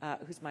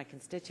 who's my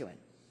constituent.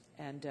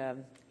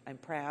 And I'm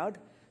proud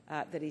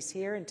that he's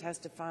here and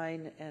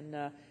testifying,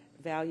 and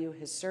value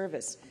his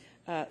service.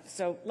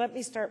 So let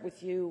me start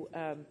with you,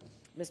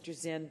 Mr.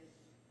 Zinn.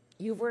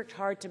 You've worked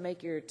hard to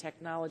make your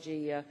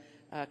technology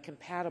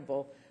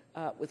compatible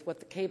with what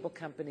the cable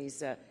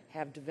companies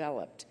have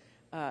developed.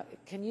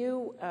 Can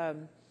you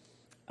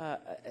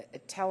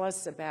tell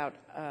us about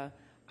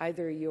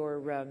either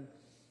your,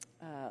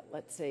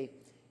 let's say,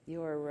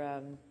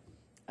 your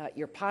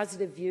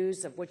positive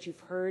views of what you've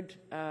heard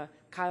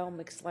Kyle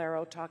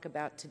McSlero talk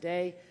about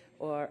today,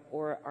 or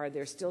are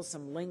there still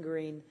some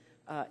lingering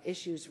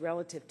issues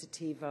relative to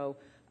TiVo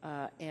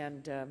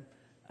and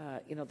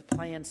the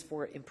plans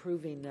for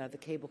improving the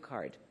cable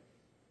card?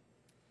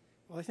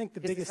 Well, I think the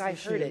biggest I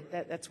issue, heard it,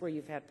 that's where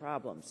you've had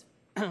problems.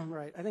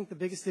 Right. I think the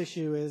biggest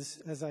issue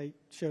is, as I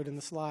showed in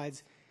the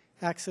slides,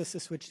 access to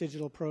switch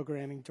digital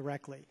programming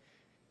directly.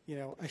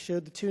 I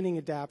showed the tuning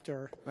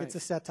adapter. Right. It's a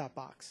set-top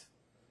box.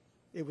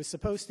 It was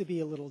supposed to be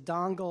a little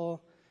dongle,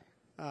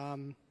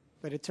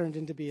 but it turned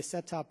into be a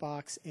set-top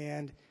box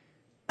and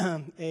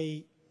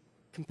a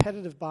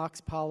competitive box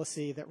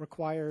policy that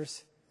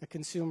requires a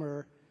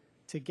consumer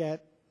to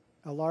get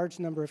a large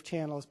number of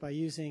channels by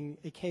using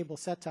a cable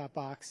set-top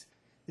box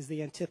is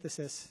the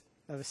antithesis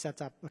of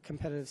a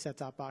competitive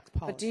set-top box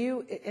policy. But do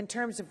you, in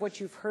terms of what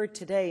you've heard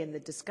today in the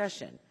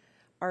discussion,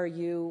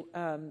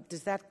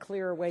 does that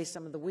clear away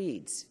some of the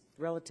weeds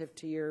relative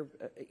to your,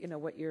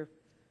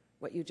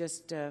 what you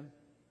just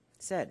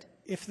said?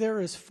 If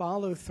there is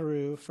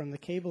follow-through from the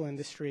cable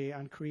industry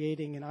on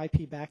creating an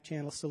IP back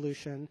channel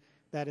solution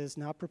that is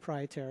not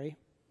proprietary,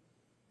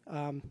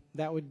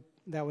 that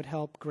would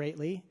help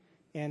greatly.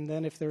 And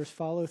then if there's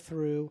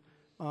follow-through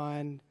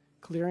on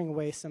clearing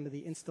away some of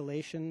the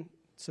installation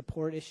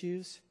support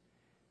issues,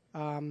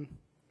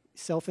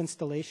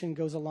 self-installation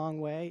goes a long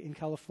way. In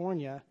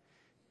California,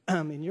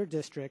 in your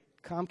district,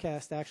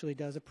 Comcast actually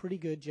does a pretty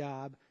good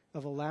job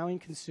of allowing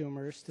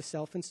consumers to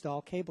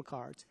self-install cable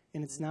cards,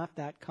 and it's not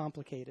that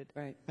complicated.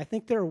 Right. I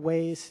think there are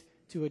ways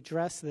to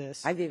address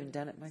this. I've even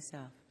done it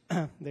myself.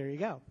 There you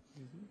go.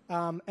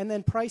 And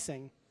then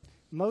pricing.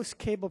 Most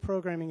cable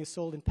programming is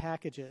sold in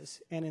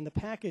packages, and in the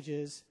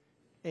packages,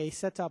 a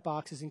set-top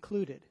box is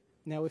included.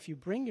 Now, if you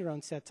bring your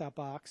own set-top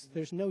box,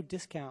 there's no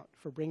discount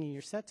for bringing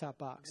your set-top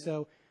box.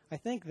 So I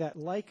think that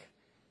like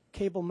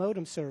cable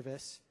modem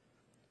service,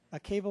 a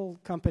cable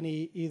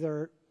company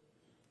either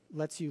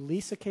lets you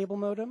lease a cable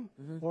modem,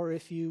 or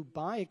if you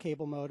buy a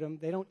cable modem,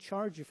 they don't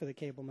charge you for the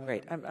cable modem.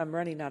 Great. I'm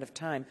running out of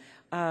time.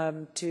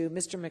 To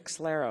Mr.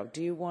 McSlero,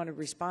 do you want to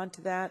respond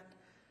to that?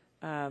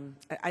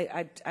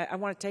 I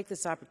want to take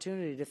this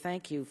opportunity to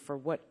thank you for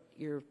what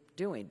you're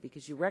doing,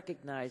 because you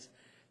recognize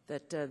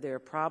that there are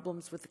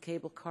problems with the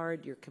cable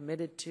card. You're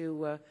committed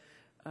to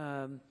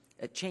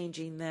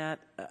changing that.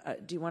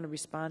 Do you want to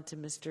respond to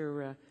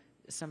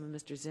some of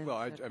Mr. Zinn's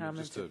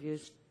comments and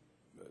views?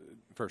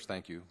 First,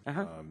 thank you.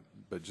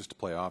 But just to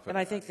play off and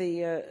I think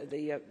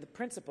the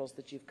principles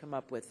that you've come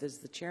up with, as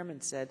the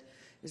chairman said,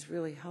 is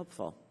really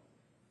helpful.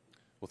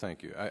 Well,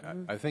 thank you.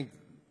 I think,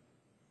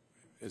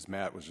 as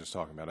Matt was just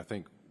talking about, I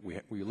think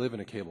we live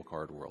in a cable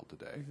card world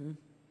today.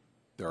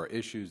 There are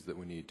issues that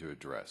we need to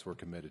address. We're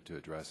committed to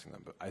addressing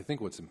them. But I think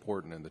what's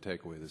important in the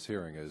takeaway of this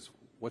hearing is,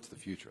 what's the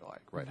future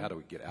like, right? How do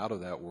we get out of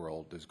that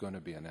world? There's going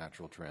to be a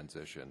natural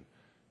transition.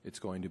 It's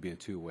going to be a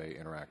two-way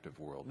interactive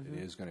world. It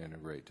is going to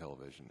integrate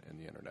television and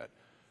the Internet.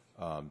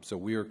 So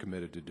we are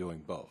committed to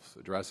doing both,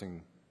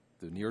 addressing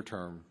the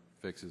near-term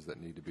fixes that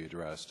need to be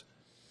addressed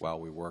while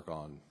we work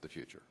on the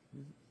future.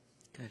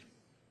 Good.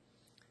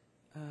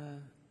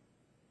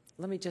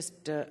 Let me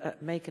just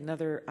make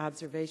another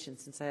observation,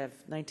 since I have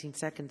 19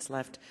 seconds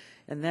left,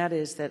 and that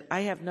is that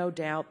I have no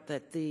doubt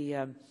that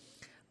the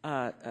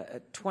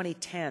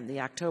 2010,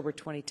 the October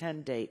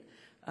 2010 date,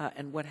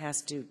 and what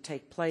has to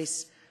take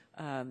place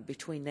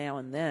between now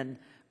and then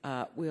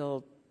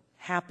will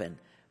happen.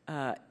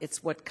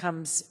 It's what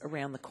comes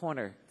around the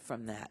corner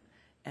from that.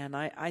 And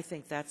I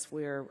think that's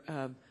where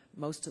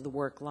most of the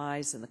work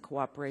lies, and the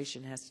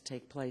cooperation has to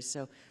take place.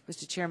 So,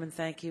 Mr. Chairman,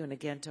 thank you. And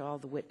again, to all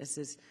the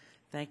witnesses,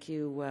 thank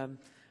you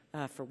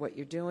for what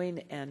you're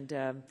doing.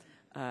 And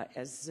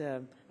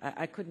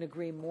I couldn't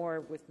agree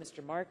more with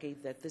Mr. Markey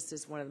that this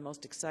is one of the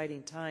most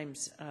exciting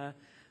times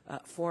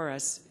for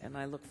us. And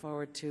I look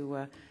forward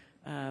to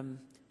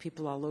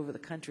people all over the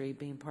country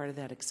being part of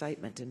that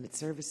excitement and its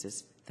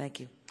services. Thank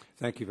you.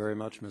 Thank you very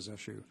much, Ms.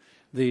 Eshoo.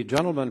 The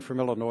gentleman from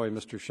Illinois,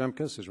 Mr.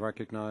 Shimkus, is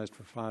recognized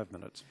for 5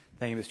 minutes.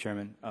 Thank you, Mr.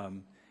 Chairman.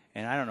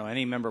 And I don't know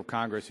any member of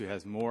Congress who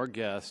has more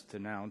guests to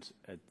announce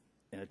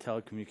in a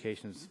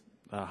telecommunications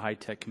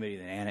high-tech committee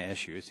than Anna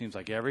Eshoo. It seems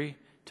like every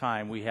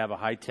time we have a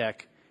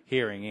high-tech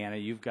hearing, Anna,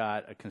 you've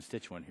got a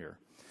constituent here.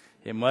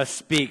 It must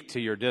speak to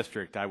your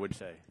district, I would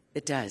say.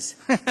 It does.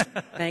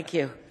 Thank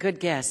you. Good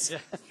guess.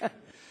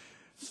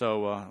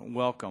 So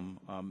welcome.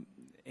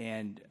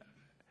 And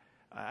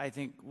I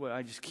think what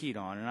I just keyed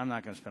on, and I'm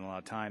not going to spend a lot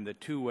of time, the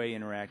two-way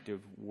interactive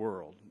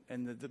world.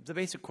 And the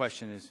basic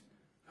question is,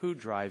 who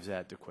drives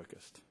that the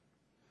quickest?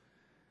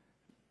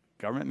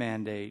 Government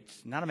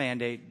mandates, not a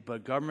mandate,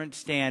 but government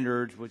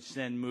standards, which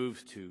then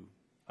moves to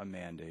a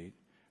mandate,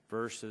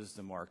 versus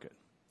the market.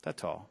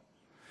 That's all.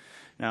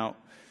 Now,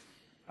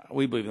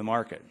 we believe the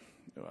market.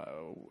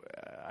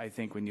 I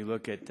think when you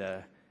look at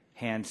the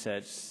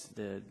handsets,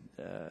 the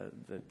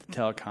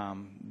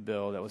telecom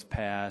bill that was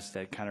passed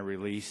that kind of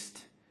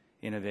released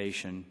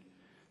innovation,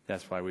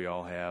 that's why we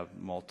all have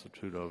a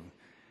multitude of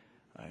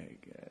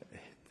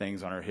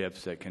things on our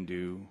hips that can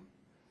do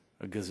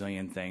a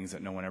gazillion things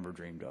that no one ever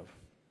dreamed of.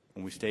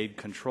 When we stayed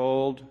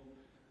controlled,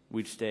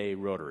 we'd stay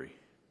rotary.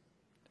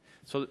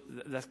 So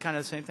that's kind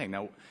of the same thing.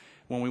 Now,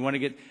 when we want to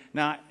get...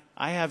 Now,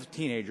 I have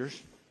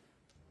teenagers,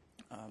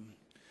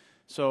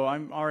 so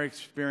I'm already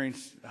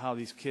experienced how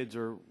these kids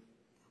are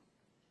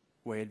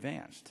way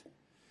advanced.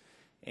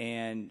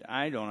 And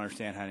I don't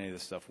understand how any of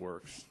this stuff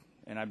works.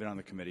 And I've been on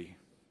the committee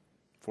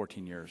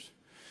 14 years.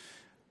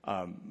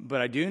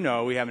 But I do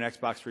know we have an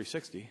Xbox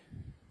 360.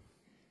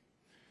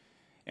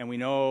 And we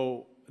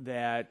know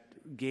that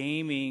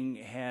gaming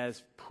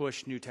has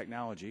pushed new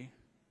technology.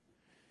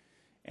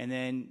 And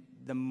then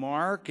the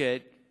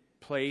market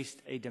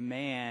placed a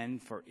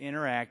demand for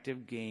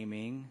interactive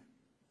gaming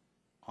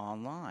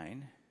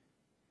online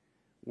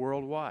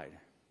worldwide.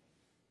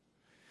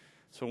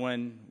 So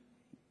when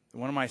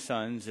one of my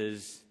sons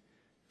is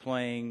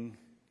playing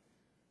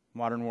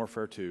Modern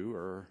Warfare 2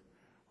 or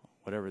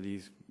whatever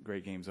these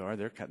great games are,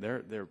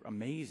 they're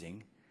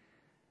amazing.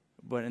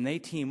 But when they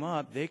team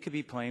up, they could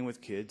be playing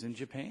with kids in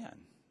Japan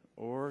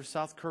or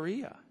South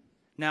Korea.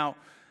 Now,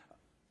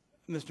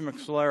 Mr.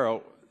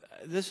 McSolero,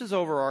 this is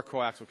over our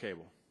coaxial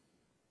cable.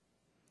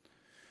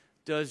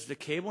 Does the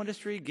cable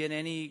industry get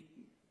any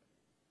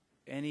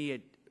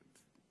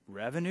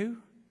revenue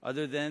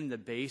other than the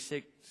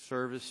basic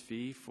service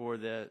fee for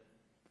the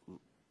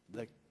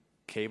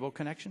cable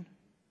connection?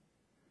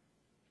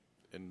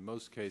 In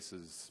most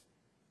cases,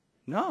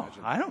 no,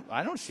 I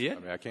don't see it.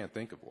 I mean, I can't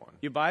think of one.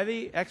 You buy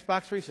the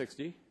Xbox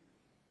 360,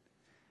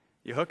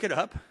 you hook it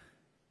up,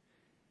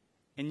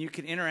 and you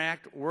can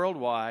interact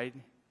worldwide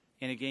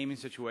in a gaming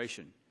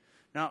situation.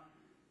 Now,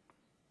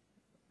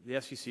 the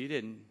FCC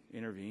didn't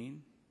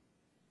intervene,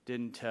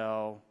 didn't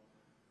tell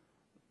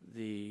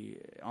the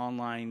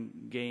online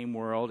game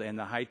world and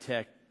the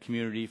high-tech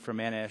community from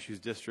Anash's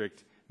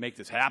district, make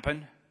this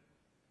happen.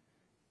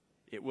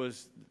 It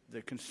was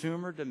the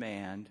consumer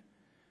demand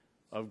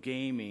of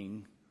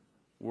gaming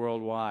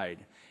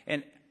worldwide.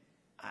 And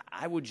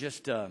I would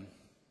just end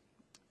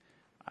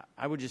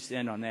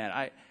on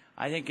that.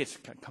 I think it's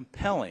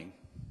compelling.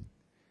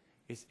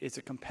 It's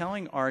a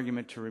compelling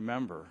argument to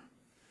remember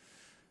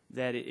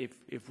that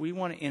if we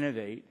want to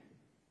innovate,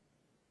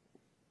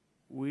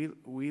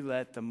 we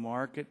let the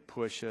market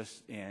push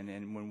us in,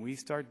 and when we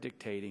start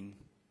dictating,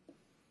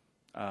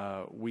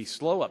 we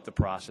slow up the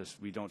process.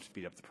 We don't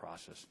speed up the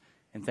process.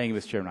 And thank you,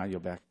 Mr. Chairman. I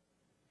yield back.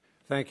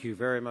 Thank you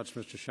very much,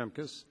 Mr.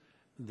 Shimkus.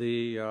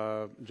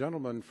 The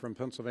gentleman from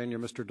Pennsylvania,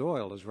 Mr.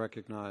 Doyle, is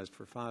recognized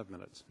for 5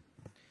 minutes.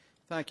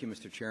 Thank you,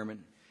 Mr.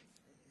 Chairman.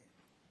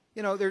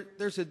 You know,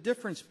 there's a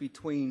difference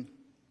between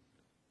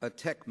a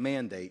tech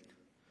mandate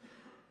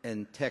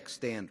and tech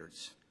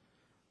standards.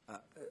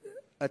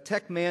 A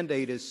tech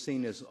mandate is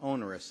seen as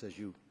onerous, as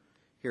you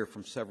hear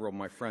from several of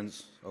my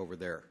friends over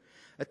there.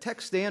 A tech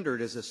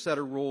standard is a set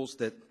of rules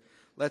that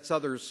lets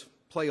others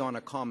play on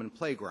a common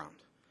playground.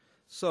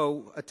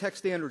 So a tech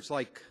standard's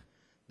like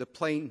the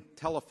plain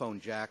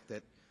telephone jack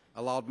that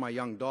allowed my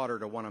young daughter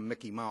to want a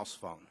Mickey Mouse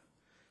phone.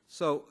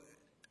 So,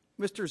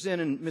 Mr. Zinn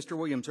and Mr.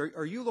 Williams,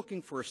 are you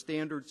looking for a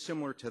standard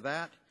similar to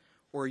that,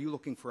 or are you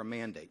looking for a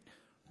mandate?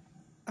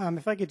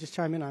 If I could just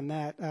chime in on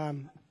that.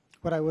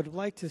 What I would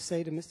like to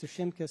say to Mr.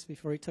 Shimkus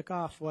before he took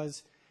off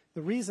was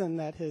the reason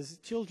that his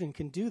children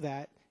can do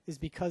that is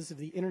because of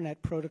the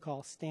Internet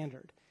Protocol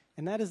standard.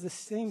 And that is the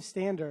same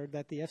standard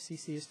that the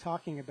FCC is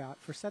talking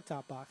about for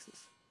set-top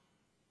boxes.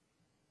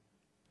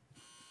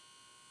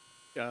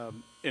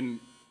 And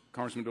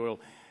Congressman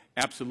Doyle,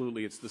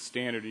 absolutely, it's the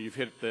standard. You've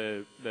hit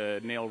the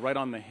nail right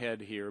on the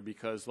head here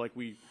because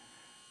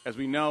as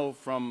we know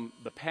from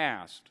the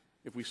past,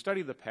 if we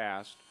study the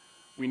past,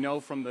 we know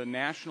from the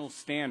national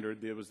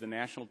standard, there was the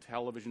National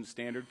Television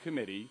Standard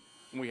Committee,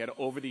 and we had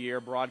over-the-air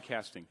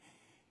broadcasting.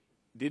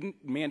 Didn't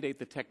mandate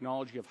the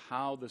technology of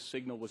how the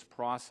signal was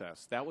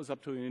processed. That was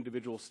up to an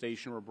individual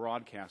station or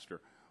broadcaster.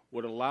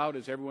 What allowed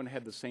is everyone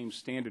had the same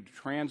standard to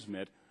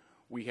transmit.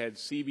 We had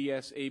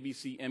CBS,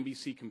 ABC,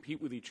 NBC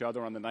compete with each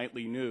other on the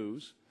nightly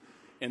news,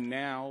 and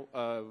now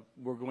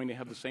we're going to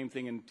have the same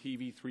thing in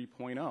TV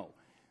 3.0.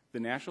 The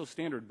national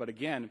standard, but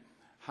again,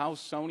 how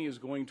Sony is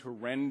going to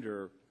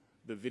render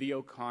the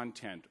video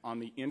content on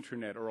the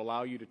Internet or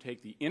allow you to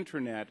take the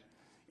Internet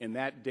and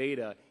that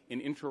data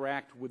and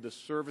interact with the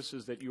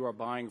services that you are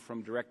buying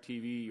from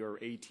DirecTV or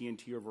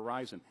AT&T or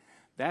Verizon.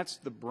 That's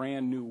the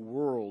brand new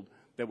world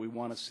that we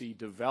want to see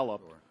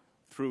developed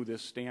through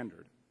this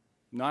standard.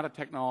 Not a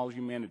technology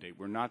mandate.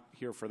 We're not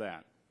here for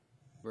that.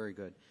 Very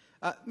good.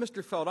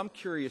 Mr. Feld, I'm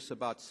curious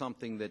about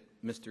something that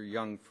Mr.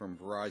 Young from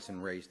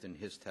Verizon raised in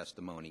his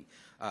testimony,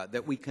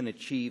 that we can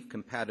achieve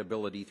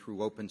compatibility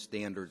through open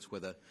standards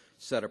with a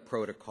set of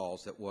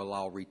protocols that will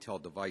allow retail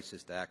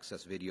devices to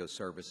access video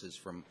services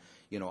from,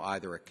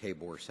 either a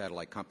cable or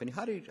satellite company.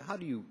 How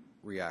do you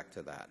react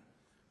to that?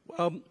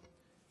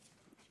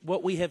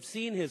 What we have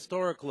seen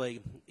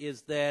historically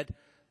is that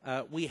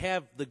we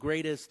have the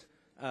greatest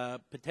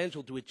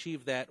potential to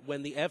achieve that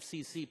when the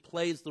FCC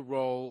plays the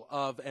role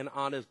of an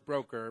honest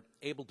broker,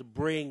 able to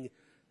bring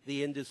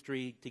the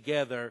industry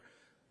together,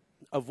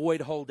 avoid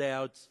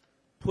holdouts,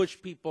 push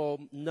people,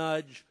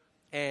 nudge,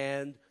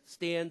 and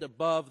stand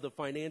above the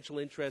financial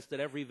interest that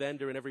every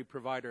vendor and every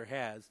provider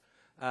has.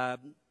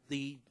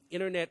 The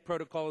Internet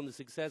Protocol and the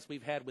success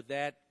we've had with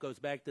that goes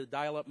back to the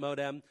dial-up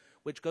modem,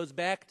 which goes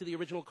back to the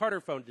original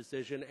Carter phone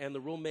decision and the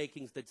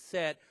rulemakings that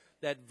set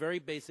that very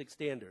basic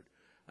standard.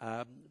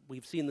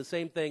 We've seen the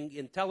same thing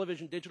in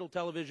television, digital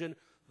television.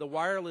 The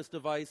wireless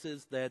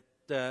devices that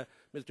Mr.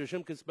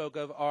 Shimkus spoke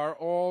of are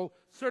all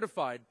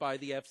certified by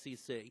the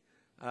FCC.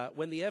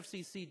 When the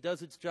FCC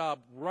does its job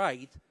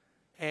right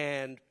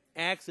and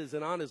acts as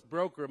an honest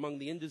broker among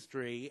the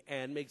industry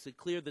and makes it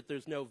clear that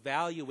there's no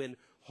value in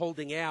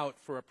holding out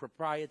for a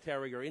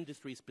proprietary or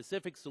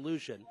industry-specific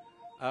solution,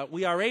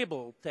 we are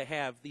able to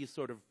have these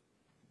sort of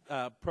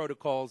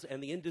protocols,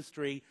 and the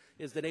industry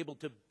is then able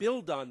to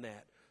build on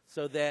that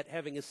so that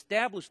having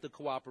established the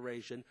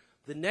cooperation,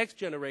 the next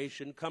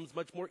generation comes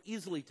much more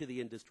easily to the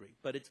industry.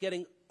 But it's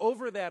getting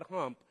over that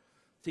hump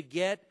to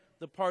get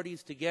the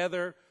parties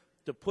together,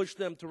 to push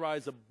them to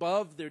rise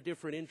above their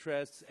different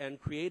interests and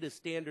create a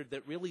standard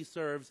that really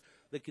serves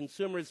the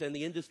consumers and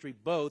the industry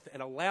both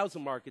and allows a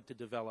market to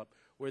develop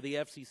where the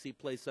FCC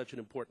plays such an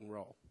important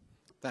role.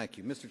 Thank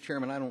you. Mr.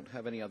 Chairman, I don't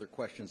have any other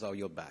questions. I'll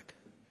yield back.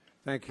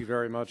 Thank you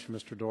very much,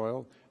 Mr.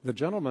 Doyle. The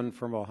gentleman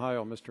from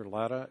Ohio, Mr.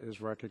 Latta,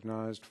 is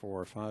recognized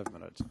for 5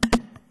 minutes.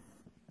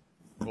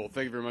 Well,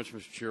 thank you very much,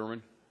 Mr.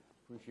 Chairman.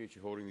 Appreciate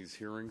you holding these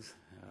hearings.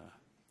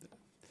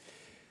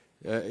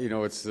 You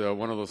know, it's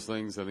one of those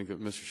things I think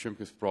that Mr.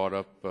 Shimkus brought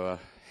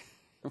up.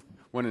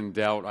 When in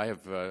doubt, I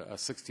have a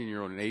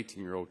 16-year-old and an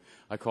 18-year-old.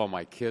 I call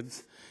my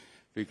kids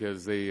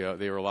because they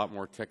are a lot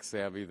more tech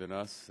savvy than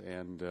us,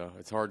 and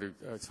it's hard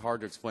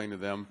to explain to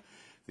them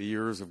the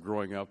years of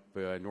growing up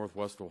in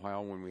Northwest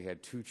Ohio when we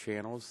had 2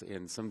 channels,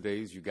 and some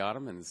days you got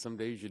them and some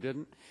days you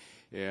didn't.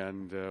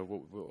 And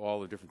all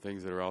the different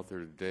things that are out there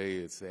today,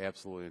 it's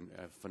absolutely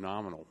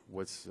phenomenal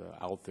what's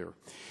out there.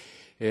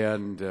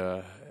 And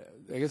I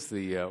guess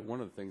one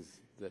of the things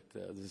that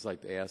I'd just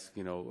like to ask,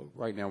 you know,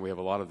 right now we have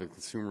a lot of the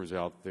consumers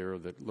out there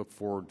that look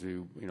forward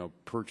to, you know,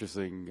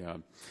 purchasing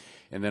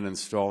and then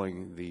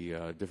installing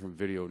the different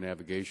video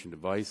navigation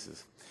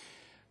devices.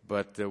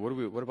 But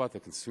what about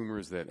the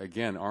consumers that,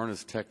 again, aren't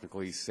as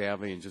technically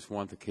savvy and just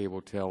want the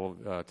cable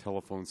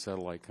telephone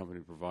satellite company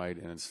to provide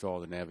and install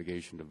the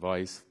navigation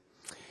device?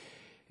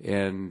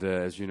 And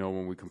as you know,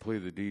 when we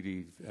completed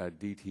the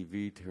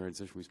DTV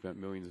transition, we spent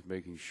millions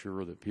making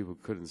sure that people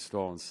could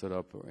install and set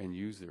up and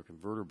use their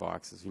converter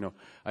boxes. You know,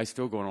 I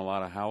still go in a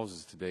lot of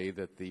houses today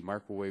that the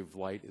microwave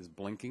light is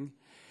blinking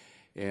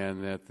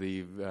and that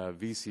the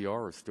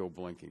VCR is still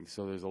blinking.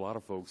 So there's a lot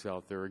of folks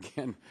out there,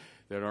 again,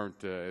 that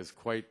aren't as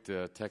quite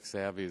tech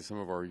savvy as some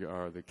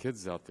of the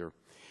kids out there.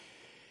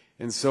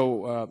 And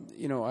so,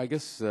 you know, I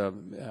guess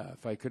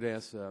if I could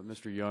ask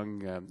Mr.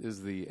 Young,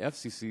 is the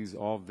FCC's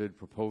all-vid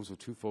proposal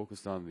too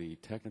focused on the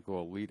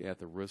technical elite at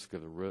the risk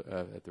of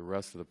at the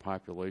rest of the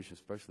population,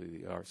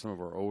 especially some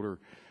of our older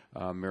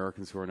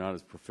Americans who are not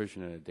as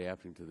proficient in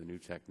adapting to the new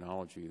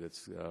technology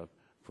that's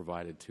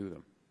provided to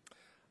them?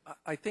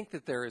 I think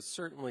that there is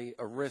certainly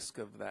a risk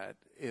of that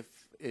if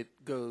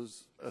it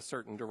goes a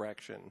certain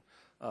direction.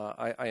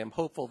 I am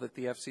hopeful that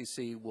the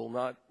FCC will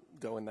not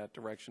go in that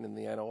direction in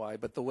the NOI,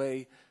 but the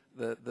way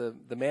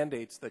the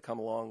mandates that come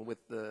along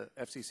with the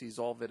FCC's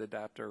all-vid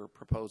adapter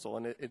proposal,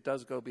 and it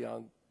does go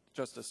beyond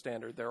just a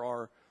standard. There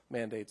are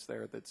mandates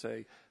there that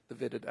say the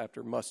vid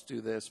adapter must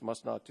do this,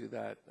 must not do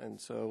that,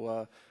 and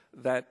so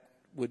that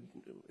would,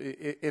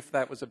 if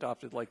that was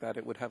adopted like that,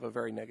 it would have a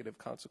very negative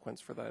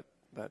consequence for that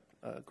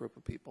group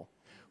of people.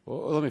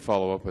 Well, let me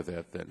follow up with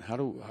that then. How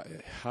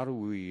do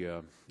we,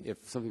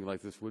 if something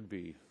like this would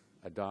be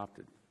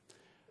adopted,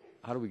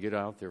 how do we get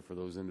out there for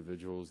those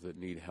individuals that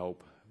need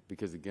help?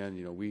 Because again,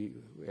 you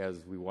know,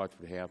 as we watched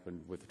what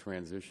happened with the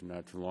transition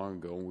not too long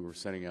ago, we were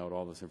sending out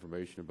all this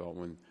information about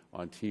when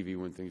on TV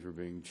when things were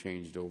being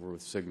changed over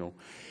with signal,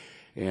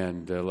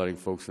 and letting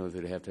folks know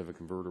that they'd have to have a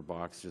converter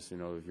box, just, you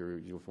know, if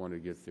you want to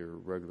get their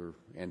regular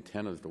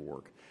antennas to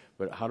work.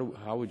 But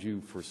how would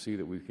you foresee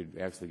that we could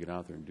actually get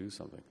out there and do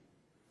something?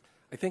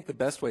 I think the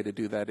best way to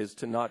do that is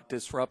to not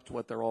disrupt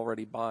what they're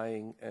already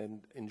buying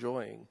and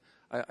enjoying.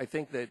 I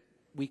think that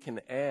we can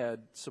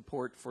add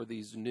support for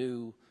these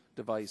new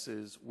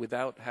devices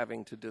without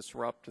having to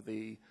disrupt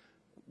the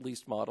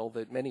lease model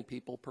that many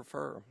people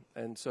prefer.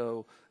 And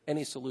so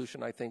any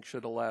solution, I think,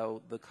 should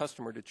allow the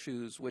customer to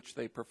choose which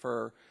they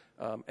prefer.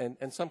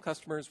 And some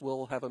customers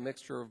will have a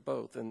mixture of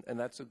both, and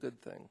that's a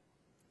good thing.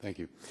 Thank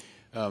you.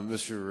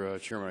 Mr.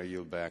 Chairman, I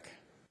yield back.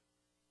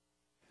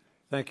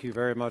 Thank you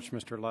very much,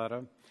 Mr.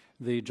 Latta.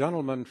 The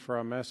gentleman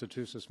from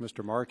Massachusetts,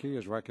 Mr. Markey,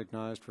 is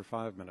recognized for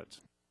 5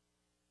 minutes.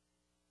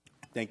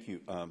 Thank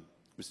you,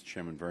 Mr.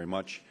 Chairman, very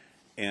much.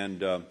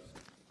 And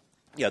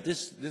yeah,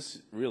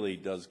 this really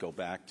does go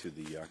back to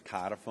the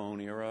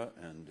Cartaphone era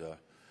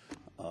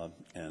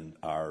and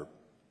our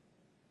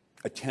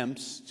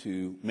attempts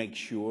to make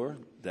sure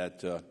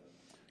that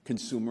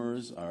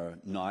consumers are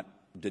not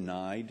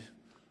denied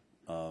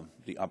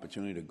the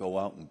opportunity to go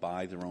out and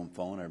buy their own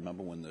phone. I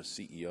remember when the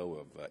CEO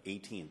of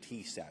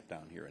AT&T sat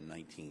down here in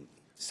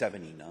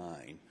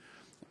 1979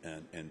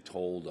 and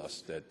told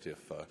us that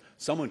if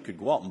someone could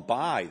go out and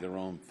buy their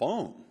own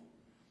phone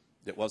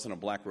that wasn't a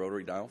black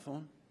rotary dial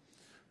phone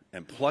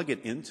and plug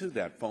it into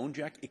that phone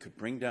jack, it could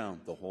bring down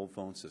the whole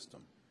phone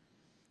system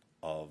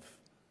of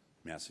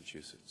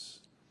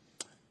Massachusetts.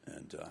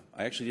 And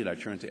I actually did. I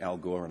turned to Al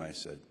Gore and I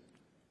said,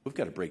 we've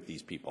got to break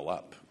these people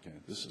up. Okay?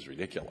 This is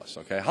ridiculous.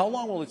 Okay? How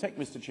long will it take,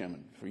 Mr.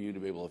 Chairman, for you to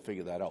be able to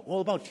figure that out? Well,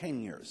 about 10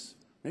 years.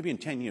 Maybe in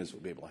 10 years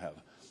we'll be able to have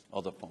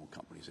other phone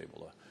companies able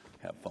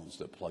to have phones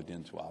that are plugged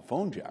into our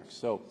phone jacks.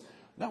 So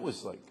That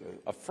was like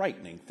a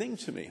frightening thing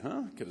to me,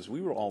 huh? Because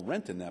we were all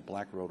renting that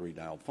black rotary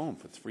dialed phone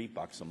for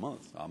 $3 a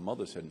month. Our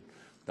mothers had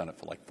done it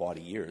for like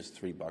 40 years.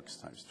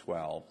 $3 times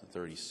 12,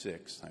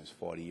 36 times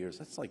 40 years.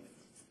 That's like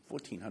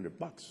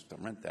 $1,400 to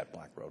rent that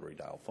black rotary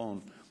dial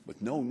phone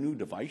with no new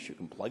device you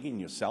can plug in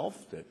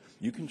yourself that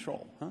you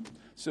control, huh?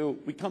 So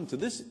we come to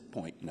this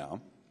point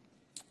now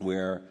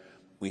where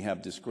we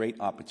have this great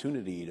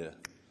opportunity to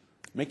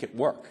make it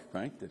work,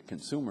 right? That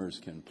consumers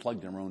can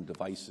plug their own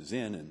devices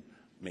in and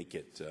make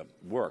it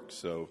work.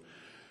 So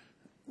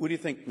what do you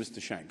think,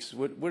 Mr. Shanks?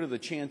 What are the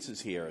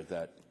chances here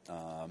that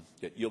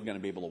that you're going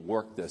to be able to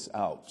work this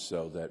out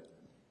so that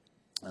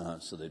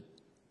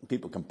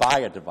people can buy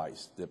a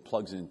device that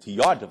plugs into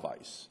your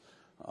device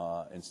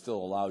and still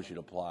allows you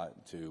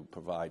to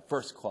provide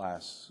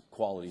first-class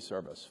quality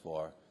service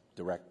for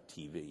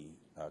DirecTV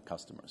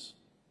customers?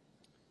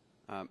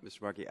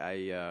 Mr. Markey,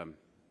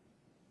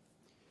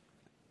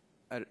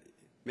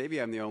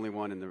 maybe I'm the only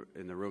one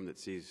in the room that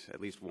sees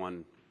at least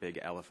one big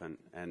elephant,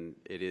 and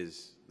it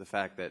is the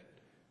fact that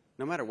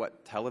no matter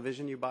what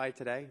television you buy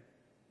today,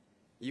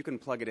 you can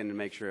plug it in and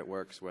make sure it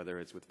works, whether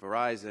it's with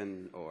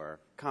Verizon or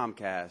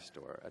Comcast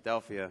or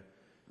Adelphia.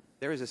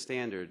 There is a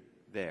standard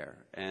there,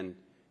 and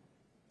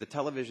the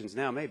televisions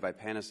now made by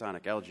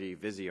Panasonic, LG,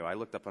 Vizio, I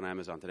looked up on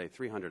Amazon today,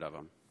 300 of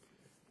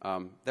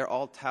them. They're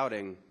all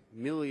touting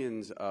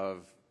millions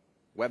of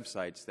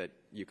websites that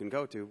you can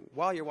go to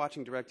while you're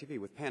watching DirecTV.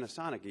 With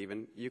Panasonic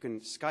even, you can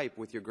Skype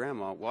with your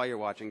grandma while you're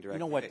watching DirecTV. You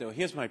know what, though?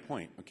 Here's my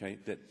point, okay,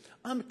 that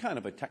I'm kind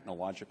of a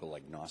technological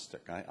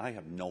agnostic. I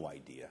have no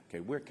idea,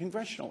 okay? Where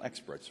congressional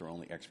experts are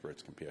only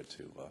experts compared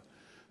to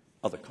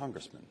other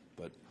congressmen,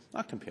 but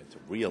not compared to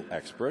real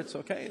experts,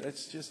 okay?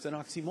 That's just an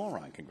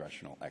oxymoron,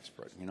 congressional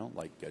expert, you know,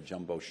 like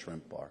Jumbo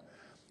Shrimp or,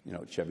 you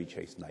know, Chevy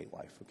Chase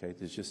Nightlife, okay?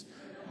 There's just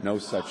no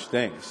such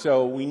thing.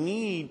 So we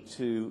need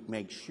to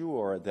make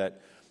sure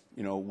that,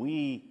 you know,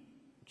 we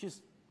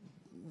just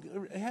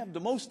have the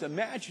most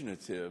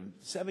imaginative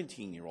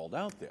 17-year-old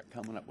out there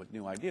coming up with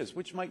new ideas,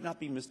 which might not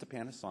be Mr.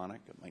 Panasonic,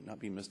 it might not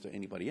be Mr.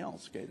 anybody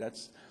else, okay?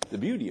 That's the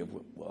beauty of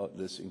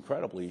this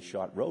incredibly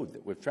short road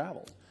that we've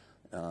traveled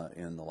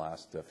in the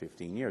last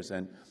 15 years.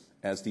 And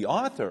as the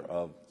author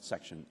of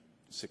Section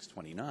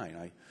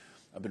 629,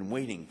 I've been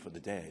waiting for the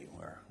day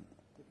where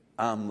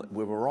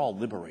we're all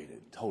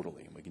liberated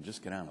totally, and we can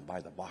just get out and buy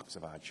the box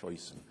of our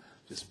choice and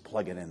just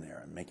plug it in there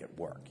and make it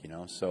work, you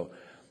know? So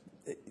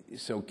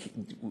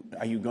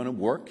are you going to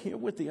work here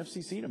with the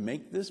FCC to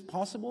make this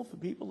possible for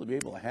people to be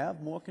able to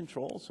have more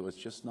control so it's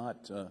just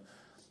not,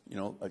 you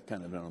know, a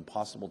kind of an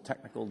impossible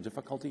technical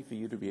difficulty for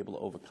you to be able to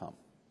overcome?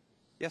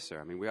 Yes, sir.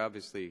 I mean, we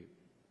obviously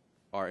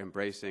are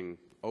embracing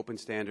open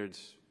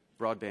standards,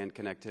 broadband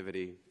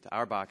connectivity to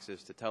our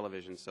boxes, to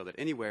television, so that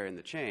anywhere in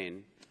the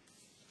chain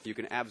you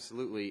can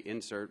absolutely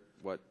insert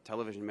what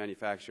television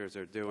manufacturers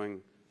are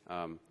doing.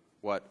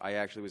 What I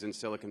actually was in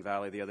Silicon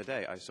Valley the other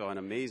day. I saw an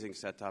amazing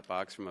set-top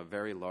box from a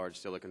very large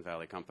Silicon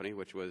Valley company,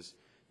 which was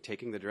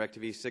taking the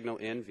DirecTV signal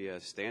in via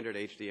a standard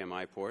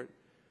HDMI port.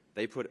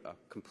 They put a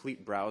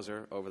complete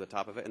browser over the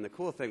top of it. And the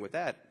cool thing with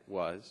that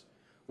was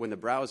when the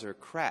browser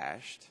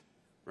crashed,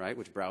 right,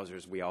 which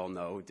browsers we all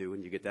know do,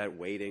 and you get that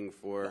waiting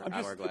for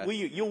hourglass.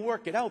 You'll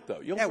work it out,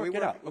 though. You'll work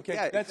it out. Okay,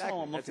 yeah, that's exactly.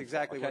 all I'm looking That's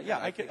exactly for. Okay,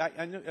 what. yeah,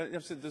 I know,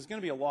 there's going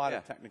to be a lot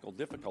of technical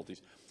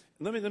difficulties.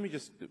 Let me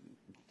just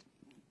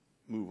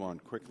move on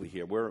quickly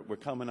here. We're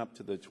coming up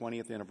to the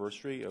 20th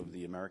anniversary of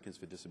the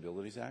Americans with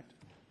Disabilities Act,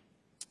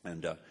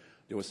 and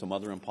there were some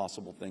other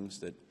impossible things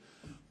that,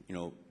 you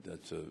know,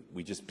 that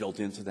we just built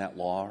into that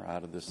law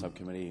out of this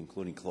subcommittee,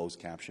 including closed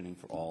captioning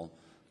for all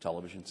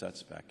television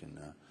sets back in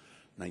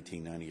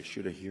 1990. You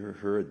should have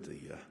heard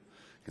the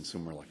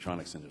consumer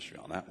electronics industry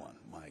on that one.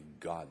 My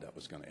God, that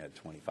was going to add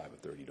 $25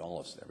 or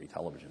 $30 to every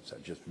television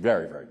set. Just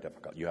very, very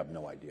difficult. You have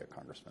no idea,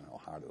 Congressman, how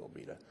hard it'll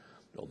be to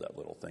build that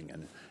little thing.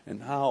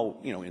 And how,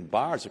 you know, in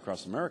bars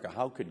across America,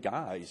 how could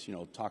guys, you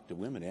know, talk to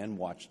women and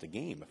watch the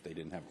game if they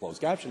didn't have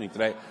closed captioning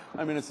today?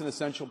 I mean, it's an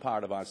essential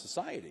part of our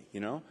society,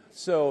 you know?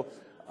 So,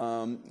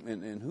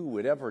 and who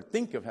would ever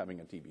think of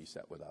having a TV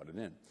set without it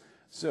in?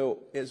 So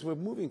as we're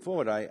moving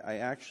forward, I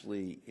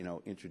actually, you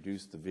know,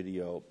 introduced the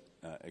Video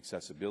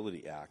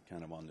Accessibility Act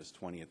kind of on this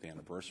 20th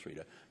anniversary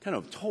to kind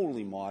of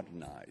totally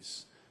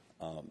modernize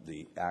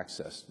the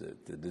access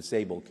that the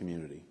disabled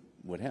community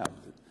would have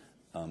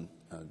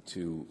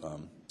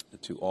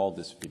to all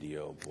this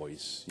video,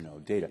 voice, you know,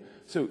 data.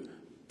 So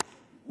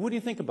what do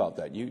you think about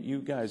that? You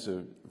guys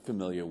are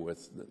familiar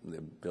with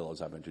the bill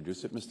as I've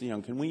introduced it. Mr.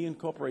 Young, can we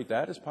incorporate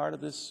that as part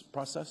of this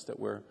process that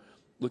we're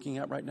looking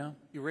at right now?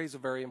 You raise a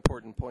very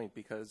important point,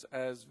 because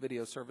as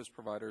video service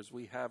providers,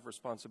 we have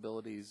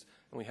responsibilities,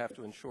 and we have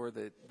to ensure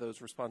that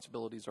those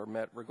responsibilities are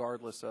met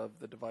regardless of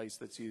the device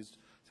that's used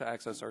to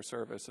access our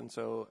service. And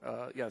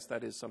so, yes,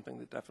 that is something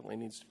that definitely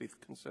needs to be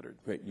considered.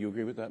 Great. You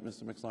agree with that,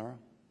 Mr. McLaren?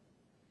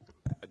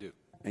 I do.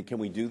 And can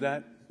we do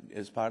that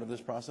as part of this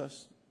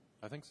process?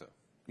 I think so.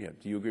 Yeah.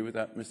 Do you agree with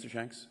that, Mr.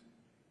 Shanks?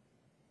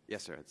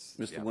 Yes, sir.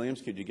 Mr.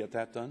 Williams, could you get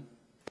that done?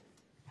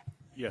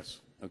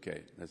 Yes.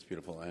 Okay, that's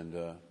beautiful. And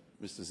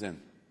Mr. Zinn?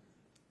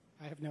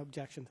 I have no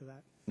objection to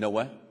that. No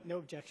what? No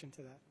objection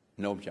to that.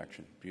 No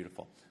objection.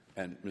 Beautiful.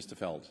 And Mr.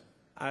 Feld?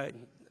 I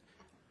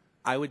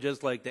would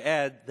just like to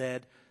add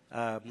that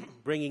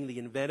bringing the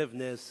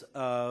inventiveness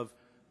of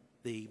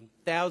the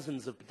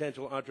thousands of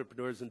potential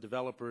entrepreneurs and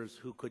developers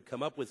who could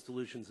come up with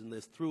solutions in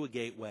this through a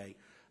gateway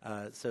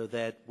so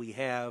that we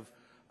have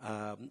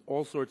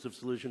all sorts of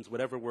solutions,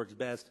 whatever works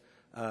best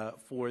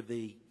for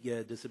the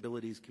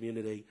disabilities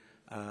community,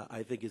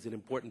 I think is an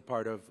important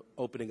part of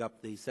opening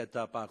up the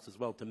set-top box as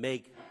well to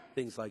make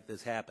things like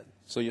this happen.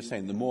 So you're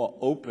saying the more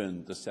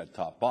open the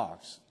set-top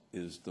box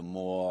is, the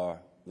more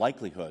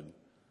likelihood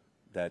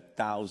that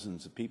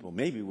thousands of people,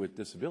 maybe with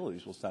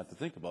disabilities, will start to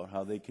think about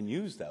how they can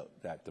use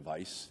that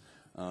device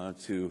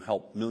to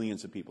help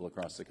millions of people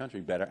across the country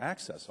better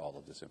access all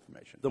of this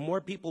information. The more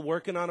people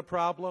working on a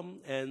problem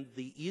and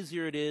the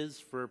easier it is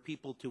for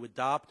people to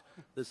adopt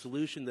the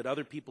solution that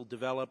other people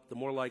develop, the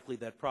more likely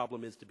that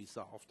problem is to be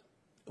solved.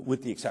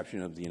 With the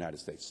exception of the United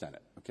States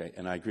Senate, okay?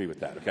 And I agree with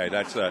that, okay?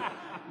 That's,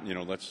 you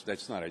know,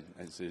 that's not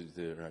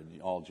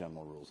all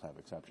general rules have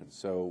exceptions.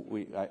 So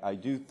I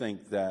do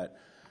think that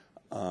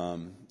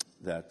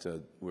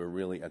we're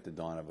really at the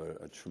dawn of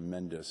a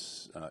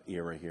tremendous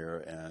era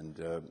here,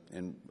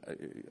 and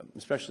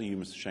especially you,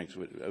 Mr. Shanks,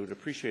 I would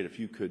appreciate if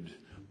you could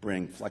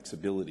bring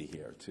flexibility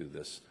here to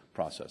this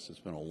process. It's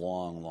been a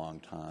long, long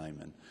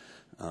time,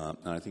 and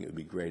I think it would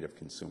be great if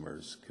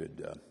consumers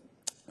could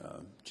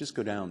just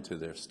go down to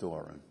their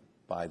store and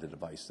buy the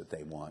device that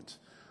they want,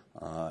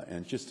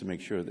 and just to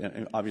make sure that,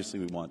 and obviously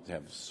we want to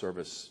have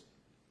service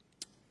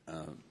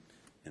and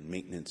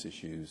maintenance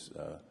issues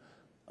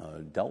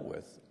dealt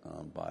with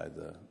by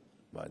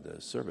the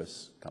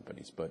service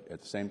companies, but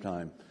at the same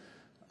time,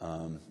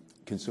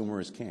 consumer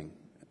is king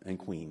and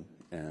queen,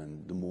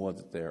 and the more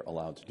that they're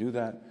allowed to do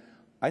that,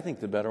 I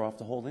think the better off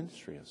the whole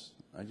industry is.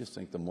 I just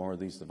think the more of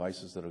these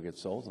devices that'll get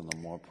sold, and the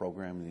more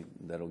programming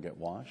that'll get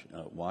watched,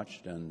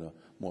 and the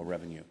more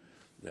revenue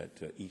that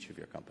each of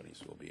your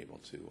companies will be able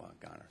to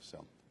garner.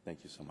 So,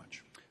 thank you so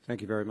much. Thank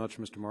you very much,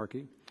 Mr.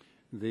 Markey.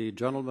 The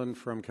gentleman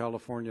from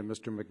California,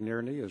 Mr.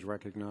 McNerney, is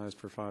recognized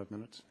for 5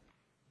 minutes.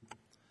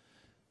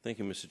 Thank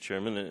you, Mr.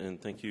 Chairman, and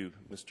thank you,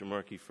 Mr.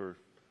 Markey, for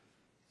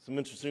some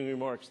interesting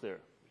remarks there.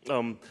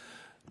 I'll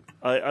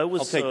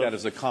take that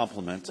as a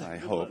compliment, I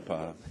hope.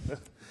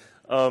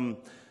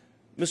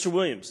 Mr.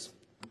 Williams,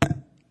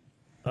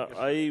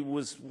 I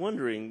was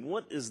wondering,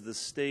 what is the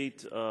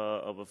state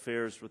of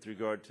affairs with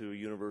regard to a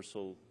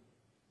universal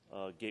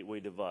gateway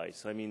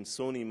device? I mean,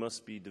 Sony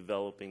must be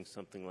developing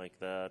something like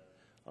that.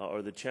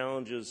 Are the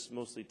challenges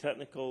mostly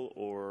technical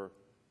or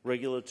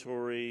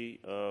regulatory?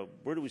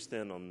 Where do we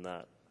stand on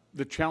that?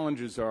 The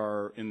challenges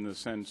are, in the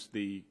sense,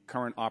 the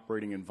current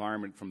operating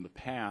environment from the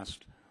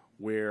past,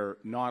 where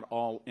not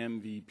all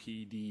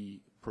MVPD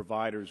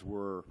providers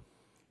were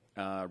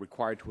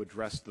required to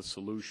address the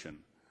solution.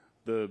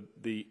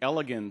 The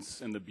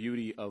elegance and the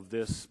beauty of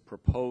this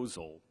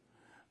proposal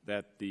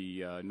that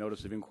the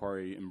Notice of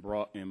Inquiry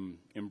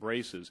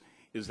embraces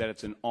is that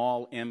it's an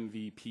all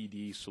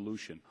MVPD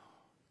solution.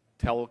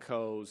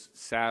 Telcos,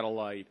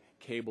 satellite,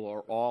 cable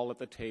are all at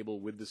the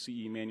table with the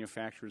CE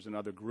manufacturers and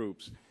other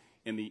groups.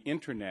 In the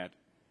Internet,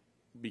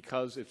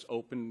 because it's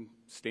open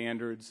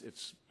standards,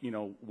 it's, you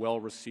know, well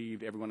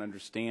received, everyone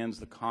understands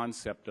the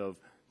concept of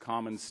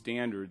common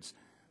standards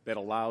that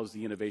allows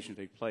the innovation to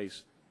take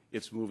place,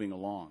 it's moving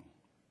along.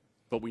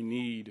 But we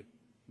need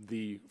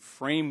the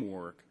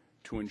framework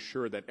to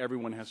ensure that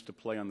everyone has to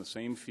play on the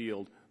same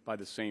field by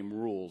the same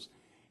rules,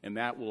 and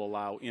that will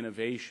allow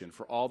innovation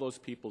for all those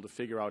people to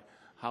figure out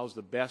how's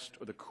the best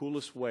or the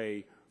coolest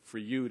way for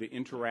you to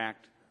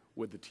interact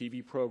with the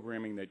TV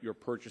programming that you're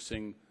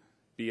purchasing,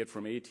 be it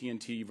from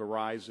AT&T,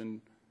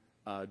 Verizon,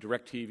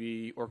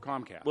 DirecTV, or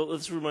Comcast. Well,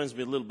 this reminds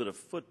me a little bit of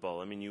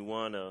football. I mean, you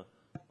want a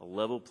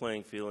level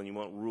playing field, and you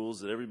want rules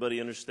that everybody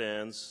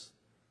understands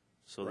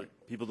so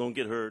that people don't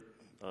get hurt,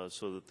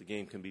 so that the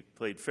game can be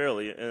played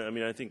fairly. And I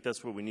mean, I think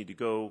that's where we need to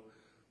go.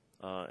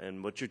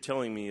 And what you're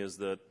telling me is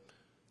that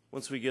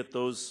once we get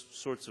those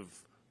sorts of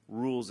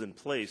rules in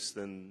place,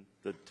 then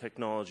the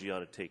technology ought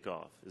to take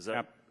off. Is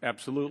that?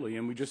 Absolutely.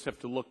 And we just have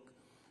to look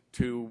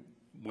to,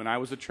 when I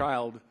was a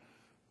child,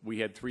 we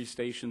had 3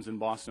 stations in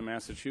Boston,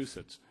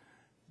 Massachusetts,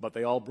 but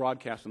they all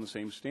broadcast on the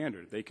same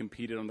standard. They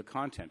competed on the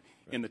content.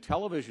 Right. In the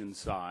television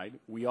side,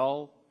 we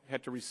all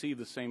had to receive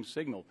the same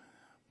signal,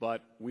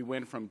 but we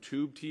went from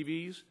tube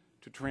TVs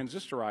to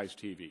transistorized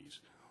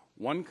TVs.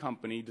 One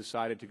company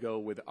decided to go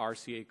with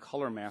RCA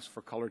color mask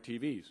for color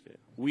TVs. Yeah.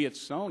 We at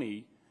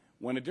Sony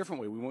went a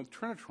different way. We went with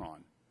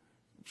Trinitron.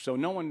 So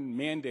no one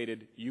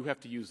mandated you have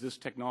to use this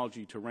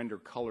technology to render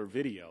color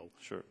video.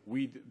 Sure.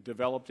 We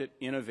developed it,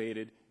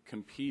 innovated,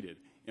 competed.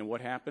 And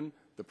what happened?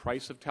 The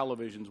price of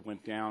televisions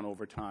went down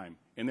over time,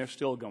 and they're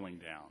still going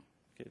down.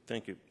 Okay,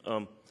 thank you.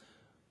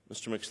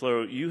 Mr.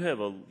 McSlero,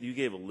 you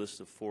gave a list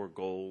of 4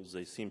 goals.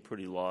 They seem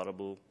pretty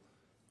laudable.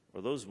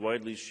 Are those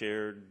widely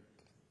shared,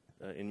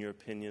 in your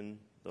opinion,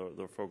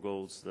 the 4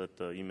 goals that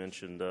you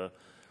mentioned? There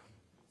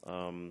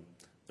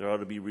ought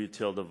to be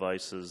retail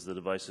devices. The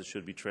devices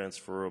should be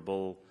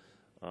transferable.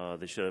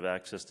 they should have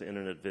access to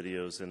internet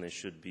videos, and they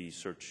should be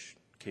search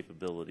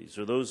capabilities.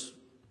 Are those,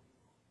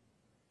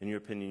 in your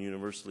opinion,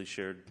 universally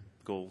shared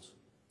goals?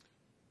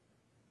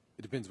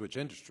 It depends which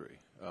industry.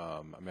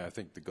 I mean, I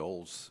think the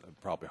goals are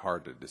probably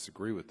hard to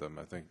disagree with them.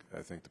 I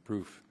think the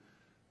proof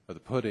of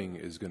the pudding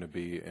is going to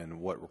be in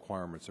what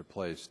requirements are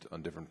placed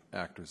on different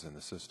actors in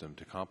the system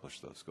to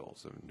accomplish those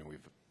goals. I mean, we've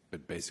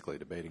been basically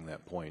debating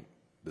that point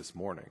this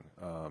morning.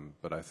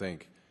 But I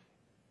think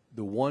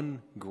the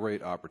one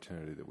great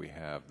opportunity that we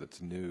have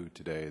that's new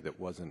today that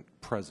wasn't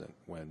present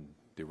when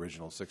the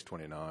original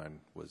 629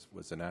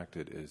 was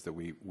enacted is that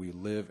we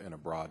live in a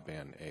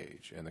broadband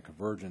age, and the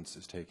convergence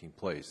is taking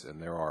place.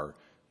 And there are,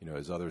 you know,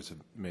 as others have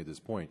made this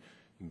point,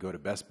 you can go to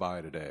Best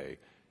Buy today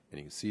and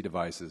you can see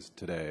devices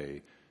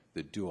today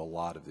that do a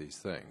lot of these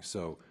things.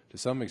 So to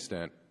some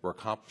extent, we're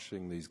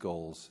accomplishing these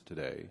goals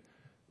today.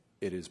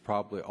 It is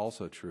probably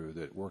also true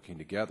that working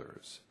together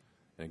is,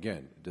 and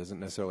again, it doesn't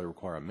necessarily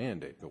require a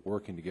mandate, but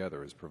working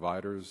together as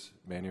providers,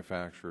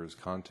 manufacturers,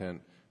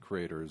 content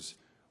creators,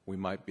 we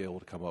might be able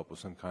to come up with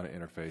some kind of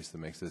interface that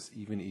makes this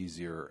even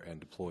easier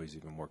and deploys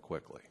even more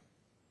quickly.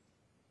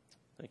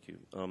 Thank you.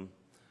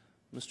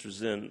 Mr.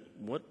 Zinn,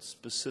 what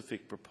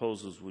specific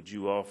proposals would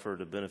you offer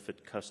to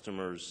benefit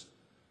customers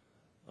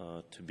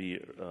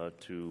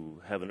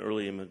to have an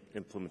early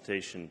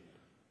implementation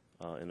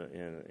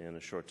in a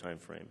short time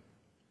frame?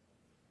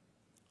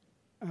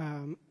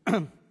 I'm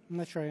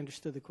not sure I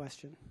understood the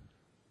question.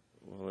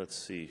 Well, let's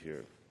see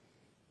here.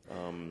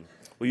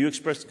 Well, you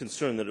expressed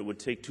concern that it would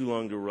take too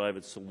long to arrive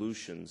at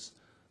solutions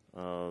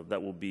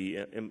that will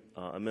be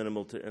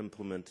amenable to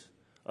implement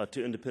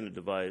to independent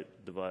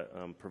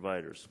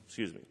providers.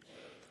 Excuse me.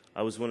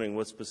 I was wondering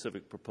what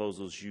specific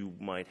proposals you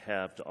might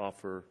have to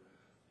offer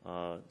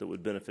that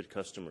would benefit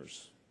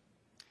customers.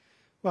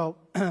 Well,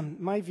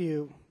 my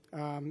view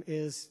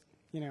is,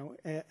 you know,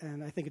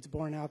 and I think it's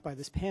borne out by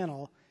this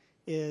panel,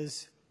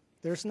 is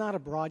there's not a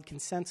broad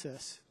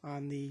consensus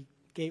on the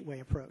gateway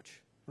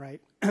approach,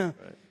 right? Right.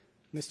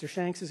 Mr.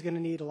 Shanks is going to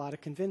need a lot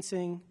of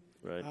convincing.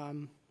 Right.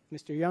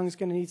 Mr. Young's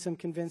going to need some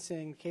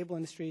convincing. Cable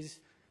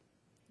industry's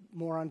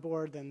more on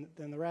board than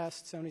the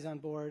rest. Sony's on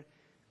board.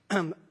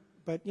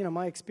 But, you know,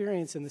 my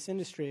experience in this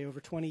industry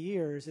over 20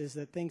 years is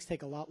that things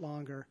take a lot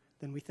longer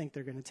than we think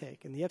they're going to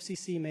take. And the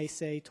FCC may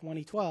say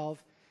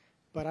 2012,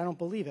 but I don't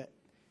believe it.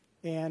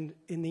 And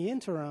in the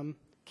interim,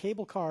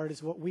 cable card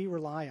is what we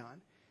rely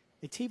on.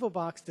 A TiVo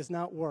box does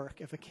not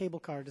work if a cable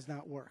card does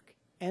not work.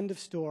 End of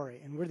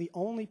story. And we're the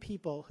only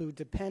people who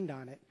depend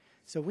on it.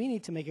 So we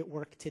need to make it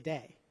work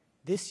today,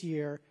 this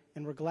year,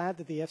 and we're glad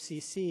that the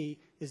FCC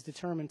is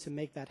determined to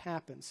make that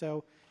happen.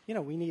 So, you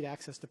know, we need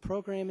access to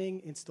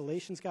programming,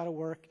 installation's got to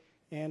work,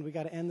 and we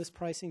got to end this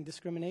pricing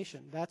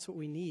discrimination. That's what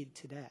we need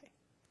today.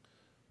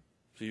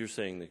 So you're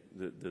saying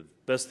the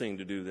best thing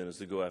to do then is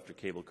to go after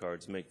cable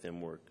cards, make them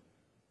work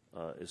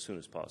as soon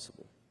as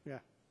possible. Yeah.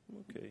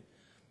 Okay.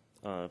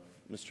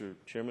 Mr.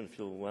 Chairman, if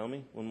you'll allow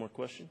me, one more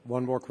question.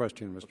 One more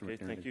question, Mr. Okay,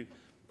 McNerney. thank you.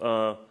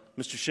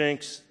 Mr.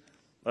 Shanks,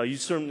 you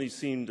certainly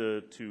seem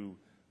to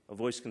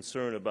voice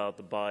concern about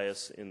the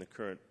bias in the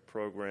current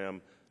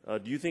program.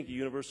 Do you think a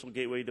universal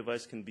gateway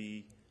device can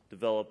be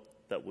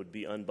developed that would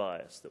be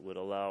unbiased, that would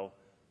allow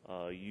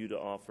you to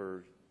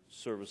offer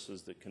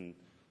services that can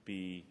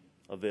be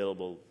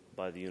available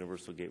by the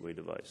universal gateway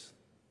device?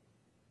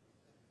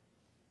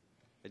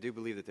 I do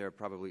believe that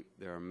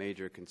there are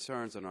major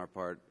concerns on our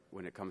part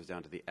when it comes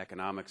down to the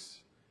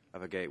economics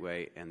of a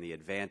gateway and the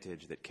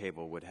advantage that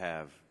cable would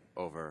have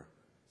over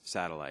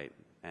satellite,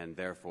 and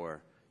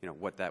therefore, you know,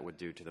 what that would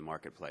do to the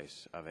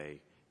marketplace of a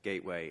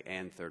gateway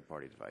and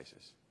third-party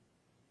devices.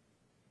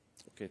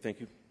 Okay, thank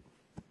you.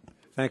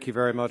 Thank you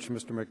very much,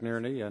 Mr.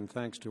 McNerney, and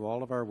thanks to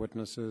all of our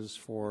witnesses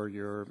for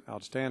your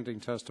outstanding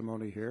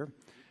testimony here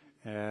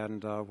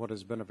and what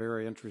has been a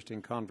very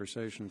interesting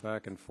conversation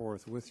back and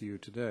forth with you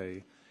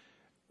today.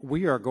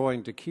 We are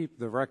going to keep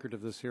the record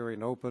of this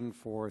hearing open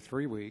for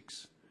 3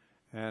 weeks,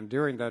 and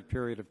during that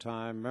period of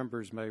time,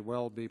 members may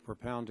well be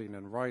propounding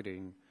in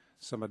writing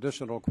some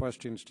additional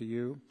questions to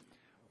you.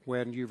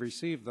 When you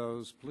receive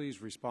those,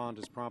 please respond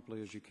as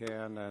promptly as you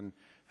can and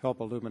help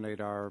illuminate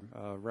our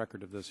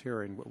record of this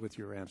hearing with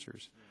your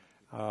answers.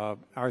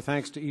 Our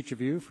thanks to each of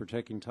you for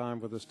taking time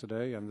with us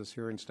today, and this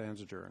hearing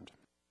stands adjourned.